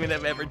best segment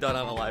I've ever done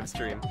on a live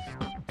stream.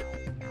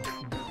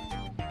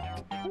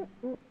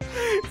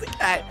 It's like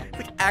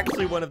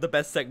actually one of the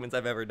best segments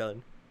I've ever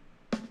done.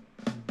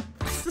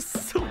 This is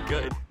so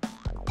good.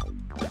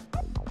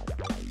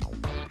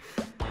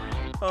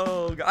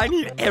 Oh God, I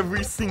need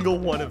every single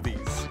one of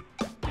these.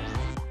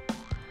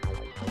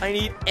 I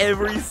need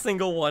every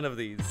single one of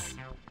these.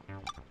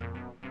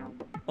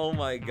 Oh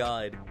my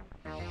God.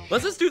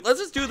 Let's just do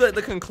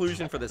the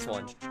conclusion for this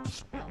one.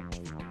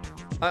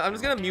 I'm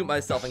just gonna mute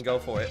myself and go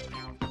for it.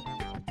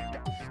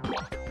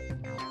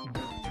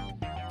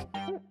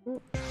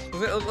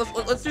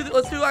 Let's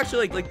do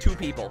actually like two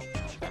people.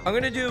 I'm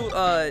gonna do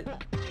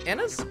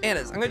Anna's.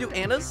 I'm gonna do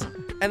Anna's,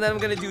 and then I'm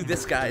gonna do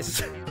this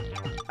guy's.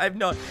 I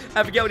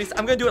forget what he's.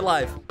 I'm gonna do it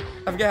live.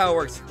 I forget how it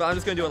works, but I'm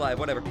just gonna do it live.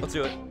 Whatever. Let's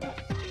do it.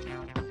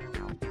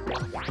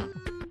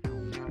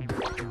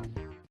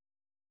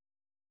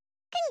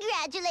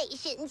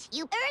 Congratulations,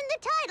 you earned the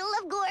title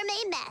of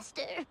Gourmet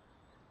Master.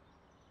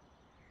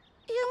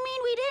 You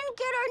mean we didn't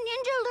get our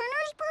ninja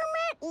learner's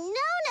permit?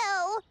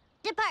 No.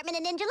 Department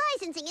of Ninja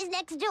Licensing is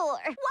next door.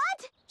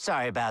 What?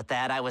 Sorry about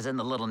that. I was in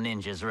the little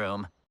ninja's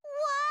room.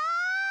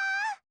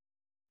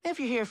 What? If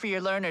you're here for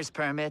your learner's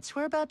permits,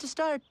 we're about to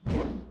start.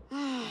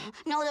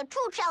 Now the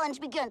true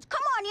challenge begins.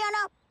 Come on,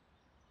 Yana.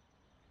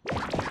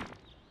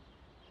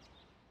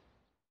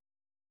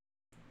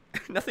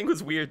 Nothing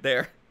was weird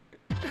there.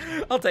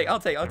 I'll take it.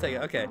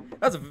 Okay.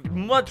 That's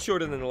much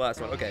shorter than the last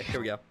one. Okay,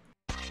 here we go.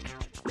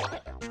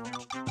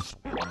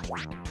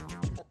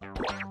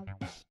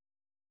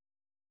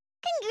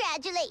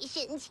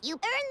 Congratulations, you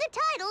earned the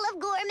title of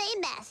Gourmet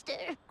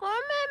Master.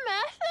 Gourmet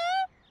Master?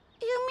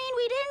 You mean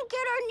we didn't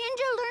get our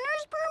ninja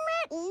learner's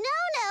permit?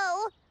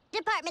 No.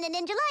 Department of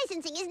Ninja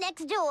Licensing is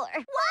next door.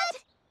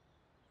 What?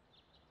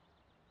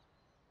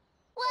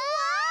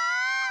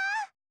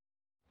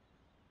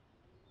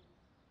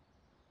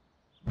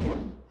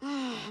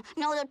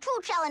 Now the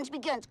true challenge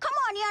begins. Come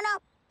on, Yana.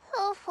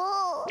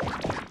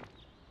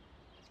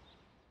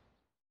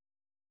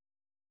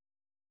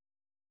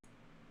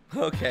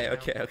 Okay.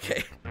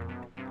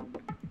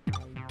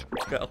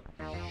 Let's go.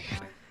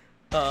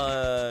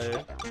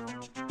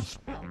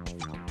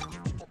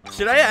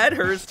 Should I add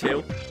hers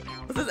too?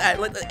 Let's just add,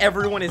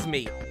 everyone is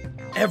me.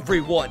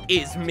 Everyone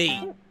is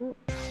me.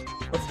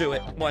 Let's do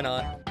it. Why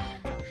not?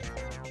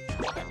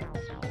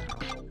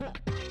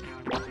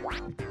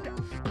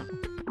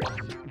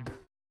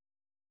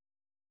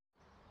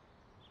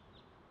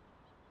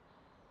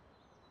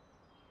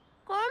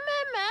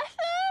 Gourmet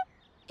Master?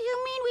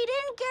 You mean we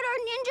didn't get our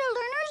ninja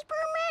learner's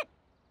permit?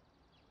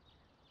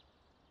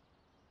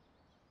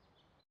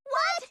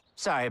 What?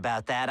 Sorry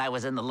about that. I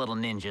was in the little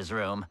ninja's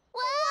room.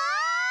 What?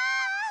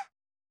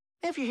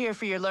 If you're here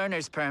for your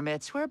learner's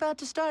permits, we're about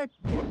to start.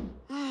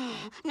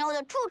 Now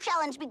the true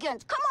challenge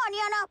begins. Come on,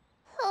 Yana.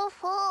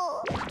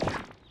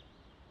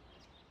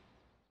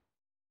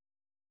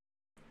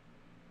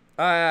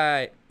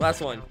 Alright,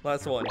 last one.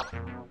 Let's do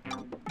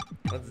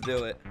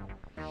it.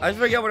 I just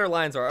forget what her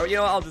lines are. Oh, you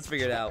know what? I'll just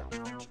figure it out.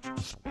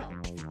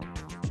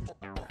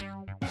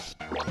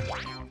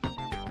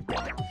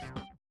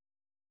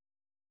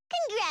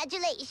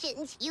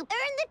 Congratulations, you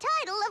earned the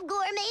title of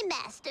Gourmet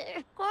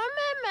Master.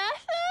 Gourmet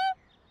Master?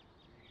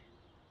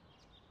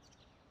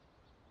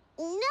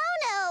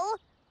 No.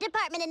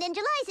 Department of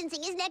Ninja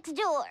Licensing is next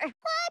door.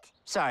 What?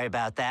 Sorry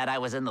about that. I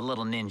was in the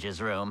little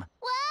ninja's room.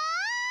 What?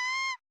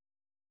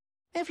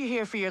 If you're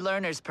here for your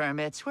learner's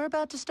permits, we're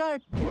about to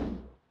start.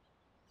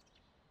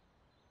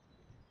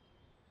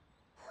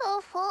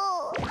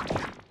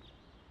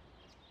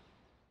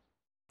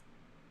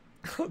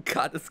 Oh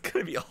God, this is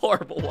gonna be a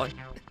horrible one.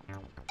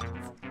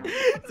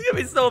 It's gonna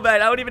be so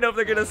bad. I don't even know if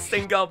they're gonna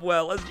sync up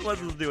well. Let's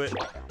just do it.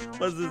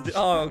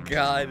 Oh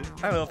God,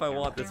 I don't know if I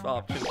want this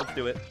option. Let's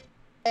do it.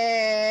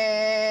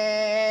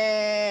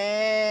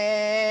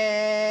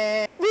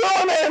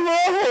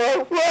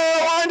 Ramen,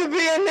 I want to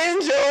be a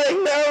ninja like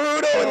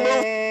Naruto and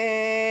Luffy.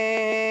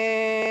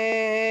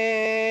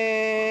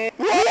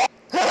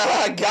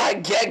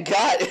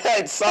 Got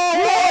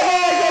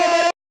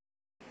it.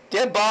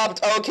 Get bobbed.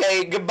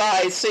 Okay,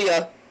 goodbye. See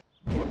ya.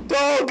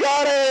 Oh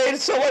God, I ate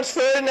so much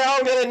food. Now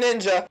I'm gonna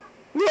ninja.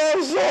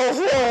 I'm so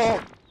full.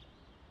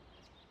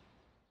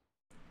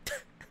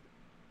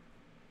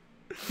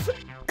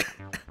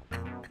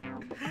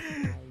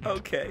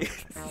 Okay,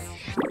 this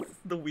is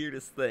the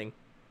weirdest thing.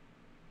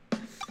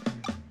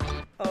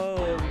 Oh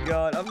Oh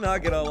god, I'm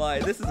not gonna lie,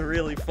 this is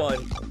really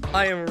fun.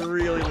 I am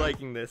really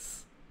liking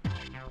this.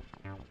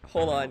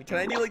 Hold on, can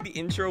I do like the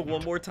intro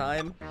one more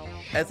time?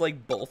 As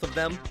like both of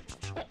them?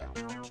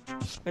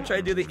 I'm gonna try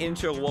to do the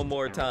intro one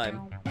more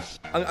time.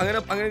 I'm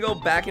gonna go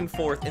back and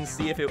forth and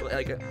see if it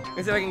like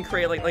see if I can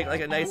create like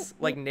a nice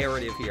like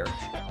narrative here.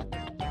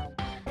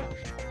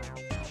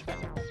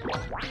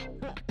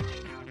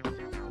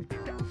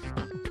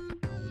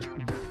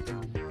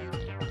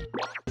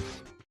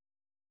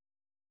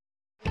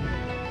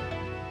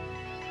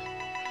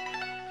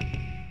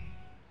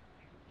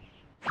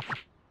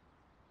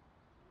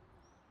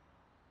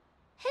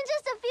 In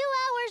just a few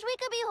hours, we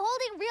could be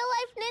holding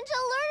real-life ninja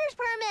learner's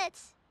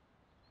permits.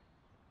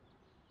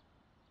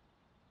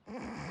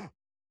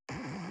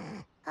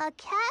 A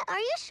cat? Are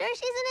you sure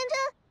she's a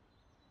ninja?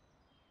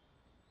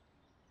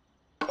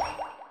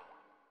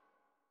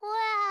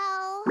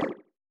 Wow.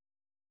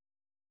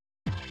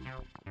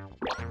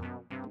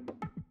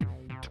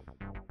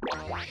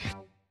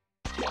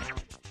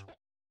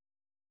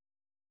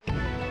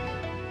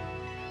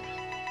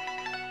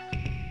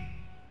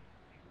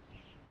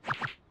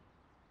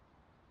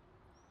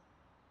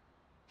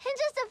 In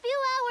just a few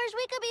hours,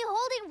 we could be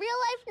holding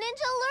real-life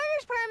ninja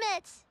learner's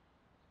permits.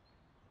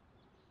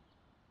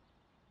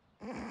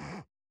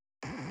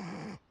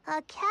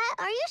 A cat?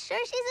 Are you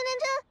sure she's a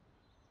ninja?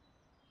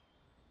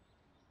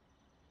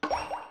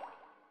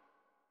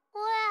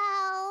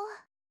 Wow.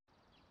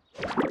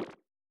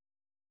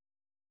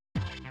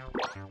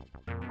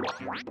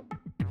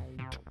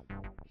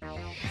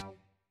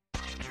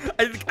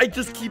 I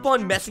just keep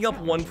on messing up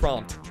one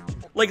prompt.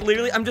 Like,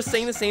 literally, I'm just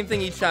saying the same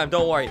thing each time,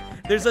 don't worry.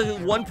 There's a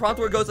one prompt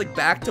where it goes, like,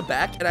 back to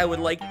back, and I would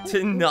like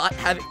to not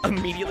have it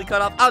immediately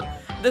cut off.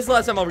 This is the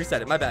last time I'll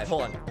reset it, my bad,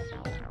 hold on.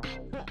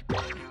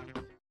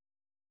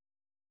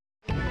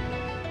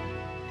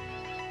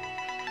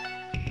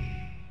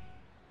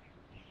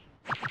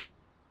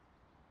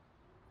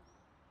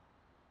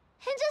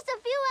 In just a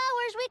few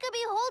hours, we could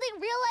be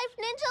holding real-life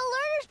ninja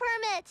learner's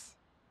permits.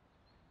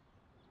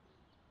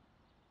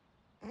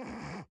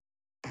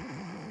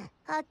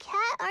 A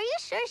cat? Are you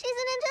sure she's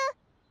a ninja?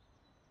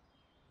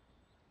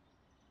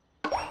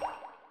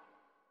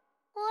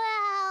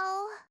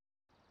 Wow.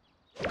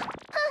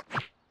 Huh.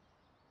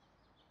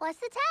 What's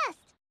the test?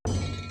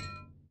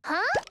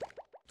 Huh?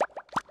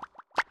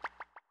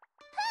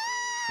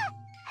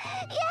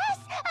 Ah! Yes!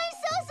 I'm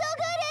so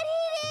good at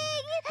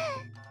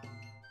eating!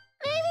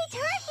 Maybe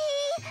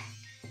turkey!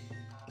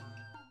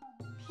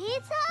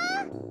 Pizza?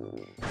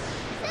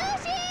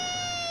 Sushi!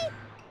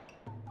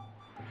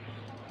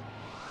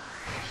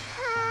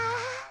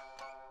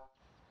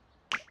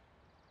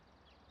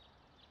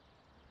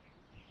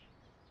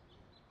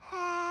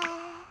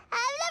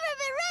 I've never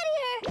been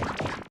readier!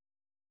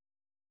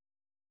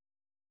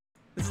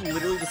 This is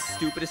literally the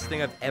stupidest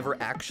thing I've ever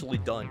actually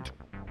done.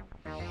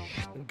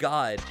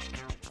 God.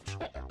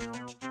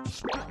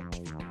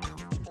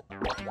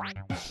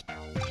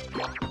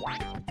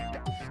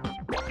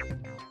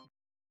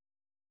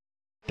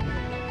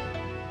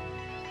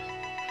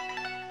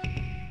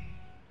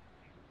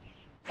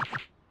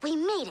 We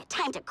made it!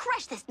 Time to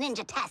crush this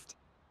ninja test!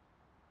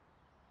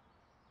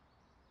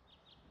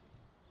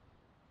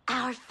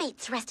 Our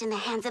fates rest in the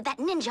hands of that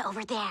ninja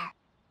over there.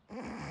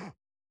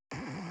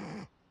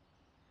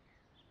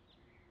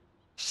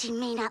 She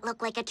may not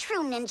look like a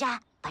true ninja,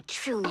 but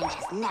true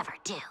ninjas never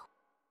do.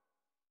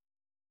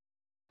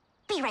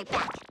 Be right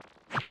back.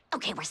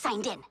 Okay, we're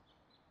signed in.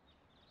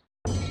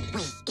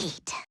 We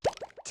eat.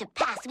 To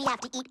pass, we have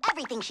to eat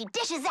everything she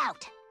dishes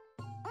out.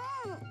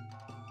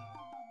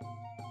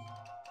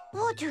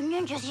 What do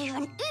ninjas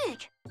even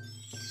eat?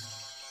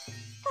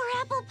 Or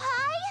apple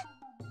pie?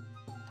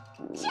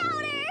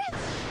 Chowder!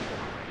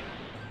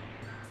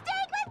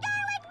 Steak with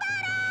garlic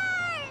butter!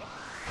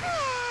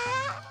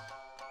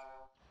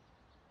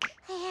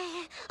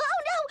 Oh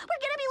no!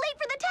 We're gonna be late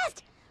for the test!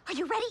 Are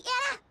you ready,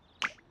 Anna?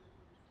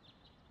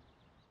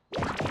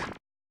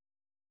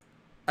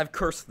 I've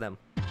cursed them.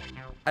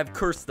 I've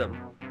cursed them.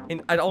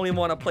 And I don't even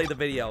want to play the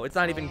video. It's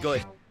not even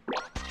good.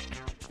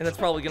 And that's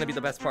probably gonna be the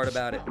best part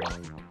about it.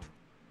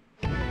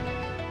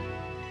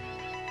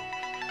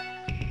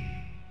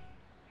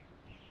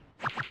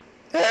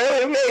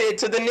 Hey, we made it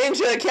to the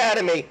Ninja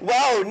Academy.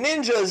 Wow,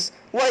 ninjas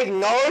like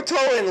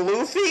Naruto and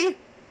Luffy?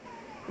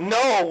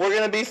 No, we're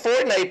gonna be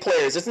Fortnite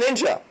players. It's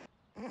Ninja.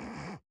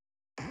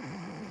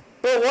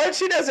 But what?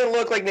 She doesn't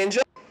look like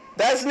Ninja.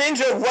 That's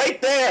Ninja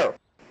right there.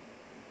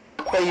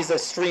 But he's a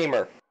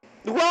streamer.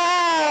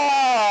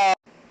 Wow!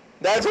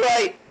 That's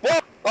right.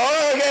 Well,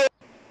 okay.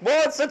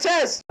 What's the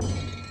test?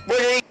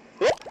 We're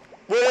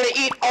gonna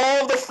eat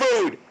all the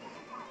food.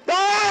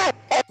 Ah!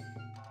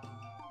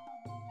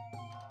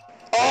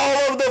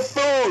 All of the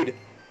food!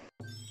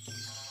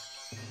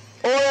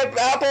 Or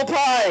apple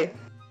pie!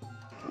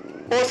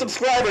 Or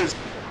subscribers!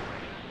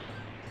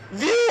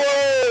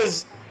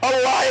 Viewers! A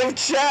live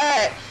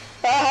chat!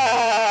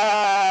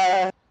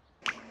 Ah!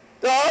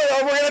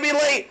 Oh, we're gonna be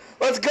late!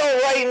 Let's go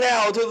right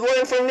now to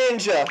learn from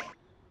Ninja!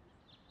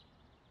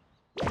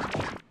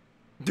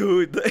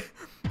 Dude,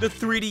 The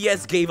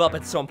 3DS gave up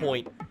at some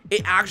point.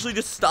 It actually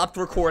just stopped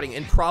recording,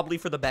 and probably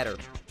for the better.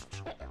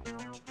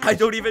 I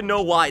don't even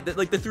know why.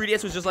 Like, the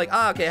 3DS was just like,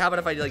 ah, okay, how about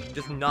if I, like,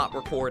 just not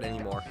record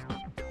anymore?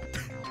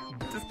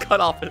 Just cut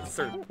off at a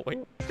certain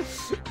point.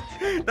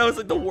 That was,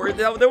 like, the worst.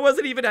 There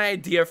wasn't even an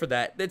idea for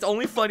that. It's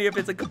only funny if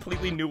it's a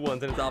completely new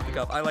one and it's off the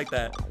cuff. I like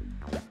that.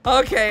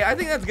 Okay, I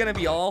think that's gonna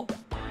be all.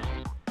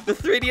 The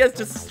 3DS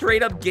just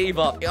straight up gave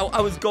up.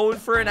 I was going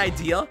for an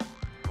idea,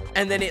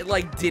 and then it,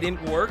 like, didn't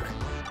work.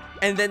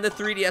 And then the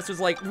 3DS was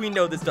like, we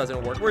know this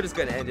doesn't work. We're just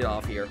gonna end it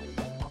off here.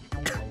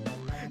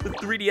 The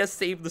 3DS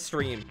saved the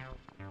stream.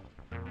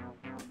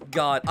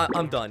 God,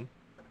 I'm done.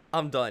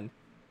 I'm done.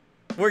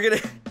 We're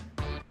gonna...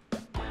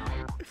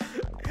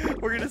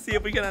 We're gonna see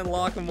if we can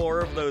unlock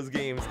more of those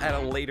games at a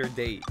later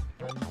date.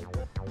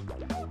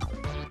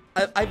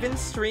 I've been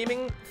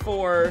streaming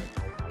for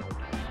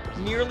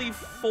nearly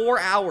 4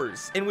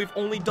 hours, and we've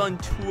only done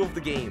 2 of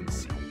the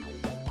games.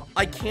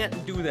 I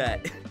can't do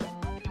that.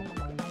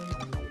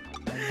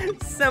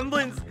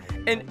 Semblance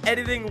and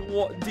editing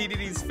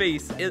DDD's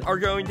face are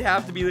going to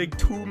have to be like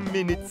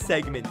 2-minute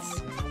segments.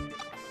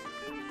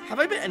 Have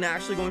I been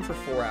actually going for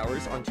 4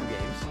 hours on 2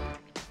 games?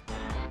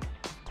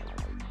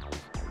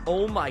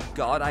 Oh my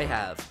god, I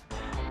have.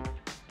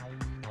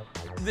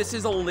 This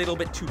is a little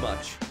bit too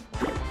much.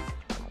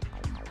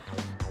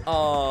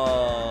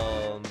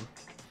 I'm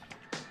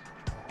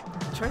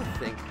trying to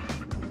think.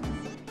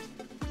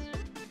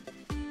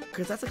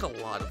 Because that's like a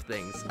lot of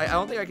things. I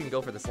don't think I can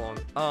go for this long.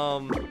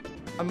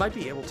 I might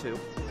be able to.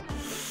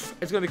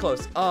 It's gonna be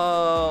close.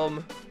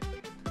 I'm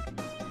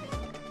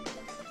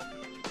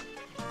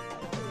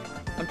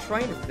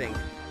trying to think.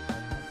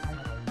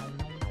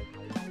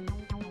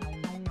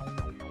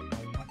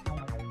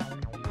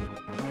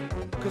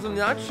 Because I'm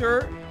not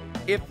sure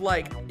if,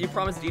 like, you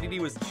promised DDD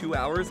was 2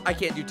 hours. I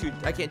can't do 2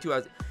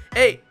 hours.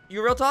 Hey,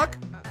 you real talk?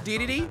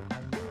 DDD?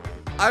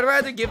 I'd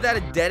rather give that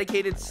a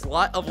dedicated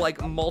slot of,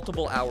 like,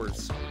 multiple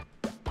hours.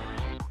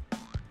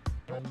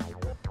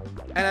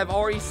 And I've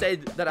already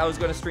said that I was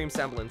going to stream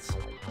Semblance.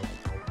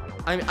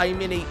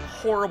 I'm in a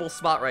horrible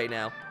spot right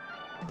now.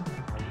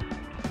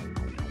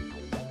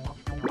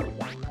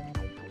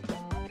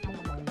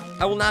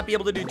 I will not be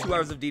able to do 2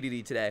 hours of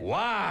DDD today.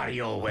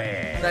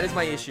 WarioWare. That is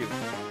my issue.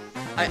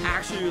 I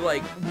actually,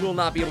 like, will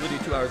not be able to do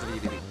 2 hours of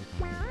DDD.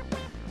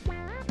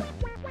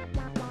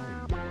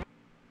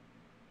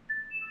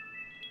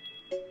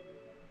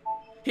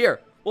 Here.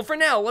 Well, for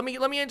now, let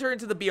me enter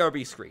into the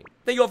BRB screen.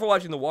 Thank you all for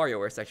watching the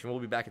WarioWare section. We'll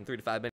be back in 3 to 5 minutes.